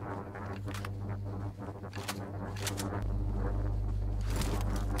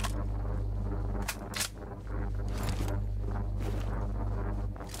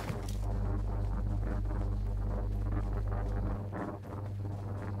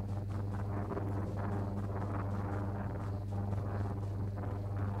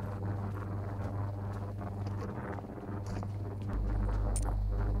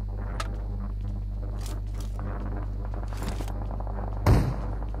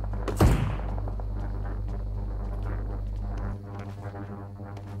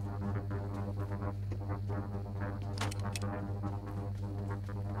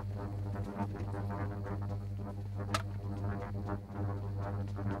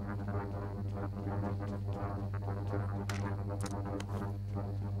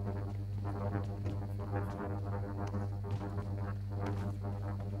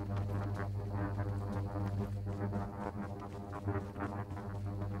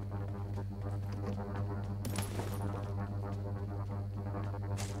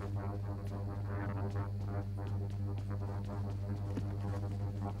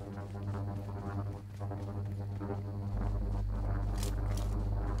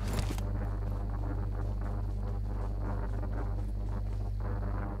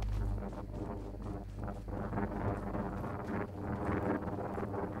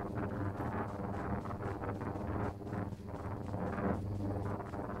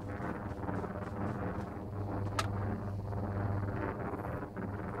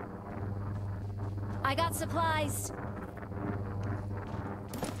 I got supplies.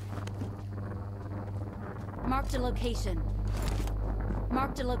 Marked a location.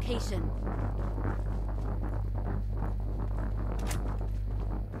 Marked a location.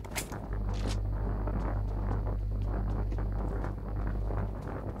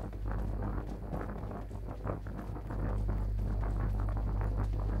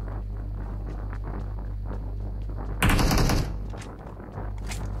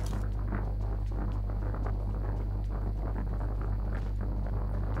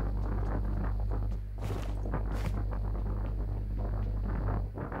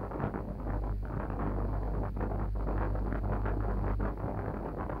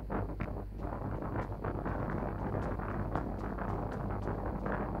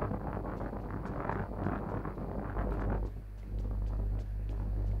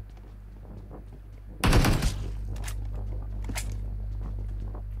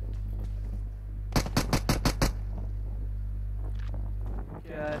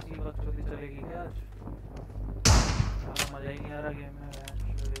 क्या ऐसी बकचोदी चलेगी क्या आज? मजा ही नहीं आ रहा गेम में।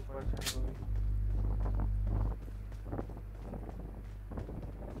 1% हो गई।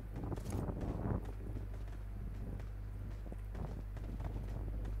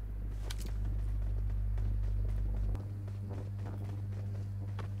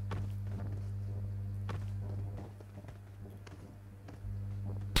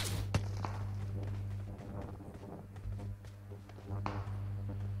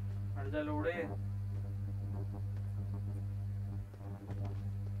 हट लोड़े।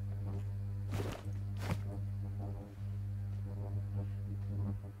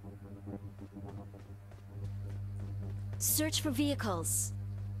 Search for vehicles.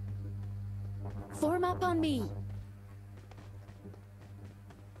 Form up on me.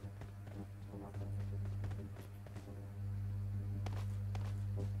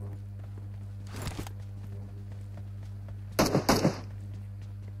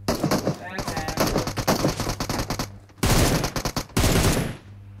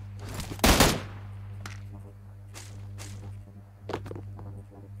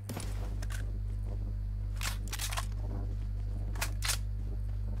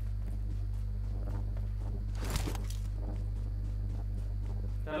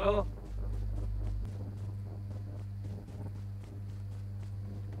 चलो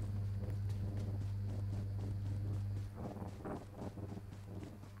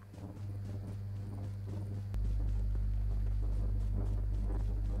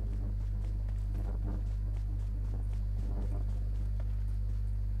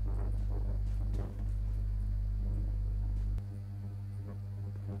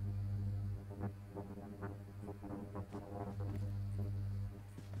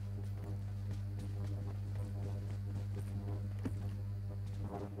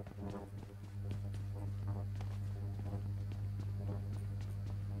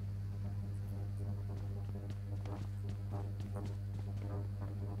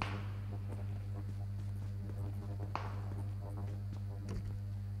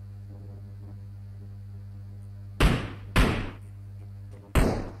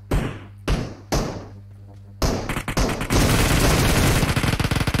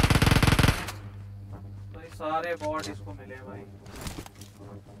सारे बॉट इसको मिले भाई।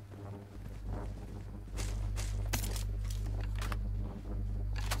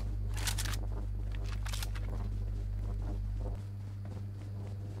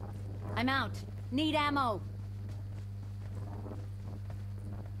 I'm out. Need ammo.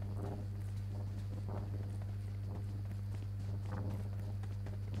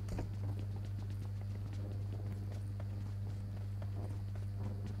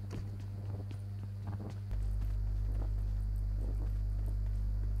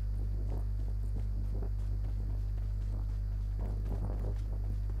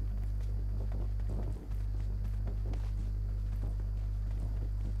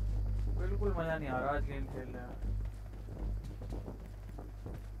 बिल्कुल मजा नहीं आ रहा आज गेम खेलने में।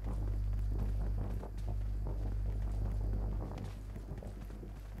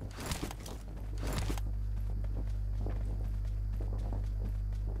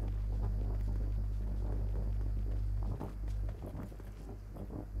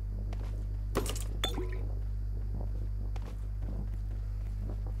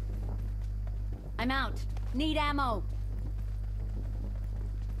 I'm out. Need ammo.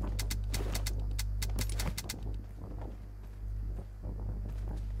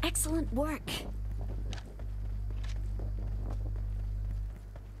 Excellent work.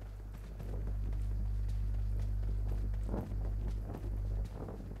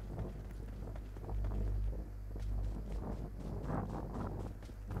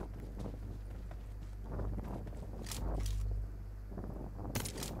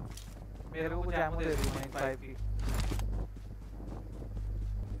 मेरे को कुछ एमो दे दो मैं 5 की।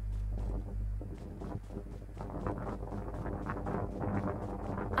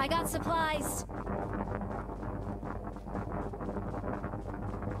 I got supplies.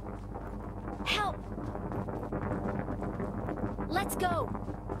 Help! Let's go.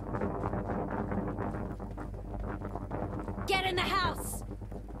 Get in the house.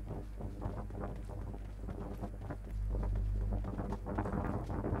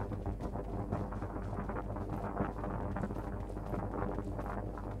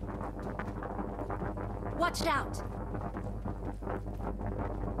 Watch out.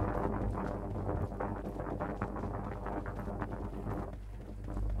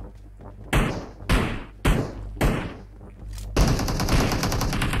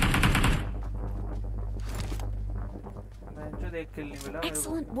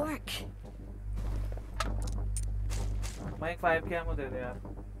 Excellent work. मैं 5 की एमो दे दे यार।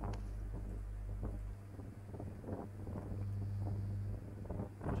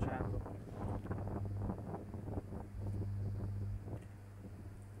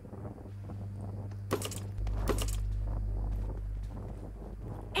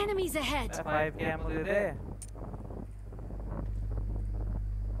 Enemies ahead. 5 की ammo they they.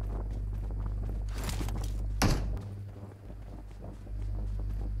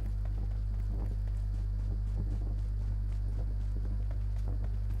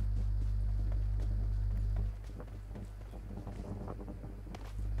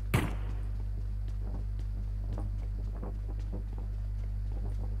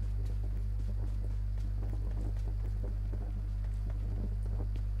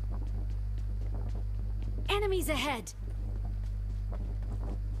 Enemies ahead.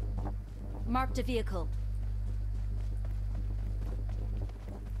 Marked a vehicle.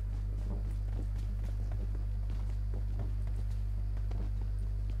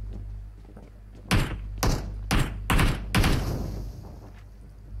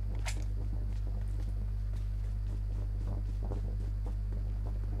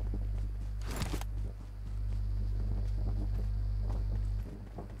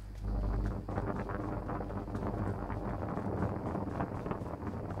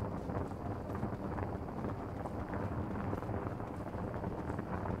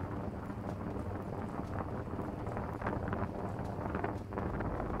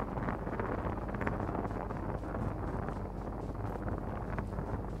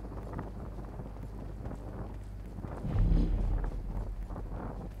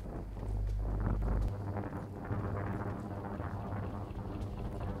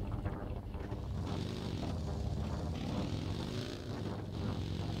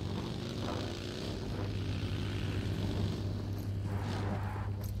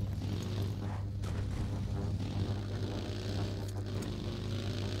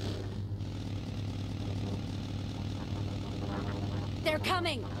 They're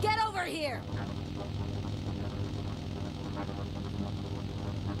coming! Get over here!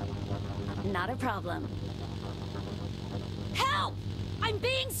 Not a problem. Help! I'm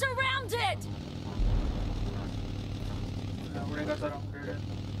being surrounded!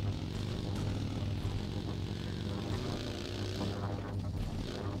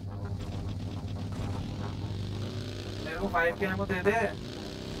 मेरे को 5 की ammo दे दे।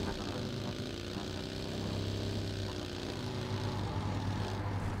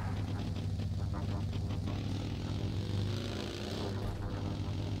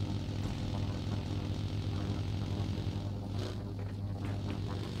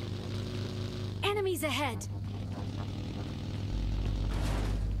 Enemies ahead.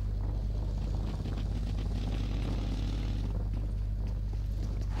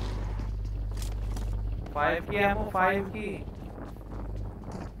 Five की ammo 5 की।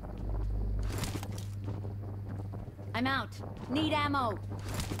 I'm out. Need ammo.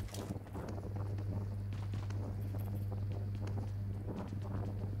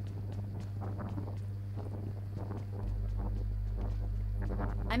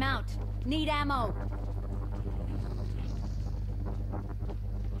 I'm out. Need ammo.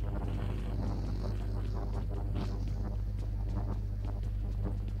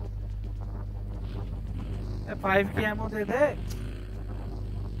 Five की ammo they they.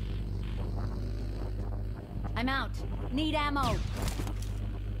 I'm out. Need ammo.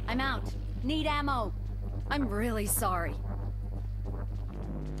 I'm out. Need ammo. I'm really sorry.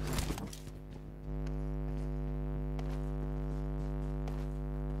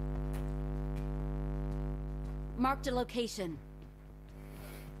 Marked a location.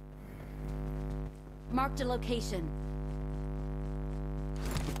 Marked a location.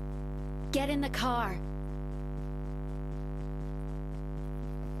 Get in the car.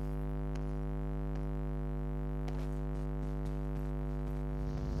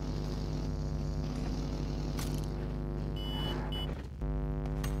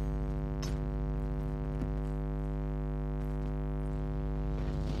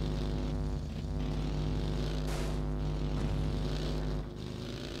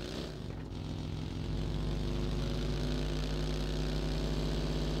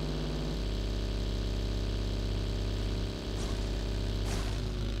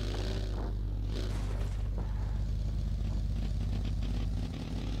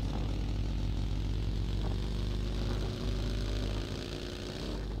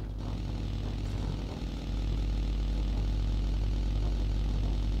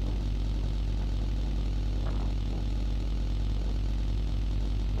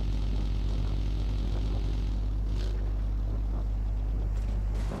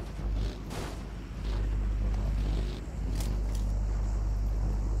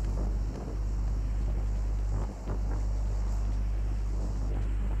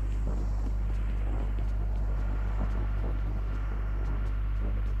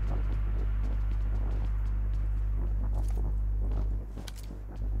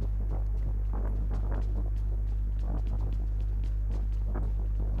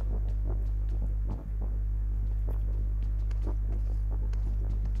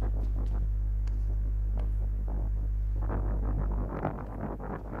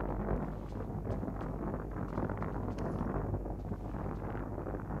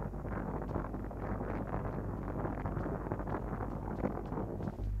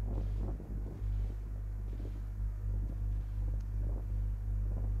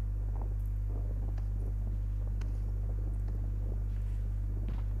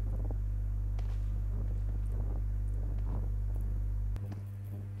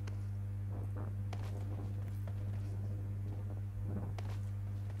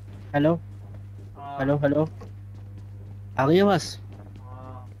 Hello hello hello, आ गई है बस।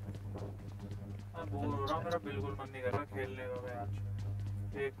 हाँ मैं bore हो रहा हूँ, मेरा बिल्कुल मन नहीं कर रहा खेलने का मैच,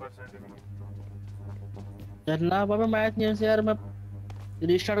 1% भी नहीं। चलना बाबा मैच नहीं से यार, मैं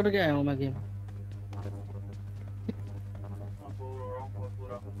रीस्टार्ट करके आया हूँ मैं गेम। मैं बोर हो रहा हूँ बहुत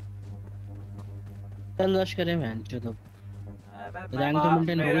बुरा। चल रश करें मैच जो तो मैं रैंक तो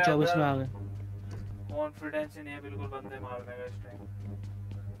मेंटेन हो गई, मेरे 24 में आ अंदर गए। कॉन्फिडेंस ही नहीं है बिल्कुल बंदे मारने का इस टाइम।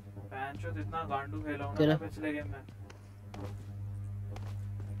 पैंचो जितना गांडू खेला हूँ ना तेरा मैं पिछले गेम में।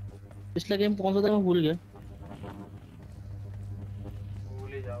 पिछला गेम कौन सा था मैं भूल गया।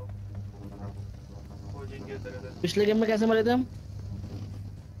 भूल ही जाओ। कोचिंग के तरह पिछले गेम में कैसे मरे थे हम?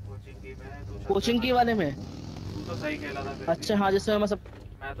 कोचिंग की में कोचिंग की वाले में। तू तो सही खेला था फिर अच्छा भी। हाँ, जिसमें मैं सब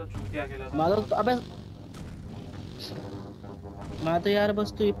मैं तो चूतिया खेला था। मारो तो अबे मैं तो यार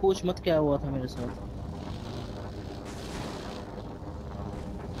बस तू ये पूछ मत क्या हुआ था मेरे साथ।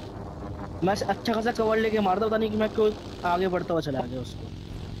 मैं अच्छा खासा कवर लेके मारता, पता नहीं कि मैं क्यों आगे बढ़ता हुआ चला गया उसको।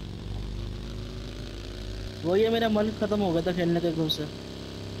 वही है, मेरा मन खत्म हो गया था खेलने के एकदम से।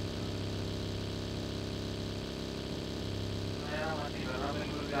 मेरा मन नहीं कर रहा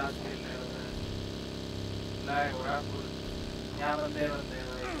बिल्कुल भी आज खेलने का। लैग हो रहा है फुल। यहाँ बंदे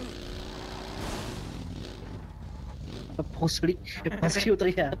फंसड़ी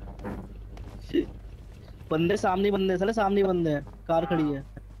उतरी है। बंदे सामने, बंदे साले सामने बंदे हैं, कार खड़ी है।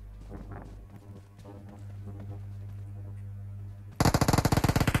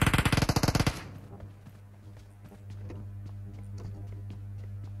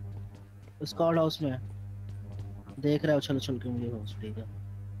 स्क्वाड हाउस में देख रहा है, उछल उछल के मुझे हाउस। ठीक है,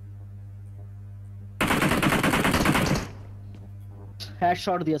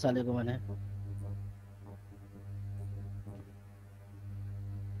 हेडशॉट दिया साले को मैंने।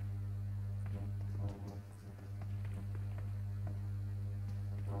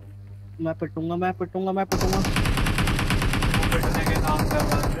 मैं पिटूंगा, मैं पिटूंगा, मैं पिटूंगा। पिटने के काम कर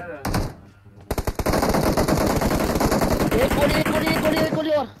रहा है। एक गोली, एक गोली, एक गोली, एक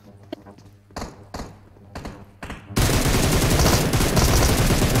गोली और।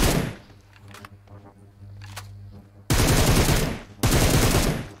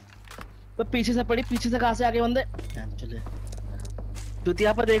 तो पीछे से पड़ी, पीछे से कहां से आगे बंदे। चले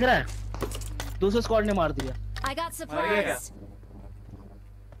चुतिया पर देख रहा है, दूसरे स्क्वाड ने मार दिया। I got supplies.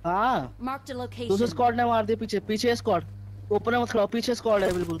 हाँ Marked a दूसरे location. स्क्वाड ने मार दिया। पीछे पीछे स्क्वाड, ऊपर मत खड़ा, पीछे स्क्वाड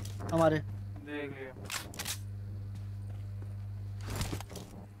है बिल्कुल हमारे। देख लिया।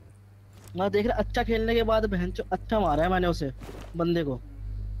 मैं देख रहा, अच्छा खेलने के बाद बहनचो अच्छा मारा है मैंने उसे बंदे को।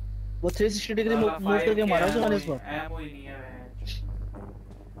 वो 360 डिग्री मूव करके मारा उसे मैंने इस बार। एमो ही नहीं है।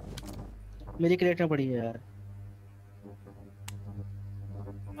 मेरी क्रेट में पड़ी है यार।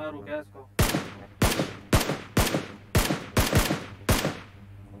 मैं रुका इसको।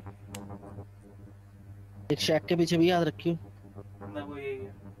 एक शैक के पीछे भी याद रखियो। ना वो यही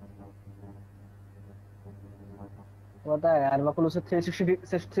है। पता है यार, वकुल उसे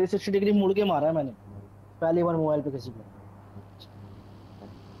 360 डिग्री मुड़ के मारा है मैंने पहली बार मोबाइल पे किसी को।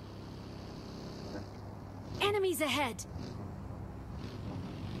 Enemies ahead.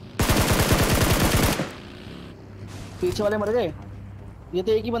 पीछे वाले मर गए। ये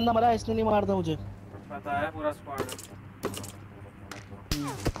तो एक ही बंदा मरा, इसने नहीं मार था मुझे। पता है पूरा स्क्वाड है।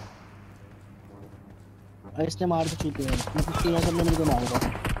 इसने मार तो चुके हैं, तीनों सबने मिलकर मारा।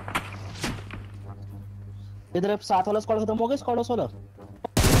 इधर साथ वाला स्क्वाड खत्म हो गया, स्क्वाड वाला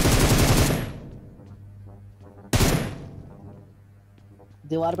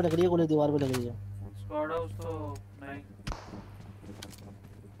दीवार पे लग रही है गोली, दीवार पे लग रही है। स्क्वाड हाउस तो नहीं।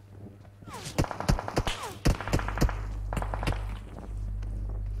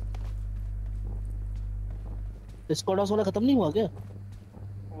 स्क्वाड हाउस वाला खत्म नहीं हुआ क्या?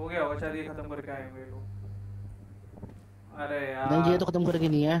 हो गया वो, चलिए खत्म करके आएंगे लोग। अरे यार नहीं, ये तो खत्म करके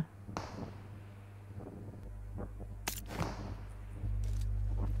नहीं है।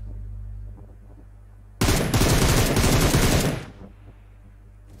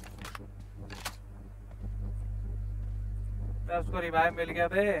 उसको रिवाइव मिल गया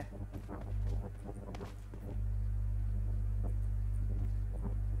बे।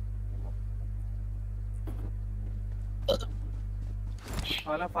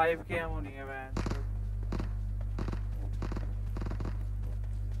 वाला 5 के एमो नहीं है वैन।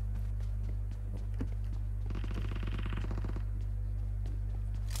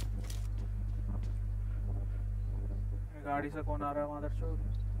 गाड़ी से कौन आ रहा है मादरचोद?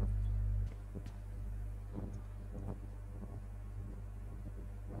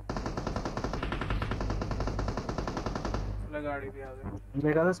 गाड़ी भी आ गई।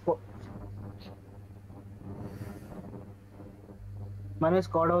 मेरे ख्याल से मैंने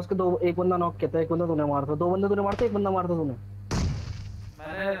स्क्वाड हाउस के दो, एक बंदा नॉक किया था, एक बंदा तूने मारा था, दो बंदे तूने मारा था, एक बंदा मारा था तूने।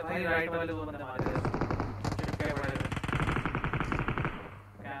 मैंने भाई राइट वाले दो बंदे मारे थे, चिपके पड़े थे,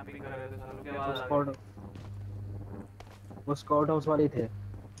 कैंपिंग कर रहे थे सालों के आवाज आ गई। वो स्क्वाड हाउस वाले थे,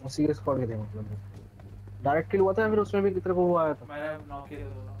 वो सीरियस स्क्वाड के थे, मतलब डायरेक्ट किल हुआ था या फिर उसमें भी कितने को वो आया था? मैंने नॉक किए थे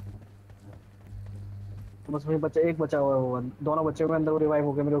दोनों। तो बस वही बच्चा, एक बचा हुआ है वो, दोनों बच्चे के अंदर वो रिवाइव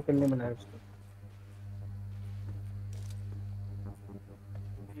हो गए, मेरे को किल नहीं मिला है उसको।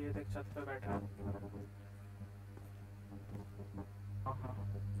 ये देख छत पे बैठा है।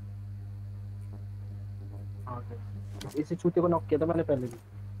 हाँ इसी चूते को नॉक किया था मैंने पहले भी।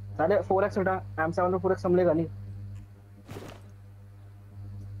 साले 4x हटा, M7 में 4x संभलेगा नहीं।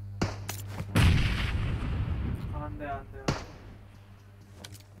 आंदे आंदे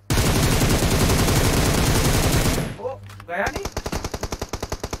ओ गया नहीं।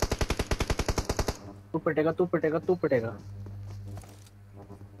 तू पिटेगा, तू पिटेगा, तू पिटेगा।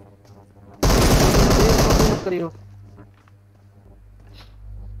 मत करियो।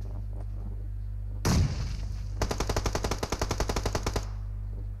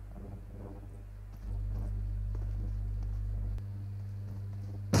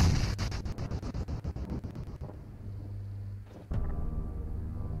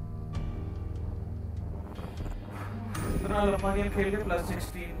 इतना लंबा गेम खेल के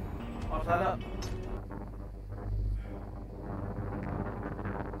 +16 और साला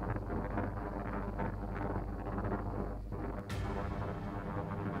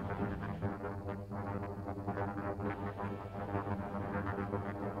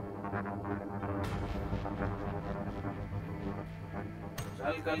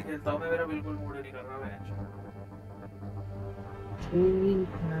कल खेलता हूँ मैं, मेरा बिल्कुल मूड नहीं कर रहा है।